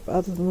ship,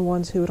 other than the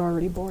ones who had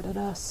already boarded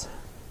us.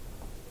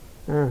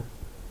 It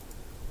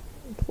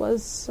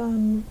was,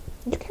 you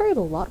carried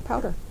a lot of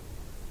powder.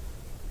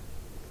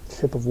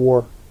 Ship of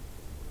war.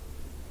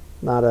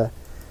 Not a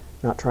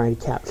not trying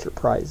to capture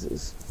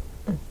prizes.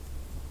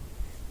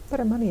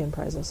 Better money in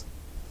prizes.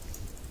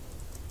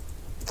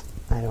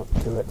 I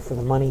don't do it for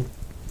the money.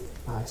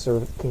 I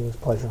serve at the king's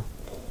pleasure.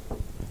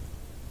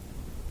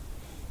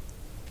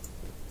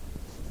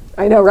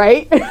 I know,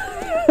 right?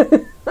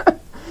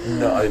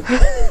 No,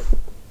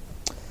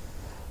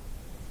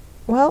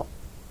 Well,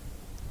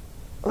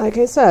 like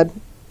I said,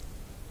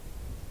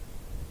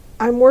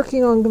 I'm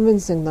working on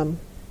convincing them.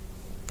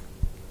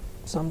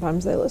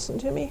 Sometimes they listen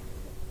to me,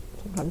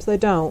 sometimes they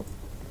don't.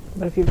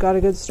 But if you've got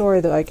a good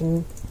story that I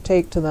can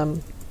take to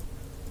them,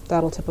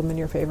 that'll tip them in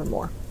your favor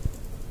more.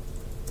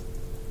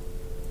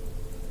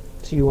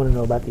 So you want to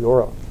know about the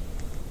Oro?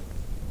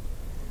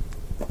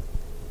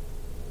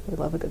 We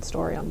love a good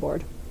story on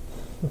board.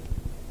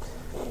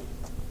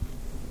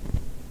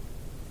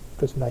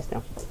 Put some dice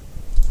down.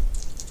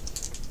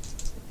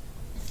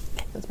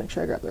 Let's make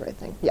sure I grab the right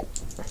thing. Yeah.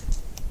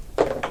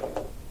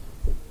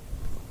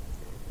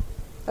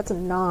 That's a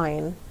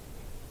 9.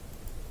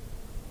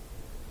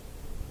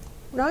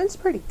 9's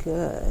pretty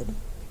good.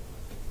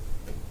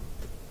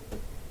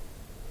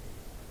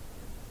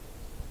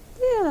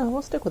 Yeah,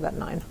 we'll stick with that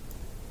 9.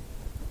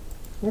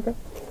 Okay.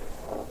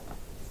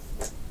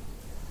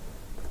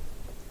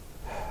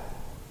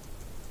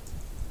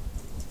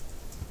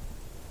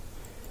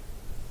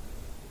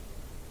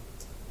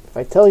 If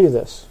I tell you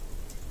this,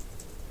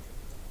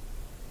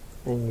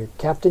 and your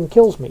captain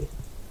kills me,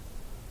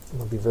 I'm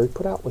going to be very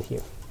put out with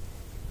you.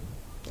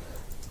 I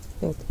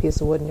think the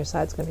piece of wood in your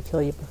side's going to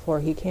kill you before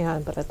he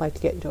can, but I'd like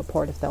to get you to a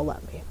port if they'll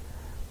let me.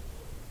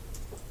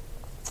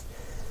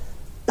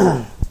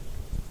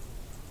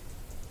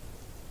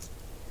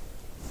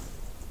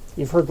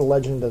 You've heard the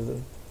legend of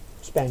the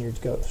Spaniard's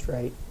ghost,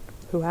 right?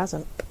 Who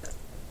hasn't?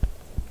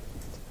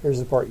 Here's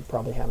the part you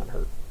probably haven't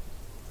heard.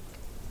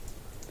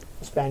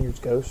 The Spaniard's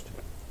ghost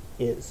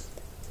is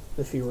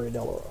the Fury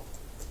del Oro.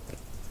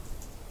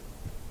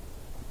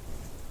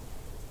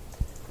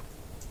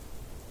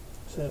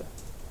 It's a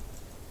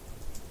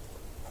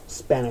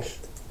Spanish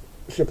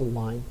ship of the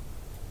line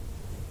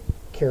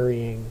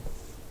carrying,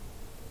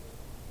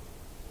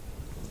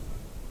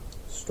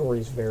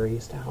 stories vary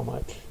as to how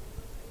much.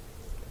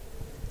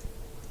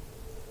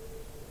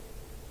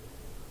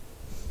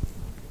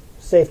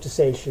 Safe to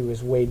say she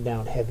was weighed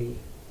down heavy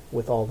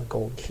with all the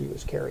gold she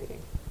was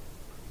carrying.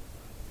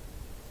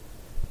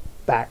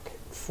 Back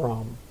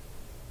from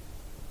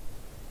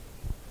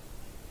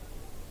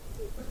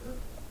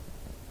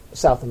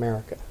South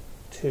America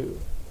to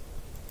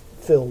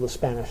fill the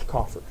Spanish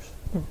coffers.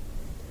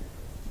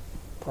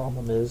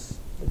 Problem is,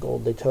 the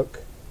gold they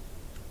took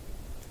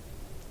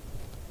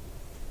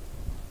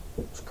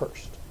was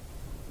cursed,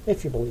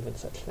 if you believe in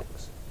such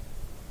things.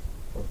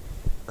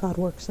 God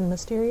works in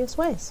mysterious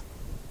ways.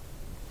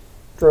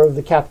 Drove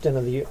the captain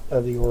of the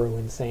Oro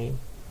insane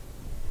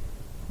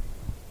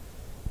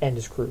and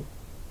his crew,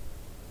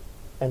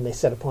 and they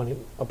set upon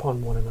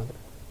one another.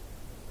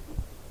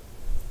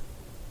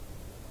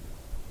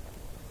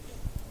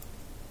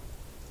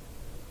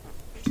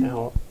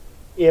 Now,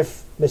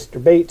 if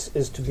Mr. Bates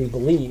is to be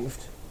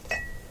believed,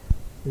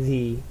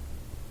 the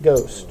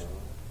ghost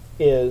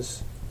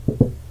is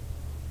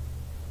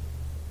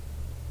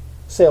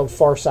sailed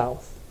far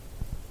south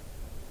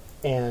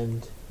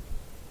and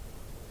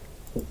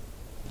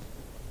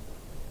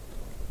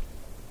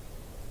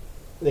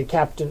the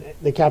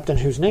captain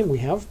whose name we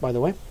have, by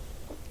the way.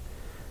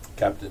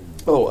 Captain.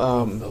 The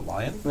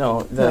Lion.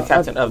 No, the No,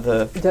 captain of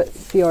the.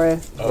 Fiore.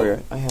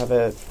 Where I have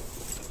it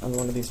on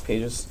one of these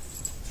pages.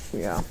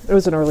 Yeah, it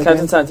was an early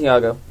Captain game.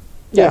 Santiago.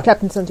 Yeah.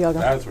 Captain Santiago.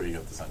 That's where you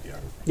got the Santiago.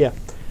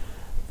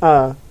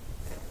 Yeah.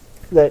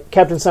 That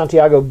Captain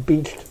Santiago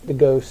beached the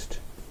ghost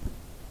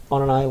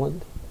on an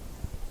island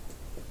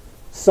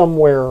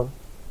somewhere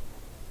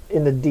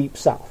in the deep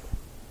south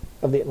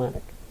of the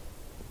Atlantic.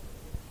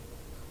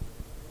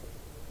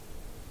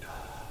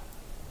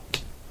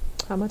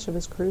 How much of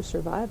his crew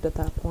survived at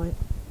that point?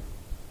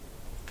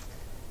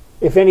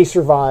 If any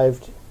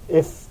survived,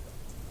 if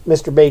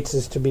Mr. Bates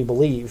is to be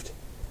believed,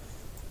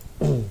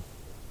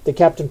 the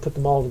captain put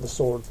them all to the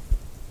sword.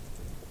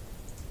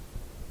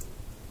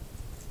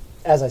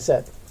 As I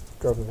said,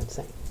 drove them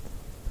insane.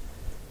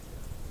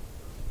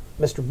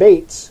 Mr.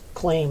 Bates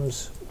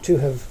claims to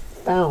have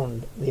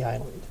found the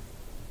island.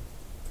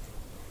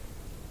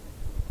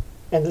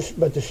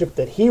 But the ship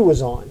that he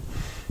was on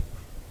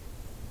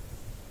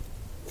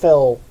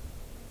fell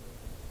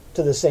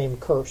to the same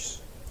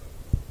curse.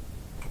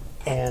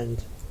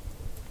 And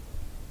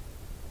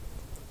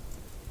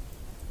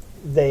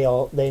they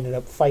ended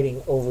up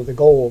fighting over the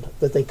gold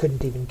that they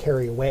couldn't even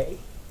carry away.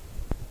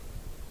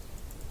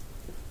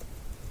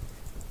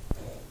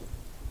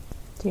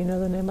 Do you know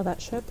the name of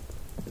that ship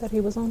that he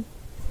was on?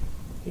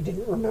 He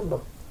didn't remember.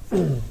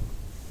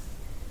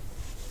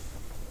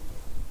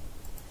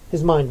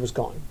 His mind was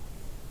gone.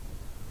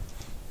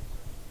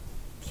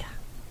 Yeah.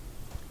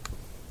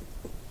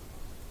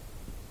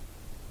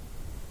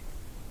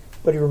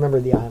 But he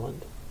remembered the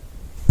island.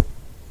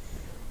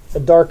 A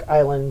dark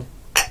island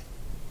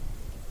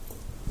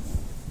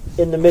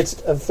in the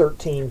midst of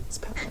 13 It's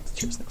Pat.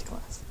 Cheers, empty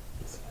glass.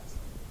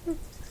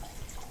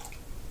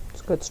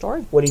 It's a good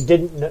story. What he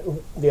didn't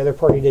know, the other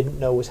party didn't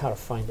know, was how to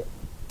find it.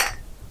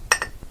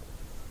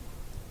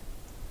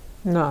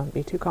 No, it'd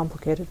be too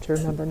complicated to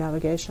remember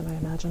navigation, I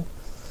imagine.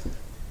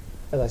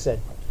 As I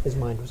said, his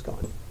mind was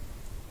gone.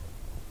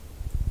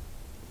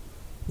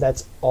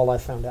 That's all I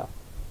found out.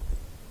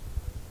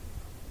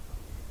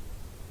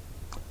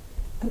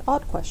 An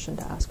odd question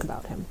to ask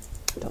about him.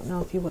 Don't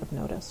know if you would have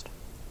noticed.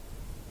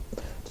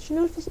 Did you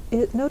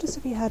notice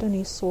if he had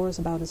any sores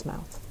about his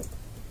mouth?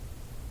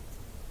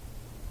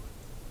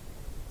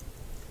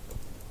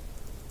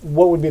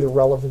 What would be the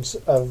relevance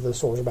of the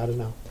sores about his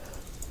mouth?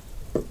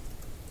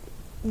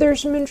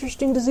 There's some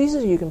interesting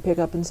diseases you can pick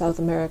up in South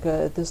America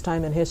at this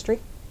time in history.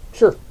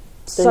 Sure.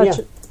 Then,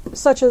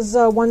 Such as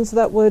ones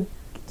that would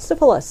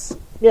syphilis.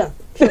 yeah.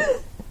 Sure.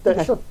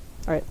 Okay. Sure.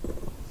 All right.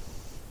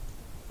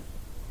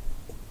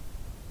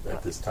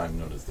 At this time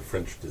known as the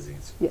French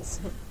disease. Yes.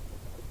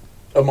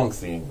 Amongst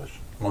the English.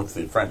 Amongst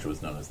the French, it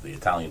was known as the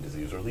Italian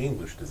disease or the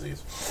English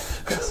disease.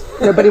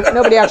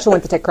 Nobody actually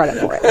went to take credit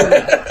for it.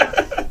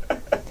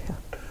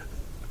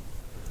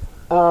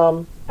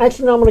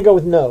 Actually, no, I'm going to go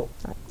with no.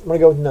 I'm going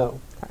to go with no. All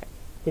right.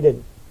 He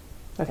didn't.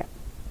 Okay.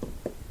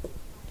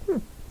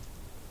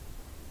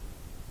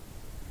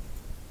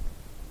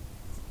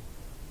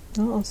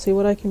 Well, I'll see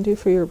what I can do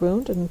for your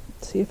wound and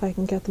see if I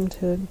can get them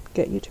to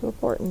get you to a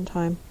port in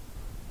time.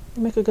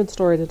 Make a good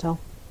story to tell.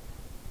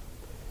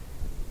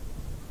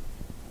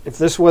 If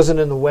this wasn't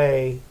in the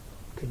way,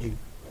 could you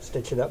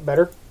stitch it up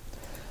better?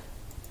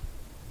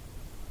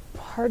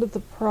 Part of the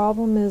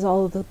problem is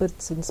all of the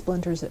bits and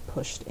splinters it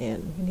pushed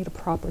in. You need a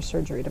proper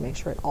surgery to make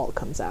sure it all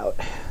comes out.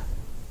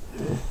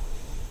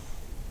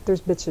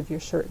 There's bits of your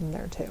shirt in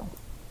there too.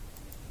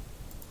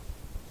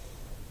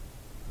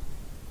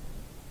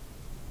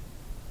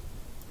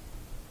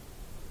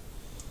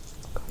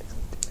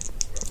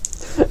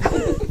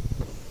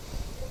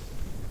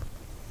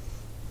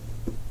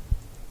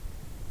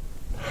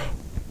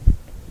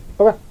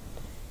 Okay.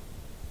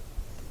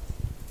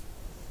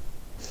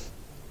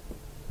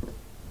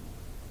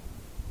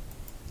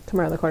 Come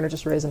around the corner,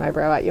 just raise an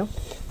eyebrow at you.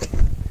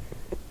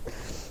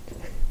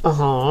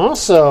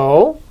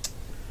 So,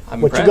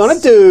 I'm what you impressed. gonna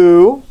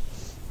do?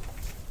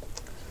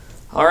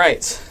 All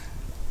right.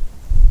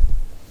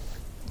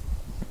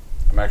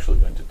 I'm actually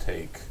going to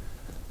take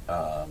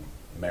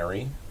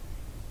Mary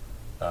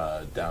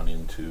down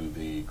into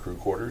the crew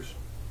quarters,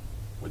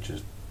 which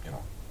is,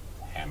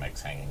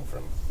 hammocks hanging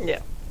from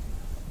Yeah.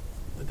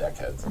 the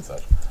deckheads and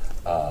such.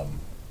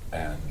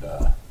 And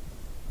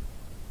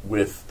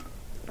with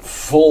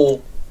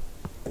full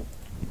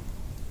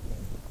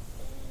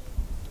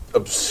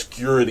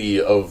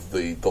obscurity of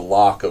the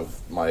lock of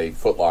my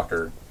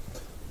footlocker,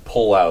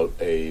 pull out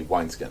a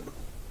wineskin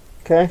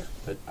Okay.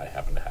 that I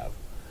happen to have.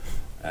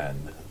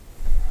 And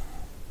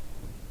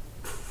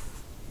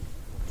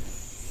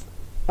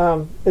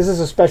Is this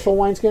a special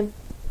wineskin?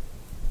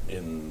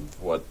 in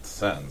what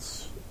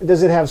sense?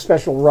 Does it have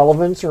special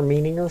relevance or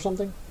meaning or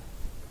something?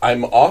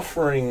 I'm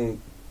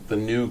offering the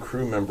new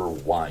crew member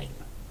wine,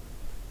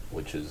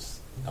 which is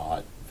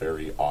not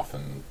very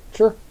often.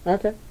 Sure.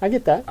 Okay. I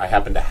get that. I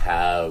happen to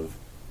have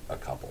a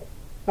couple,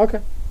 Okay.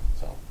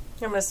 so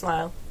I'm going to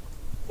smile.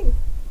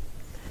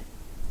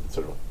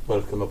 sort of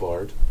welcome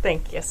aboard.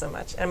 Thank you so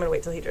much. And I'm going to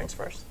wait till he drinks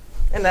first.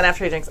 And then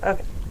after he drinks,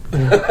 okay.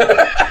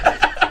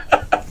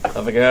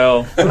 Have a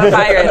go. I'm a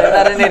pirate. I'm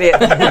not an idiot.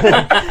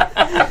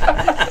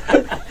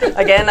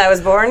 Again, I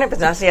was born, but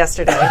not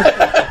yesterday.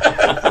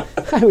 I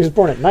was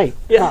born at night,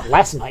 not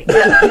last night.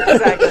 Yeah,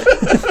 exactly.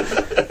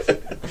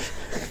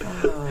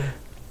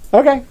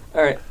 Okay.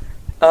 All right.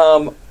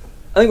 I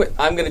think what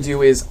I'm going to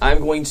do is I'm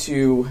going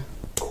to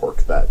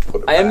Cork that.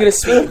 Put it I am back. going to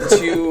speak to the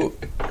two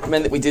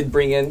men that we did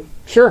bring in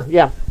Sure.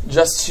 Yeah.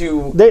 just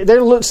to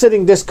They're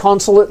sitting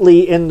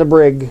disconsolately in the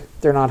brig.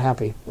 They're not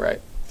happy.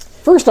 right.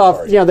 First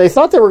off, they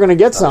thought they were going to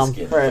get some,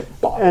 Skin. Right.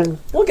 and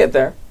We'll get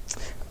there.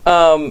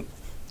 Oh,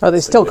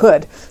 they still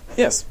could.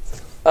 Yes.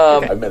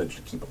 I managed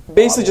to keep them.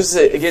 Basically, just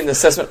get an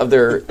assessment of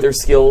their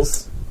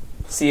skills.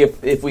 See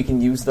if we can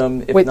use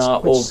them. If Which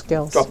not, we'll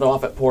skills? drop them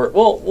off at port.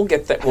 Well, we'll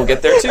get there. We'll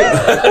get there too.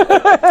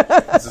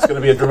 Is this going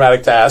to be a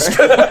dramatic task?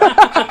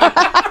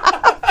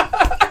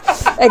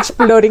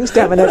 Exploding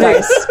stamina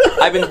dice.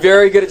 I've been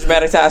very good at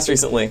dramatic tasks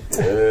recently.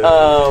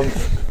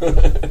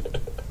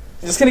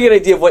 Just gonna get an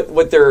idea of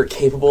what they're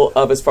capable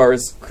of as far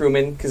as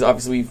crewmen, because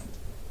obviously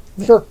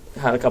we've sure.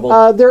 had a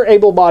couple. They're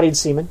able-bodied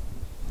seamen.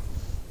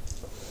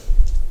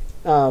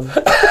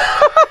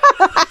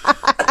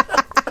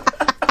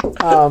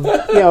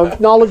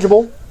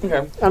 Knowledgeable.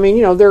 Okay. I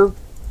mean, they're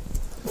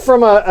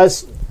from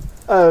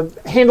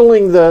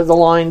handling the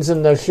lines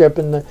in the ship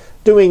and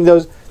doing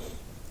those.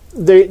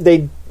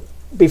 They'd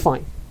be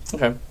fine.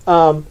 Okay.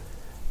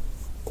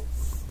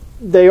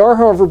 They are,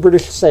 however,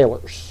 British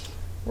sailors.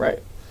 Right.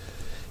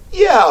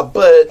 Yeah,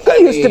 but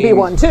He used to be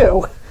one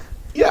too.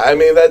 Yeah, I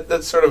mean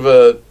that's sort of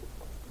a.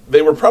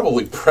 They were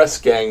probably press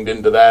ganged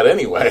into that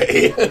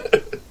anyway.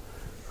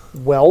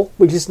 Well,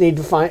 we just need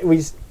to find.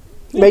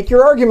 Make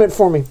your argument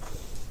for me.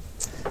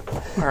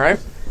 All right.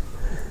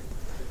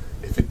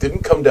 If it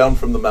didn't come down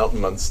from the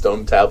mountain on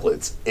stone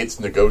tablets, it's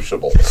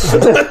negotiable.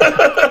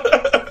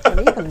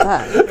 And even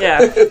that.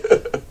 Yeah.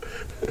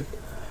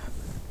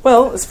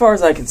 Well, as far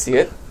as I can see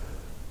it,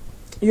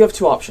 you have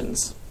two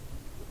options.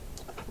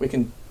 We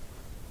can...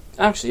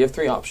 Actually, you have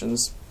three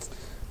options.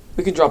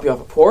 We could drop you off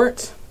at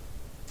port.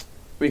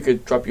 We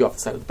could drop you off the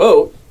side of the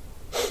boat.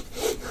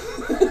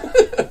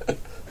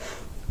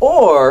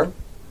 Or,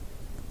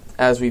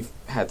 as we've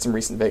had some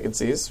recent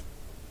vacancies,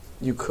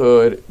 you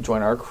could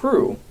join our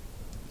crew.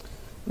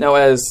 Now,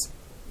 as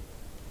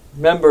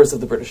members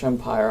of the British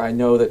Empire, I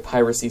know that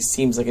piracy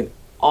seems like an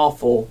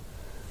awful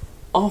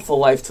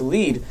life to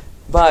lead,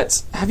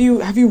 but have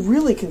you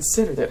really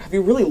considered it? Have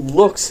you really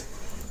looked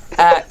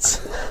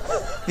at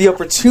the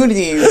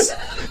opportunities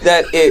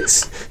that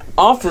it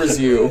offers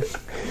you?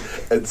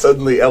 And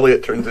suddenly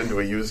Elliot turns into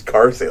a used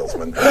car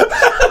salesman.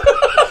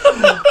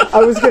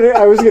 I was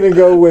gonna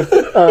go with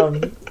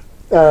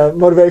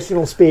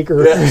motivational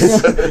speaker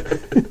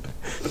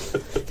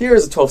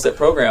Here's a 12-step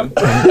program.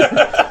 for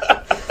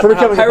How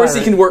becoming a piracy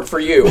pirate. can work for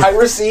you.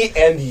 Piracy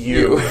and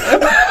you.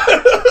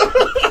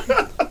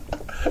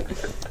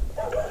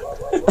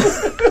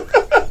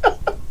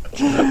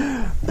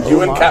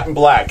 You and Captain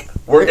Black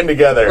working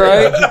together.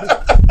 Right?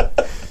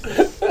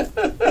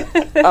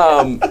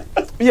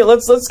 Yeah,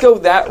 let's go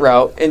that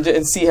route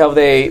and see how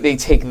they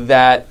take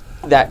that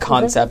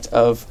concept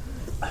of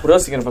what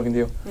else are you gonna fucking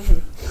do?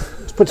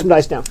 Let's put some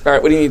dice down. All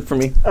right, what do you need from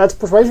me? That's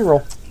persuasion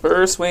roll.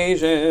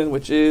 Persuasion,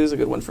 which is a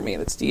good one for me.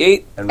 That's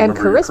D8. And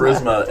remember, your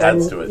charisma. charisma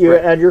adds to it. You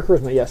add your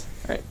charisma, yes.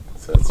 All right,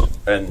 So that's,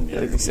 and yeah,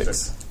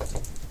 D6.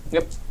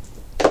 Yep.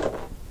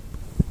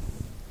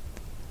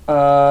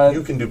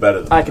 you can do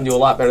better than I that. can do a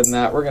lot better than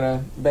that. We're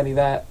gonna Benny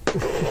that.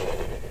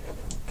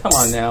 Come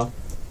on now.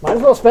 Might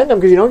as well spend them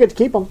because you don't get to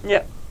keep them.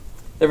 Yep.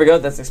 There we go.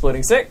 That's an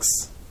exploding 6.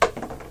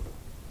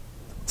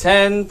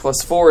 10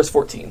 plus 4 is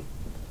 14.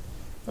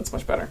 That's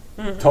much better.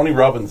 Tony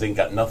Robbins ain't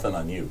got nothing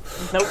on you.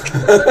 Nope.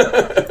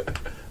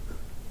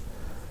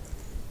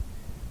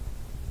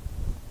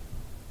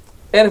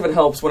 And if it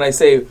helps, when I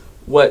say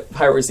what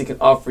piracy can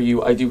offer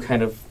you, I do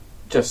kind of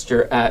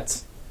gesture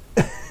at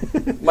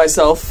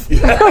myself.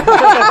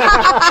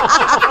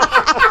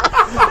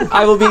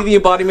 I will be the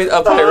embodiment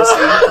of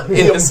piracy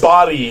in this.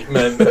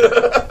 Embodiment.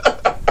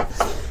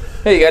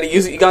 Hey, you got to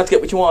use it. You got to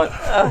get what you want.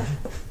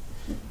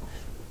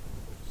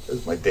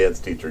 As my dance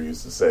teacher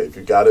used to say, if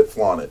you got it,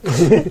 flaunt it.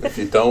 If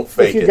you don't,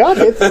 fake If you it. got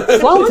it,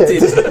 flaunt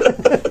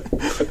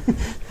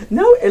it.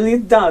 No,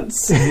 Elliot,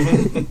 dance.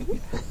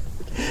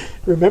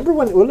 Remember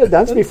when Ulla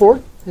danced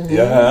before?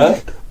 Yeah.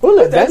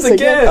 Ulla Dance dance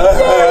again.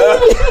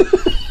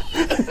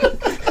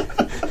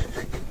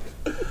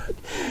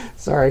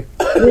 Sorry.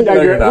 We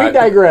you're not.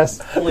 digress.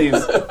 Please.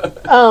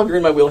 You're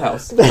in my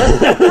wheelhouse.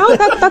 No,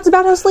 that's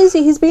about how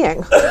sleazy he's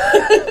being.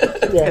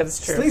 Yeah.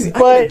 That's true. Sleazy. I'm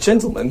But- a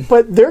gentleman.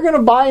 But they're going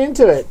to buy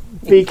into it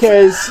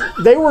because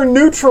they were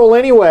neutral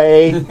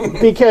anyway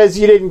because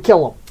you didn't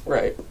kill them.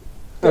 Right.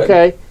 Good.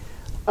 Okay?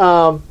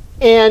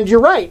 And you're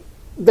right.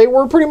 They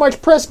were pretty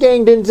much press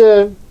ganged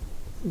into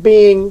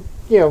being,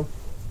 Your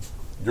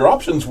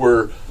options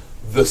were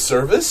the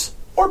service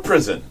or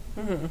prison.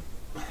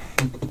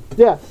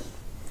 yeah.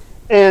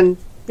 And,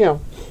 It's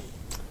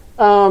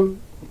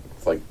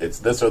like, it's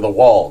this or the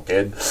wall,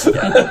 kid.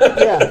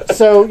 yeah.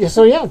 So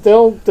yeah,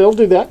 they'll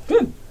do that.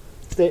 Good.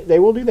 They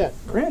will do that.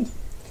 Grand.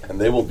 And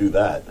they will do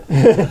that.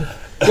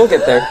 We'll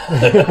get there.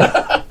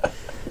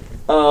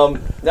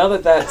 Now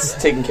that that's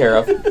taken care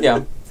of,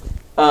 yeah.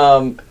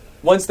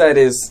 Once that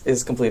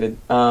is completed,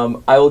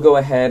 I will go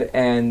ahead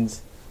and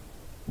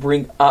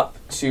bring up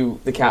to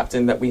the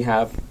captain that we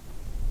have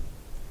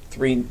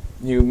 3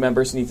 new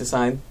members who need to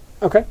sign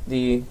Okay.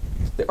 the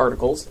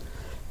articles,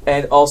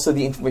 and also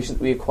the information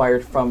that we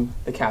acquired from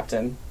the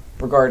captain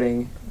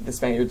regarding the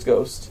Spaniard's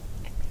ghost.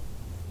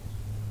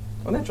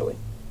 Oh, naturally.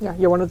 Yeah,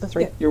 you're one of the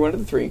 3. Yeah, you're one of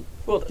the 3.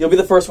 Well, You'll be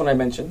the first one I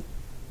mention.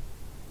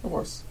 Of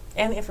course.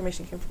 and the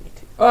information came from me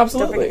too. Oh,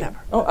 absolutely. Don't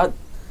forget that part.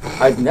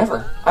 Oh, I'd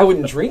never. I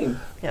wouldn't dream.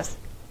 Yes.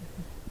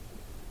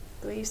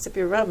 The way you sip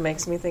your rum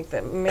makes me think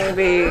that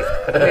maybe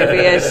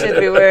I should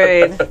be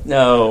worried.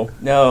 No.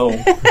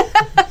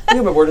 You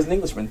have my word as an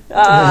Englishman.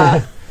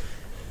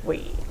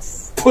 Wait.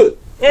 No,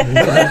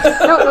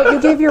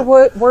 you gave your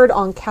word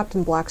on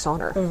Captain Black's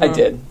honor. I did. I did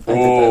that as well.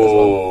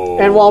 Oh.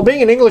 And while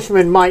being an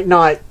Englishman might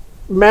not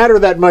matter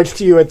that much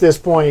to you at this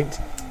point,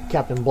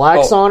 Captain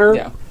Black's honor,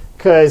 Yeah.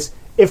 because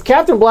if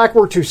Captain Black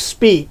were to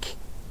speak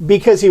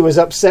because he was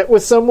upset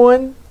with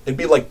someone, It'd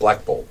be like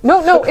Black Bolt.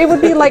 No, it would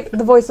be like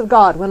the voice of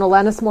God when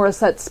Alanis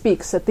Morissette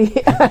speaks at the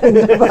end.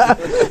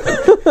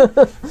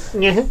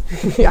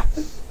 Yeah.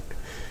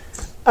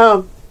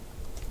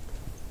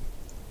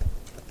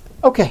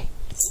 okay.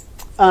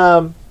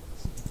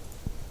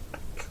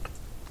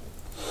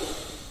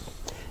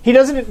 He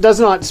does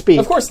not speak.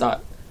 Of course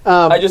not.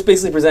 I just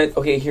basically present,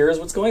 okay, here's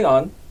what's going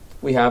on.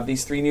 We have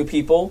these 3 new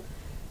people.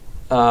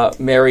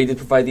 Mary did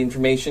provide the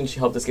information. She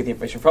helped us get the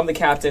information from the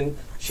captain.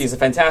 She's a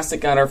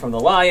fantastic gunner from the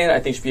Lion. I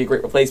think she'd be a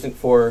great replacement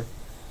for,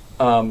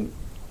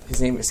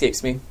 his name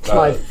escapes me,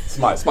 Smythe.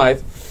 Smythe.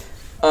 Smythe.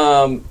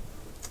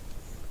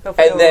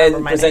 Hopefully and he'll then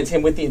remember my present name.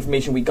 him with the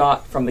information we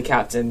got from the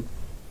captain.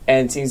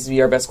 And it seems to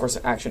be our best course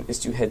of action is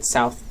to head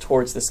south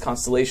towards this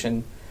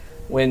constellation.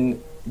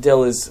 When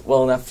Dill is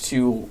well enough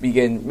to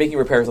begin making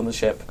repairs on the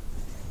ship,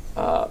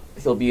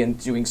 he'll be in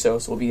doing so.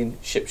 So we'll be in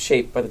ship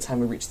shape by the time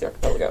we reach the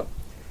archipelago.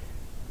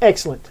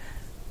 Excellent.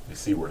 You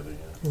see where they.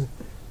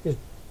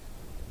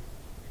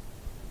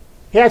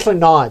 He actually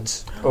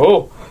nods.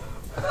 Oh,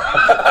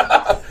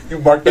 You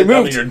marked that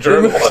down in your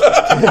journal.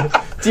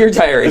 dear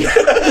diary,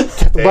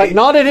 But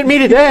nodded at me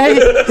today.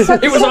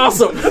 it was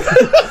awesome.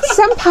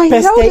 Senpai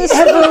Best day noticed.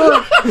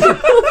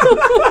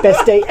 ever.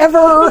 Best day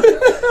ever.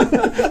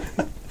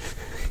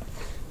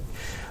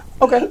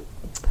 Okay.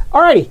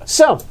 Alrighty.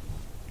 So,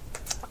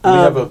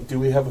 Do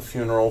we have a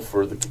funeral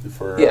for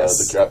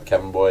Yes. the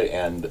cabin boy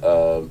and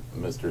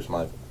Mr.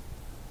 Smythe?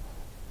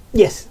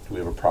 yes. Do we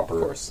have a proper?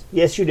 Of course.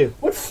 Yes, you do.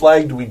 What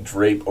flag do we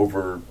drape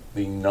over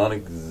the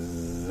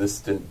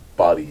non-existent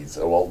bodies?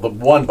 Oh, well, the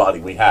one body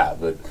we have,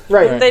 but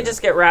Right. They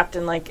just get wrapped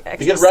in like they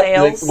extra get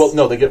wrapped.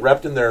 sails. They get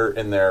wrapped in their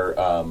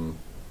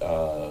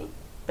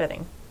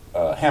Bedding.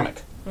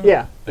 hammock.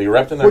 Yeah. They get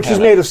wrapped in their Which is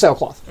hammock, made of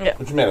sailcloth. Yeah.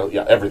 which is made of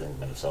everything's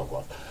made of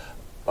sailcloth.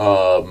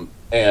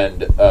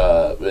 And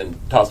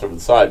tossed over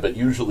the side. But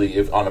usually,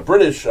 if on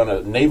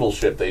a naval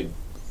ship, they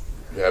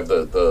have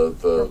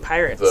the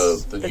pirates.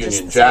 the They're Union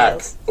just the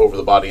Jack sails. over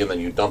the body, and then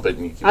you dump it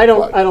and you keep I the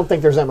don't. flag. I don't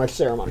think there's that much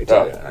ceremony to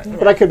Oh, it. yeah, right.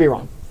 But I could be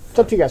wrong. It's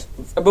up to you guys.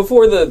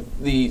 Before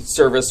the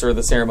service or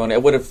the ceremony, I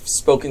would have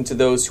spoken to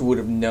those who would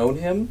have known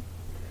him.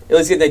 At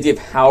least get an idea of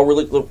how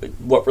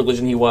what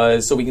religion he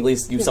was, so we can at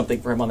least do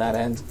something for him on that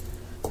end.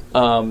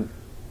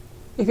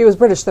 If he was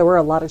British, there were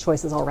a lot of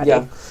choices already.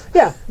 Yeah.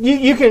 Yeah.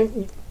 You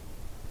can.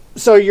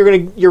 So you're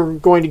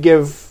going to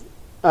give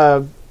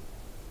The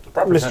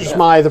proper Mr. send-off.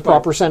 Smythe the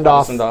proper send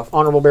off, send-off.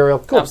 honorable burial.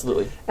 Cool.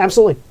 Absolutely.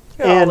 Absolutely.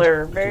 Y'all And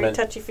are very commend-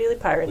 touchy-feely We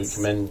pirates.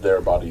 commend their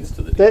bodies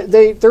to the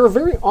deep. they're a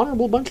very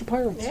honorable bunch of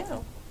pirates. Yeah.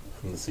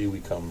 From the sea we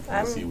come, from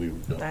I'm- the sea we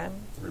return.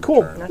 I'm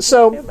Cool. not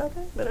So- happy about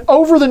that, but okay.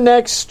 Over the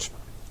next,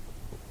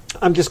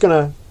 I'm just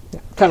gonna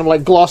kind of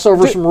like gloss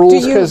over Do- some do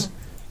rules you-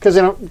 because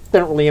they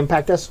don't really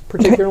impact us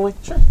particularly.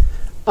 Sure.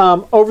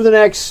 Over the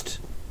next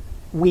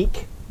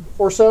week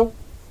or so,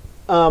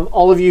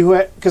 all of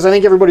you because I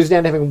think everybody's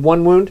down to having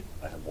one wound.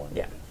 I have one.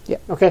 Yeah.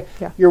 Okay.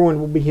 Yeah. Your wound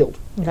will be healed.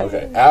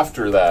 Okay.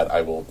 After that,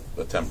 I will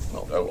attempt.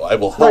 I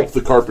will help Right.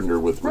 the carpenter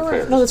with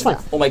repairs. No, that's fine.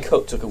 Well, my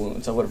coat took a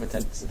wound, so I would have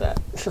attended to that.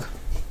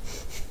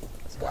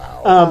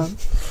 Wow.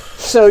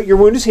 So your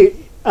wound is healed.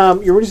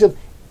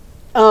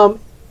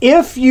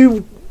 If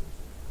you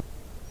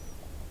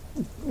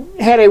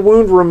had a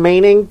wound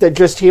remaining that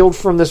just healed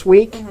from this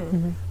week,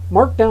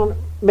 mark down.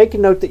 Make a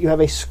note that you have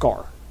a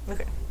scar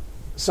Okay.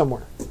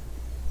 somewhere.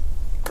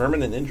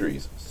 Permanent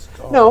injuries.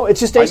 Scar. No, it's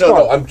just a I know. scar.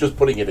 No, I'm just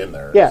putting it in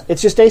there. Yeah,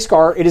 it's just a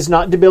scar. It is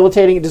not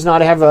debilitating. It does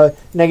not have a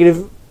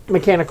negative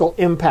mechanical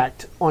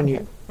impact on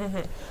you.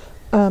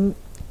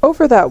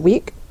 Over that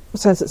week,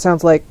 since it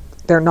sounds like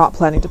they're not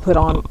planning to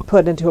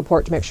put into a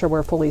port to make sure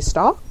we're fully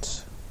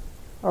stocked,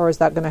 or is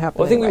that going to happen?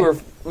 Well, I think anyway?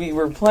 we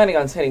were planning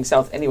on heading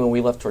south anyway when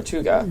we left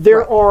Tortuga.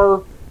 There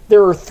are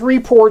 3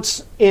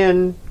 ports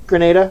in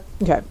Grenada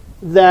Okay.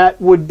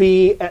 that would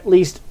be at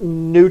least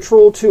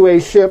neutral to a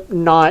ship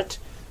not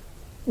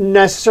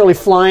necessarily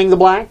flying the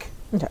black.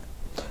 Okay.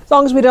 As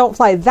long as we don't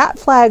fly that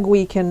flag,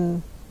 we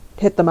can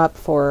hit them up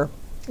for.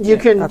 You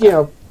can, okay.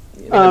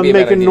 It may not be a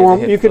make bad a idea norm.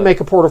 to hit You can the- make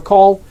a port of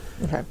call.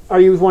 Okay. Are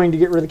you wanting to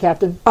get rid of the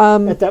captain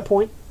at that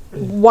point?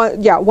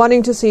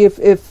 Wanting to see if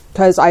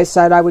because I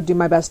said I would do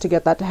my best to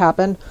get that to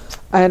happen,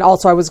 and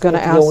also I was going to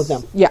You ask. deal with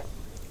them. Yeah.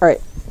 All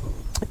right.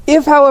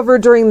 If, however,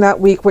 during that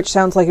week, which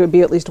sounds like it would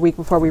be at least a week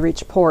before we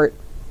reach port,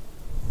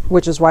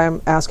 which is why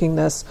I'm asking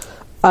this,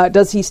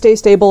 does he stay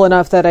stable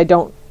enough that I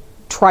don't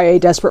try a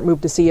desperate move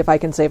to see if I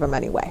can save him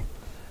anyway?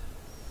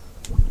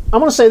 I'm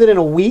going to say that in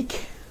a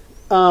week,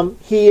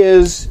 he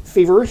is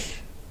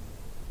feverish,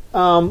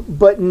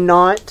 but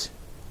not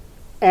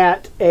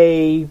at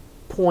a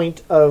point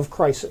of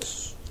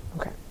crisis.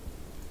 Okay.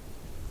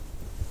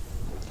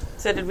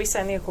 So did we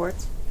sign the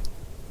accords?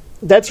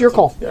 That's your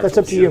call. Yeah, That's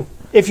up to you. you.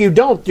 If you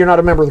don't, you're not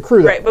a member of the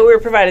crew. Right, but we were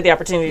provided the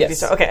opportunity to do Yes.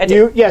 so. Okay, I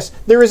did. Yes,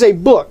 there is a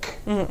book.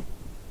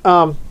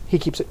 He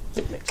keeps it.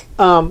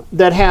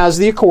 That has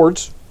the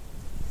accords,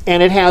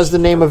 and it has the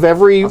name of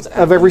every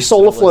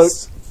soul afloat.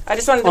 I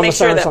just wanted to On the make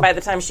sure siren that song. by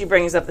the time she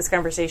brings up this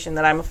conversation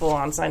that I'm a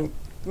full-on signed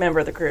member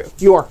of the crew.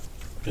 You are.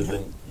 Because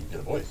then you get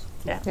a voice.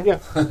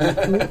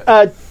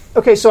 Yeah.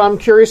 Okay, so I'm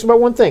curious about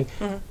one thing.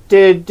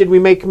 Did we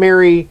make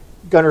Mary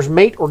Gunner's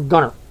mate or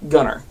gunner?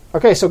 Gunner.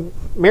 Okay, so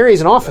Mary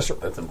is an officer.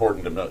 That's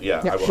important to know.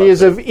 Yeah, I will She have is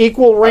to- of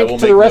equal I rank will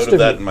to make the rest note of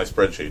that of in you. my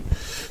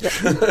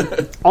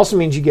spreadsheet. Also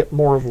means you get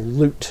more of a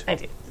loot. I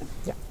do.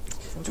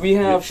 Do we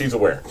have She's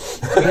aware.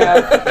 do we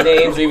have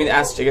names, or even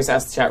ask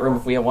the chat room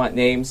if we want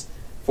names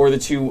for the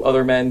 2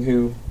 other men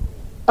who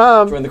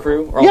joined the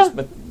crew? Or yeah.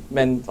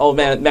 all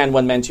man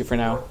 1, man 2 for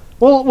now.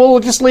 We'll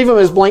just leave them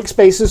as blank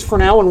spaces for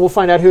now, and we'll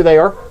find out who they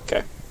are.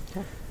 Okay.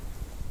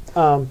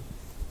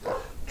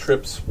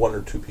 Trips 1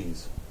 or 2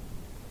 P's.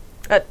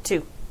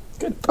 2.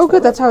 Good. Oh,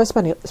 good. That's how I was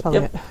spelling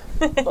it.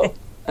 Yep.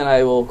 And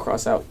I will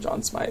cross out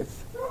John Smythe.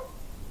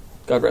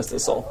 God rest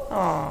his soul.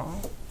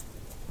 Aww.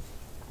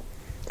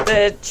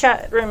 The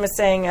chat room is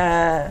saying,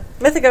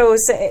 Mythico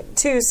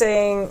is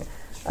saying,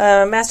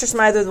 Master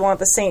Smythe would want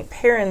the St.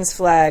 Perrin's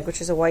flag,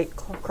 which is a white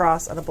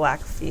cross on a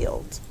black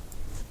field.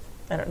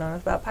 I don't know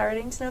enough about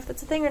pirating to know if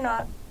that's a thing or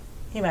not.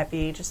 He might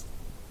be just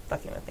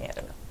fucking with me, I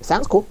don't know.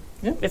 Sounds cool.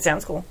 It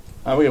sounds cool.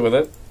 I'll be with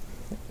it.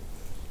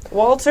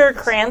 Walter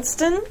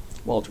Cranston,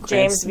 Walter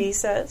James Cranston. V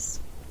says.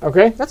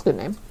 Okay, that's a good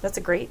name. That's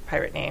a great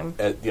pirate name.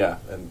 And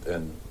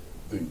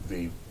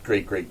the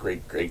great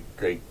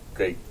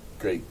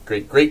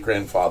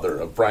grandfather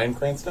of Bryan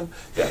Cranston.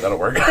 Yeah, that'll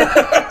work.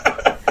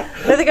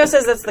 Mythico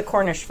says that's the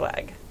Cornish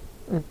flag.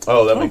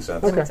 Oh, that makes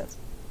sense. That makes sense.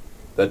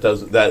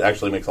 That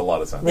actually makes a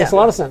lot of sense. Makes a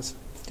lot of sense.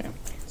 Okay.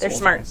 They're Walter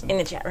smart Cranston. in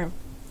the chat room.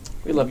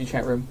 We love you,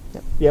 chat room.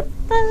 Yep.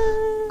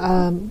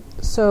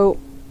 So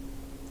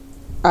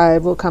I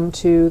will come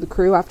to the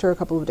crew after a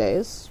couple of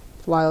days,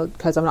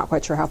 because I'm not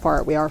quite sure how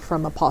far we are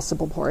from a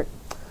possible port.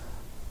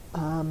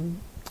 I'm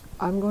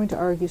going to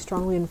argue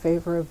strongly in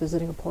favor of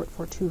visiting a port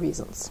for 2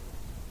 reasons.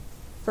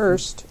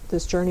 First,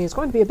 this journey is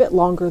going to be a bit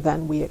longer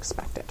than we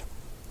expected.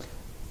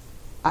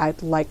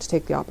 I'd like to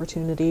take the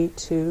opportunity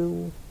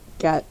to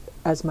get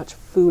as much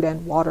food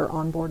and water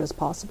on board as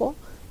possible,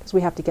 because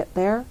we have to get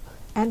there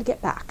and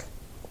get back.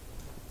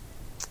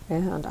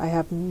 And I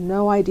have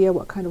no idea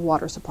what kind of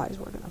water supplies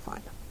we're going to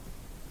find.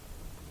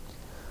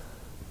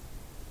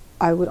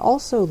 I would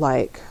also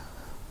like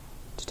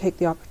to take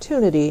the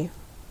opportunity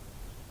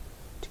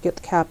to get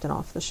the captain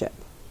off the ship.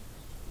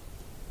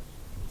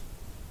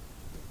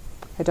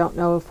 I don't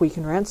know if we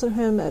can ransom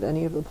him at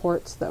any of the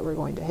ports that we're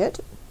going to hit.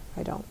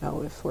 I don't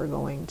know if we're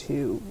going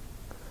to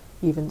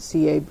even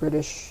see a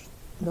British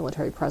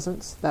military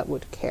presence that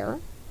would care.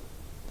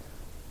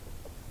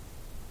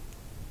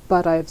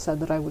 But I have said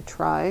that I would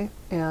try,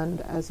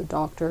 and as a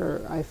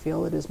doctor, I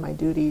feel it is my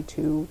duty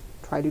to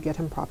try to get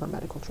him proper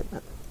medical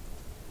treatment.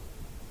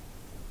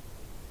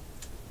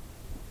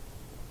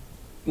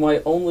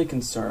 My only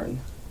concern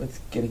with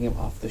getting him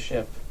off the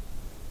ship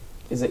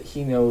is that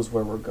he knows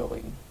where we're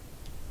going.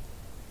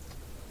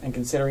 And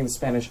considering the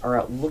Spanish are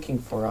out looking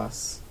for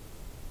us,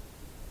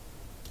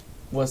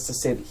 was to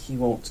say that he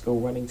won't go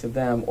running to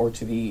them or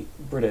to the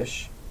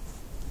British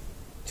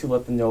to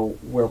let them know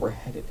where we're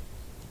headed.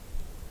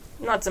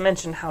 Not to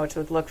mention how it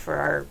would look for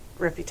our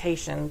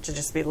reputation to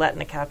just be letting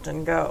the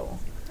captain go.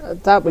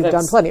 That we've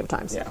done plenty of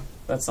times. Yeah,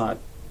 that's not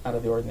out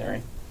of the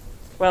ordinary.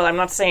 Well, I'm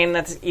not saying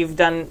that you've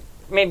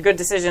made good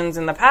decisions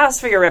in the past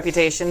for your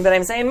reputation, but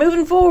I'm saying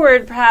moving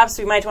forward, perhaps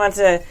we might want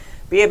to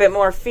be a bit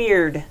more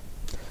feared.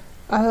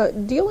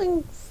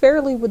 Dealing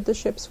fairly with the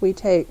ships we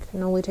take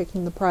and only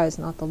taking the prize,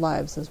 not the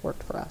lives, has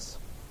worked for us.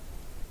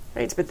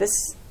 Right,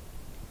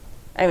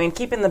 but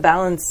keeping the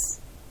balance,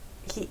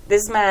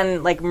 this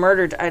man,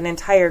 murdered an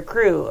entire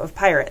crew of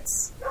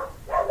pirates.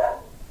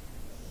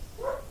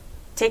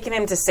 Taking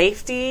him to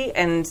safety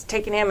and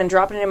taking him and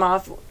dropping him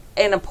off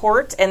in a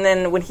port, and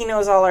then when he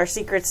knows all our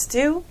secrets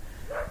too,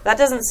 that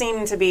doesn't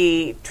seem to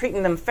be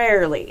treating them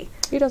fairly.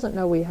 He doesn't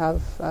know we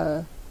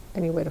have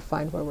any way to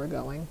find where we're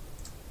going.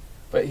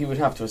 But he would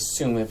have to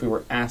assume if we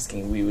were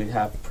asking, we would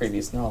have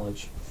previous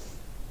knowledge.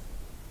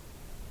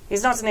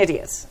 He's not an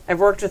idiot. I've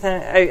worked with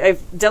him.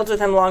 I've dealt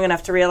with him long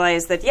enough to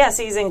realize that, yes,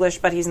 he's English,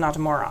 but he's not a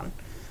moron.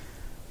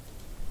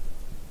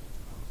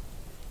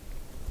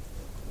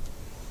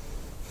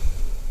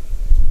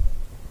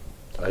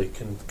 I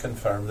can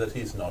confirm that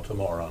he's not a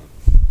moron.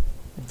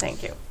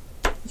 Thank you.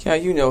 Yeah,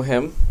 you know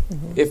him.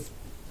 Mm-hmm.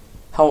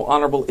 How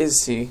honorable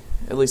is he?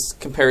 At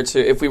least compared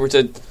to if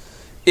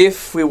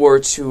we were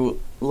to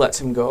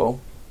let him go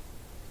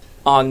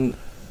on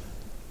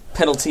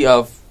penalty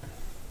of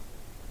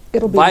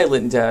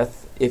violent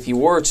death, if you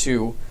were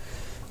to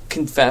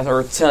confess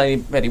or tell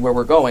anybody where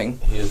we're going.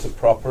 He is a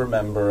proper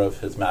member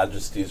of His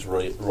Majesty's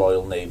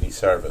Royal Navy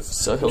service.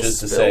 So he'll which is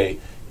to say,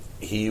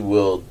 he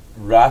will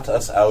rat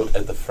us out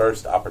at the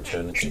first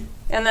opportunity.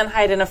 And then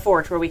hide in a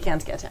fort where we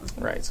can't get him.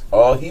 Right.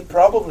 Oh, he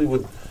probably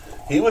would.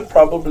 He would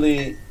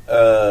probably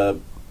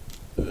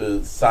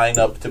sign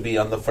up to be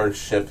on the first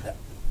ship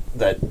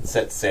that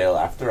sets sail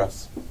after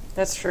us.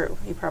 That's true.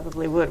 He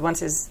probably would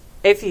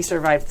if he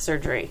survived the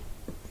surgery.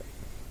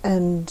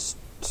 And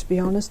to be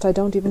honest, I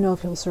don't even know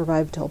if he'll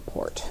survive till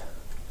port.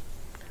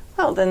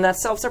 Well, then that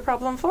solves our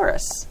problem for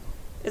us.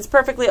 It's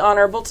perfectly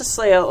honorable to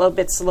sail a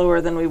bit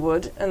slower than we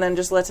would, and then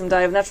just let him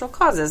die of natural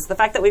causes. The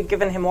fact that we've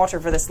given him water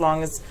for this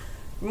long is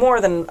more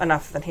than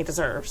enough than he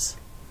deserves.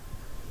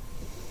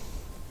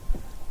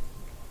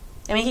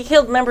 I mean, he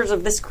killed members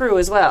of this crew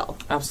as well.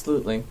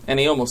 Absolutely. And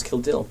he almost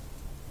killed Dill.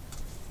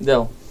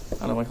 Dill. I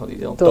don't know why I called you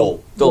Dill.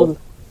 Dole.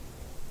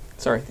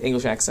 Sorry, the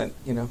English accent,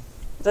 you know.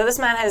 So this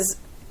man has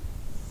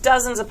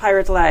dozens of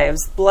pirate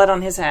lives, blood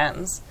on his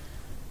hands,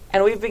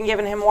 and we've been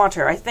giving him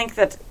water. I think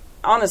that,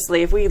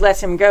 honestly, if we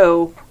let him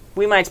go,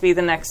 we might be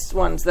the next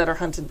ones that are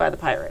hunted by the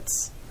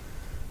pirates.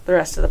 The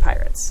rest of the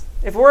pirates.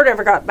 If word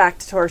ever got back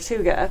to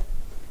Tortuga,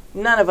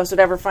 none of us would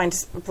ever find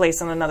a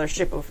place on another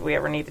ship if we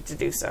ever needed to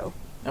do so.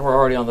 And we're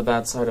already on the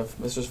bad side of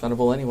Mr.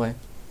 Venable anyway.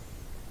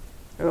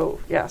 Oh,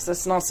 yes,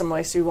 that's not some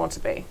place you want to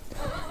be.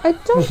 I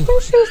don't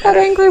think she was that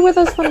angry with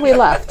us when we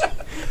left.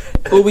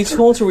 Well, we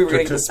told her we were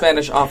going to get the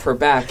Spanish off her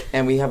back,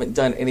 and we haven't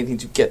done anything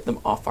to get them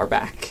off our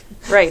back.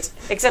 Right.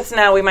 Except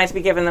now we might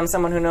be giving them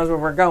someone who knows where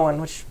we're going,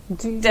 which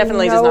Do you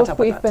definitely know does not if help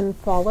with we've that. been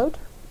followed?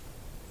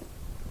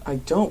 I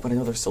don't, but I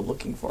know they're still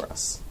looking for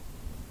us.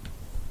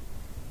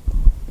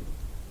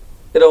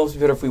 It'd almost be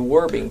better if we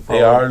were being followed.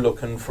 They are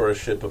looking for a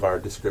ship of our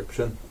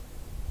description.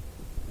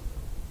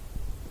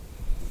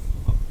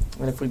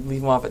 And if we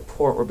leave them off at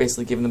port, we're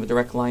basically giving them a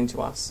direct line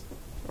to us.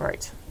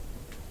 Right.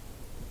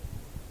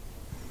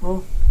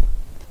 Well,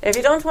 If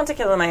you don't want to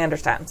kill them, I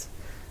understand.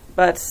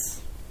 But,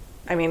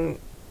 I mean,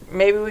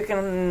 maybe we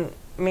can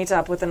meet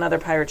up with another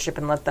pirate ship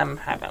and let them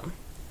have him.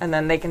 And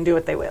then they can do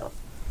what they will.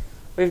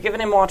 We've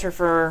given him water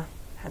for,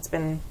 it's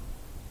been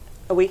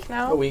a week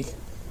now? a week.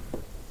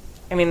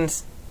 I mean,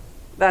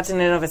 that in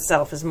and of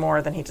itself is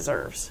more than he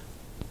deserves.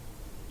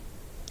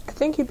 I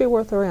think he'd be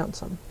worth a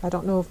ransom. I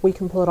don't know if we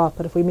can pull it off,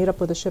 but if we meet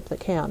up with a ship that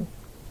can.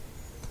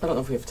 I don't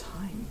know if we have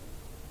time.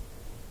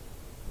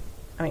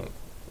 I mean,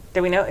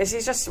 do we know? Is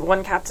he just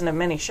one captain of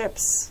many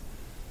ships?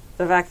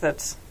 The fact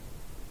that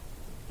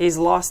he's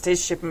lost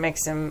his ship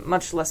makes him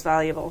much less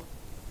valuable.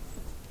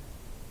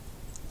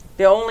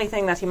 The only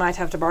thing that he might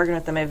have to bargain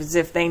with them is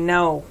if they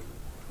know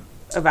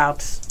about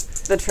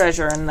the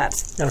treasure and that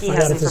Gotta he find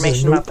has out if this is a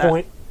information moot about that.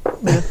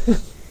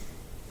 point.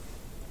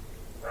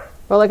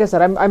 Well, like I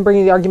said, I'm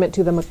bringing the argument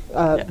to them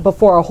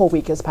before a whole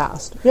week has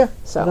passed. Yeah.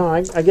 So- No,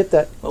 I get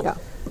that. Well, Yeah.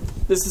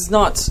 this is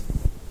not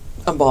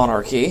a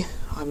monarchy.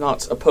 I'm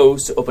not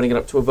opposed to opening it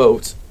up to a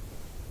vote.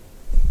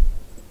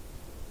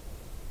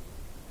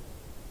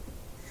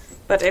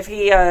 But if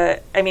he,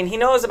 he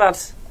knows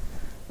about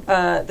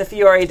the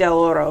Fiore del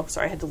Oro.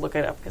 Sorry, I had to look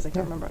it up because I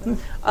can't remember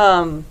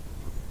it.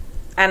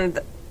 And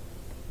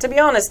to be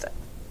honest,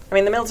 I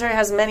mean, the military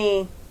has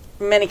many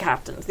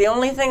captains. The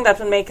only thing that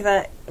would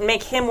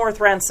make him worth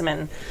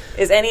ransoming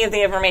is any of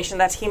the information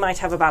that he might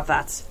have about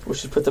that. We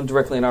should put them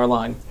directly in our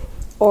line.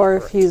 Or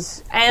if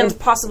he's... And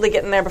possibly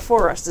getting there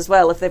before us as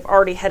well, if they've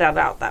already headed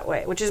out that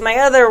way, which is my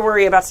other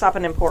worry about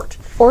stopping in port.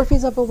 Or if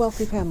he's of a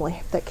wealthy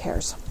family that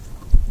cares.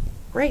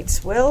 Great.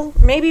 Well,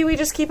 maybe we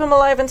just keep him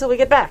alive until we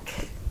get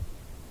back.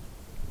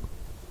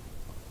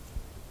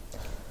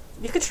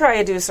 You could try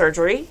to do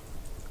surgery.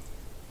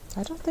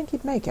 I don't think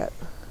he'd make it.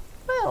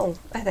 Well,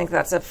 I think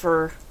that's up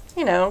for,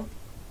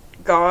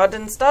 God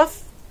and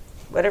stuff.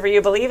 Whatever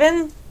you believe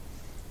in.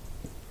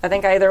 I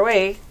think either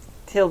way,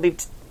 he'll be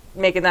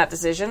making that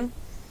decision.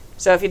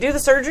 So if you do the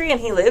surgery and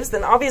he lives,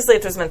 then obviously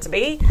it was meant to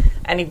be.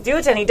 And you do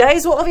it and he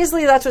dies, well,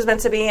 obviously that was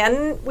meant to be,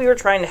 and we were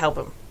trying to help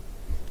him.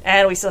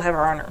 And we still have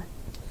our honor.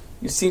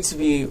 You seem to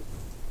be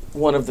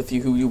one of the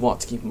few who you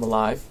want to keep him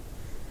alive.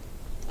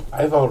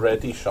 I've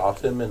already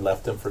shot him and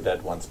left him for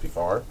dead once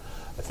before.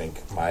 I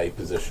think my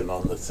position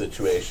on the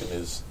situation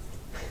is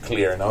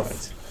clear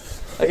enough.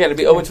 Again, it'd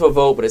be open to a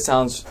vote, but it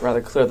sounds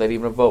rather clear that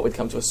even a vote would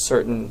come to a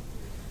certain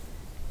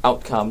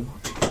outcome.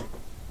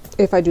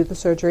 If I do the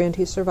surgery and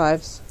he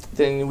survives.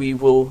 Then we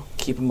will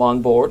keep him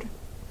on board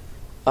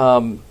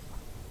in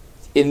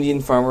the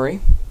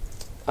infirmary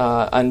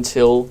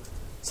until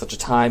such a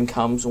time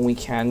comes when we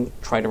can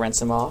try to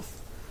ransom him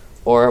off.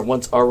 Or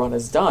once our run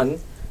is done,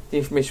 the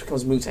information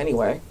becomes moot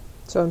anyway.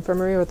 So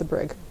infirmary or the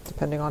brig,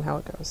 depending on how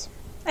it goes.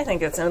 I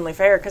think it's only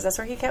fair because that's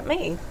where he kept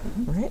me.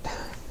 Right?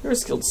 You're a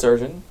skilled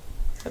surgeon.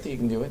 I think you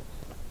can do it.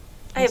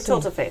 I have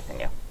total faith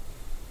in you.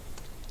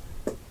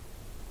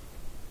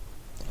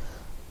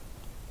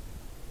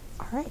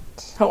 All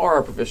right. How are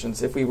our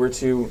provisions if we were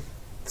to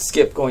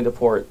skip going to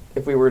port?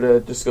 If we were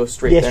to just go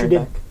straight Yes, there you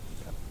and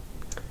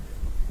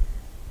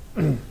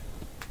did. back?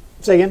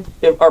 Say again?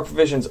 If our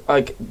provisions,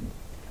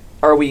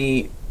 are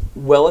we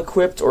well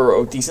equipped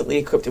or decently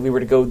equipped if we were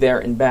to go there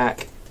and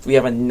back? Do we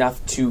have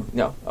enough to...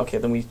 No. Okay,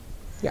 then we...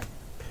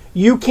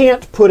 You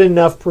can't put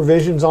enough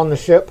provisions on the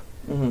ship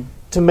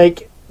to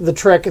make the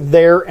trek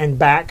there and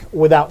back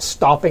without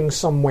stopping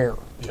somewhere.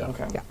 Yeah.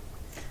 Okay. Yeah.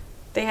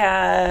 They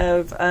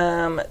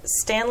have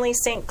Stanley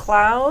St.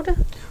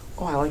 Cloud.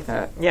 Oh, I like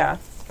that. Yeah.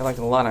 I like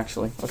it a lot,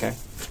 actually. Okay.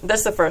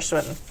 That's the first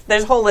one.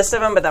 There's a whole list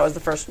of them, but that was the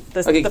first.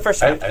 Okay. The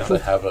first I one. actually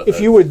have a...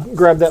 If you would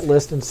grab that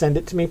list and send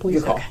it to me,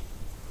 please. Good call. Okay.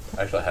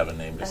 I actually have a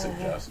name to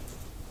suggest.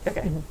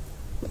 Okay.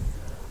 All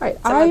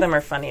right. Some of them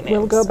are funny names.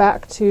 We'll go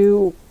back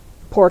to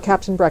poor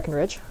Captain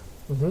Breckenridge.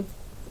 And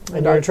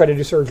you're going to try to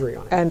do surgery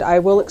on it. And I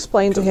will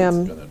explain to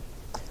him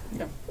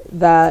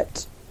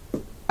that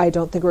I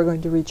don't think we're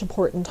going to reach a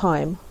port in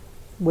time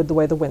with the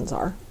way the winds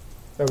are.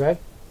 Okay?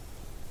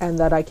 And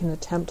that I can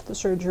attempt the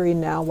surgery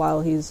now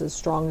while he's as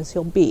strong as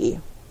he'll be.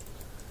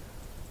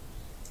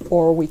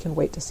 Or we can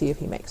wait to see if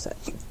he makes it.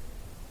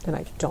 And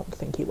I don't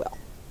think he will.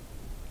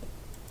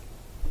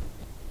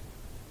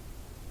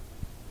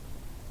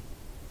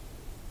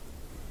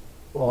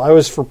 Well, I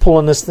was for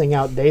pulling this thing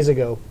out days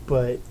ago,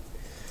 but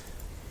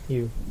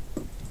you...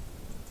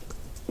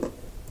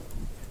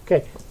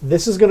 Okay,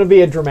 this is going to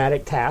be a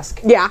dramatic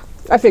task. Yeah,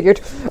 I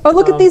figured. Oh,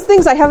 look at these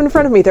things I have in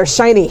front of me. They're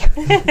shiny.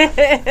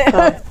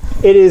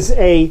 It is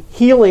a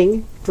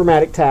healing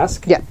dramatic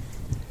task. Yeah.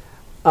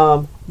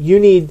 You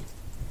need.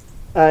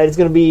 It's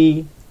going to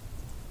be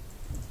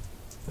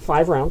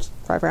 5 rounds,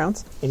 5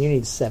 rounds. and you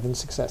need 7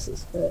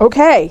 successes.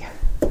 Okay.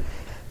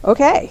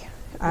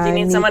 You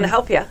need someone to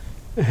help you.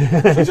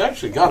 She's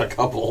actually got a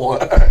couple.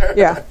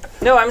 Yeah.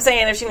 No, I'm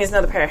saying if she needs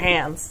another pair of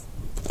hands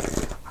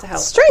to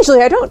help.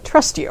 Strangely, I don't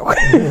trust you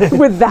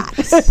with that.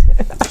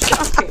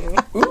 Shocking.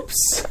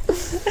 Oops.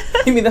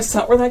 You mean that's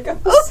not where that goes?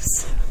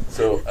 Oops.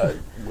 So,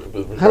 with I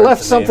regard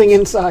left to something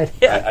names, inside.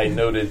 I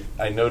noted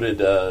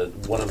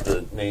one of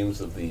the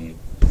names of the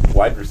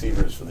wide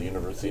receivers for the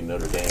University of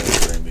Notre Dame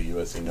during the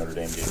USC Notre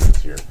Dame game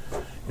this year.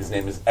 His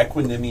name is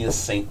Equanimous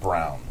St.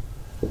 Brown.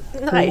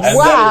 Nice. And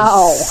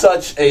Wow. that is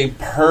such a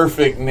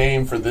perfect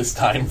name for this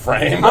time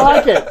frame. I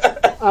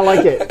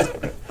like it.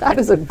 That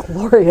is a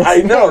glorious.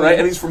 I know, right?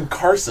 And he's from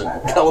Carson,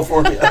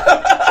 California.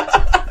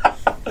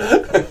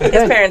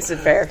 His parents did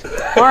fair.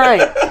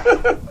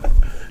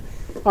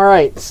 All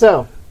right.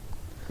 So,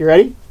 you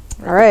ready?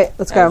 All right,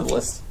 let's End of the go.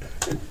 list.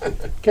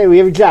 Okay, we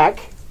have a jack.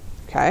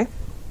 Okay.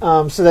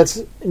 So that's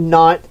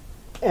not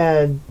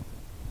an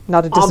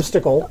Not a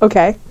obstacle.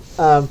 Okay.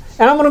 And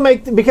I'm going to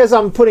make, because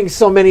I'm putting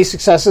so many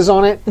successes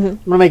on it, I'm going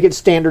to make it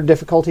standard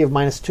difficulty of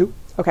 -2.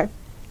 Okay.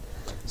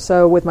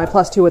 So with my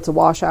 +2, it's a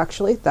wash,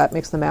 actually. That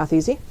makes the math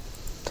easy.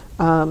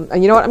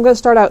 And you know what? I'm going to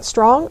start out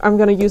strong. I'm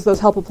going to use those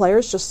help of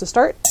players just to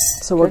start.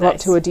 So we'll go up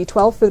Nice. to a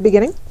D12 for the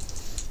beginning.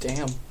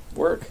 Damn.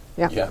 Work.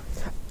 Yeah.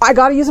 I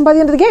got to use them by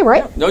the end of the game,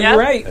 right? No, Yeah. you're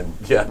right. And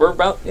yeah, We're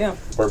about,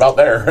 we're about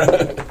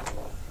there.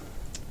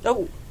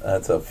 Oh,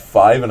 That's a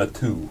 5 and a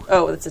 2.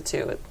 oh, it's a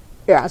 2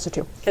 Yeah, it's a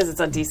 2. because it's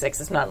a D6.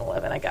 It's not an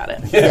 11. I got it.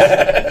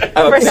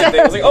 I was the same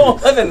thing. I was like, oh,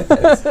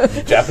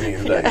 11.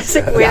 Japanese I dice. was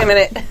like, wait a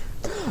minute.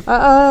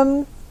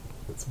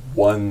 It's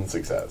 1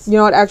 success. You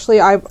know what? Actually,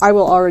 I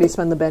will already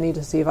spend the Benny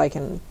to see if I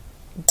can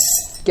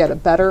get a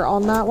better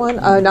on that one.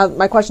 Now,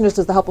 my question is,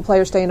 does the help of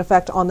player stay in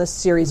effect on this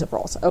series of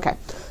rolls? Okay.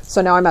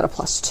 So now I'm at a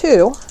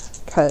 +2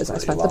 because I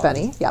spent the low.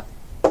 Benny. Yep.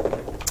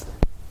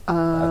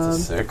 That's a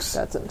 6.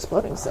 That's an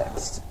exploding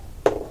 6.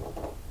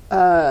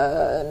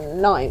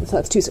 9. So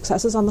that's 2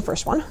 successes on the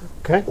first one.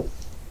 Okay.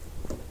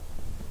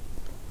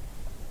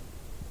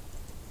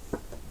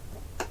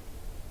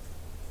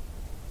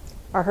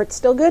 Our heart's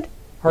still good?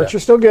 Hearts are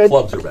still good.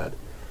 Clubs are bad.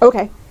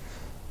 Okay.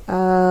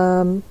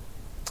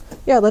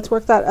 Yeah, let's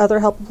work that other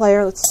help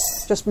player.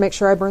 Let's just make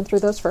sure I burn through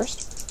those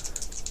first.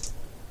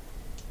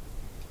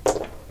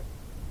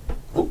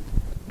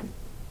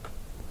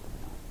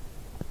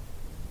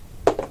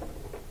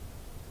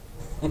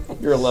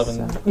 You're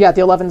 11. Yeah,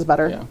 the 11's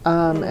better. Yeah.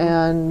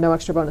 And no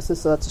extra bonuses,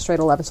 so that's a straight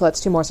 11. So that's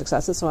 2 more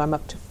successes, so I'm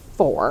up to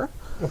 4.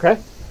 Okay.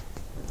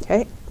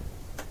 Okay.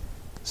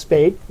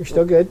 Spade, you're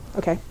still good.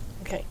 Okay.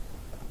 Okay.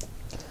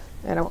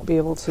 And I won't be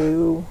able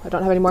to... I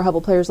don't have any more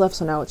helpful players left,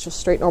 so now it's just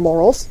straight normal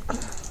rolls.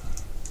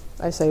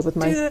 I say with Do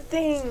my... the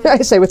thing.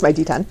 I say with my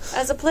D10.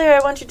 As a player, I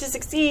want you to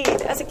succeed.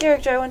 As a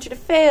character, I want you to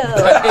fail.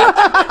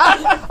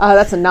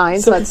 That's a 9,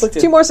 so So that's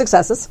conflicted. 2 more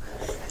successes.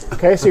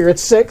 Okay, so you're at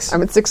 6.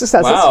 I'm at 6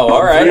 successes. Wow,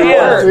 all right. Three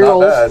Yeah. rolls, Three not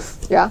rolls. bad.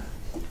 Yeah.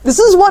 This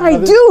is what I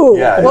do!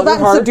 Yeah, well, another that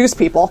and heart. seduce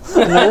people.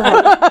 All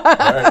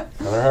right,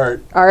 another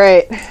heart. All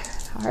right.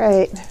 All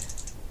right.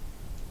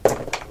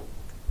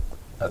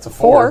 That's a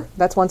 4. 4.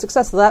 That's 1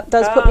 success. So that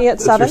does put me at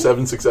That's your 7.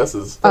 7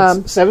 successes.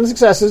 7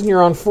 successes, and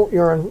you're on 4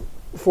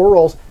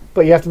 rolls,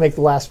 but you have to make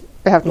the last.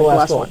 I have to the make the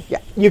last last one. one. Yeah.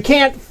 You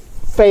can't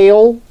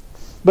fail,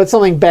 but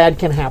something bad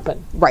can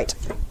happen. Right.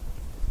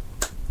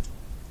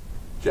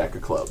 Jack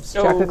of clubs.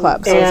 Jack of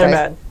clubs. Those are And-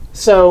 bad.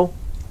 So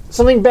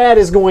something bad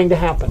is going to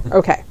happen.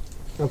 Okay.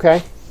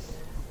 Okay.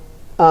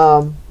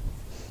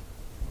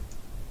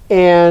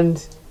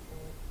 And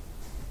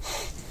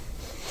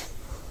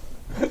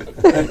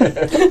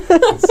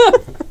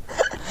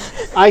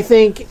I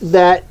think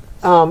that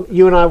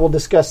you and I will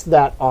discuss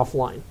that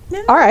offline.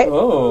 All right.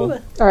 Oh.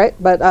 All right.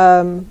 But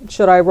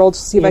should I roll to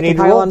see if You I need can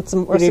to pile roll. on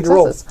some more You need to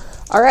roll.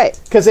 successes? All right.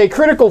 Because a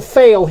critical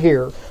fail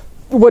here.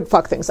 Would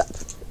fuck things up.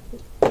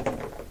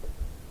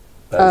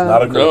 That is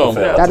not a critical no.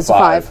 fail. That That's is a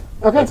 5.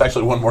 Okay. That's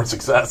actually 1 more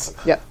success.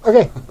 Yep.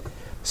 Okay.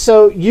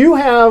 So you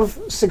have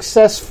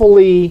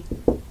successfully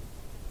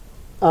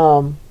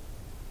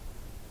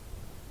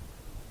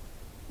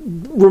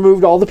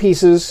removed all the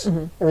pieces.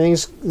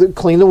 Everything's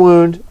cleaned the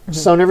wound,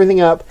 sewn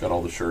everything up, Got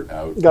all the shirt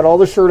out. got all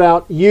the shirt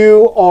out.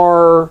 You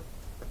are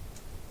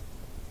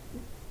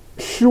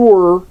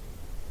sure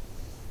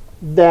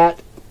that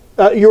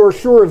you're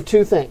sure of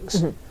 2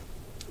 things.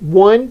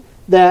 One,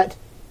 that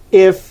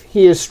if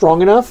he is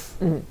strong enough,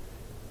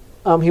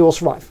 he will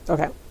survive.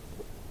 Okay.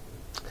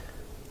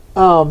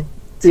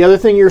 The other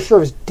thing you're sure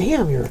of is,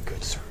 damn, you're a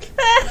good surgeon.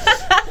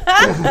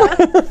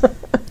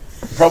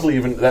 Probably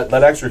even that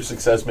extra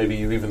success, maybe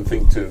you even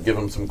think to give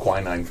him some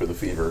quinine for the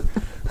fever.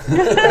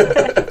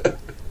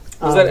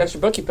 Was that extra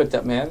book you picked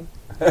up, man?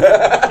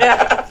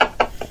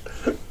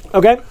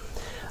 Okay.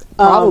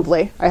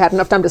 Probably. I had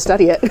enough time to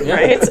study it.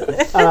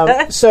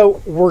 Right?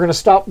 So we're going to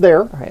stop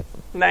there. All right.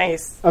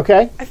 Nice.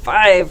 Okay. High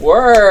 5.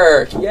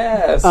 Work.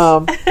 Yes.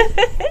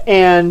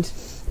 And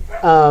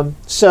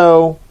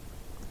so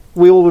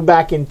we will be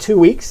back in 2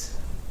 weeks.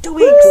 2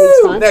 weeks. 2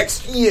 weeks time.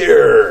 Next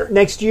year.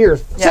 Next year.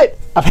 That's Yeah. it.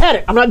 I've had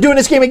it. I'm not doing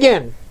this game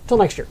again until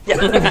next year.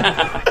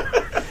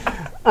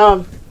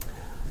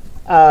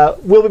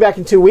 We'll be back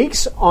in 2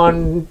 weeks.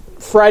 On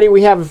Friday,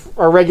 we have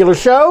our regular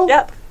show.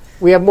 Yep.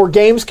 We have more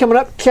games coming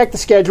up. Check the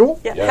schedule.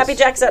 Yeah, Yes.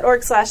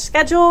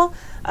 happyjacks.org/schedule.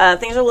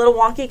 Things are a little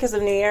wonky because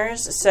of New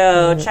Year's,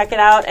 so check it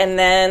out. And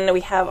then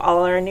we have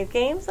all our new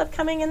games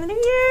upcoming in the new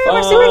year.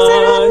 We're super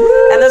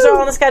excited. And those are all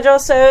on the schedule,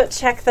 so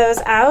check those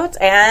out.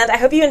 And I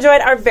hope you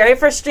enjoyed our very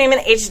first stream in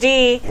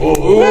HD.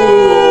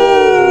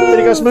 Did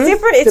it go smooth?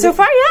 So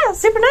far, yeah,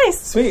 super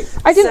nice. Sweet.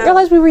 I didn't So-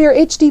 realize we were your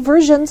HD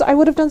versions. I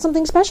would have done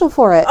something special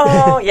for it.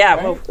 Oh, yeah.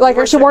 Well, Like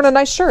I should have worn a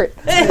nice shirt.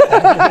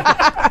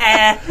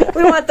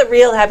 we want the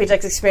real Happy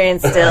Jacks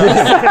experience still.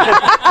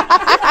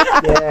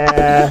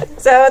 Yeah.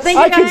 So thank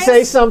you I guys. could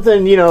say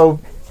something,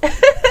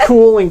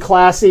 cool and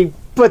classy,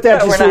 but that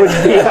But just we're not.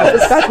 wouldn't be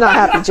us. That's not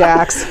Happy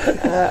Jacks.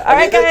 All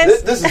right,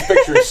 guys. This is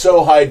pictured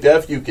so high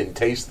def you can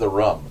taste the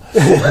rum.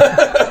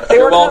 They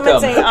were welcome.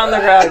 commenting on the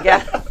road,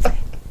 yeah.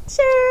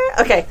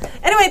 Sure. Okay.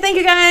 Anyway, thank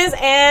you guys,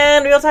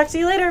 and we'll talk to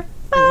you later.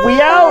 Bye.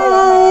 We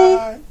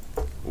out.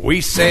 We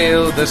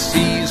sail the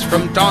seas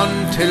from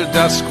dawn till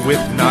dusk with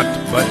naught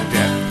but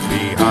death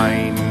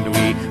behind.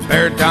 We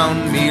bear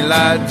down, me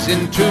lads,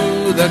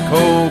 into the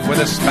cove where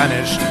the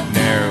Spanish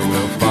ne'er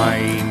will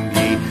find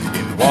ye.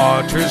 In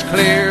waters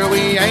clear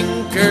we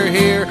anchor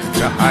here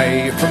to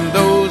hide from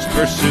those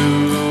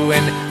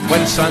pursuing.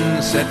 When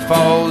sunset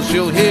falls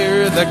you'll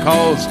hear the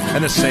calls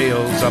and the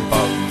sails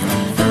above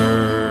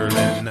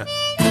furling.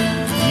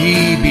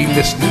 Ye be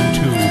listening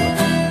to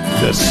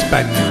The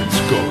Spaniard's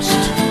Ghost,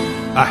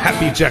 a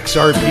Happy Jacks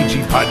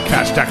RPG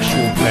podcast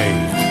actual play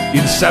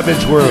in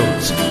Savage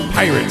Worlds,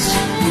 Pirates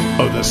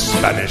of the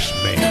Spanish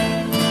Main.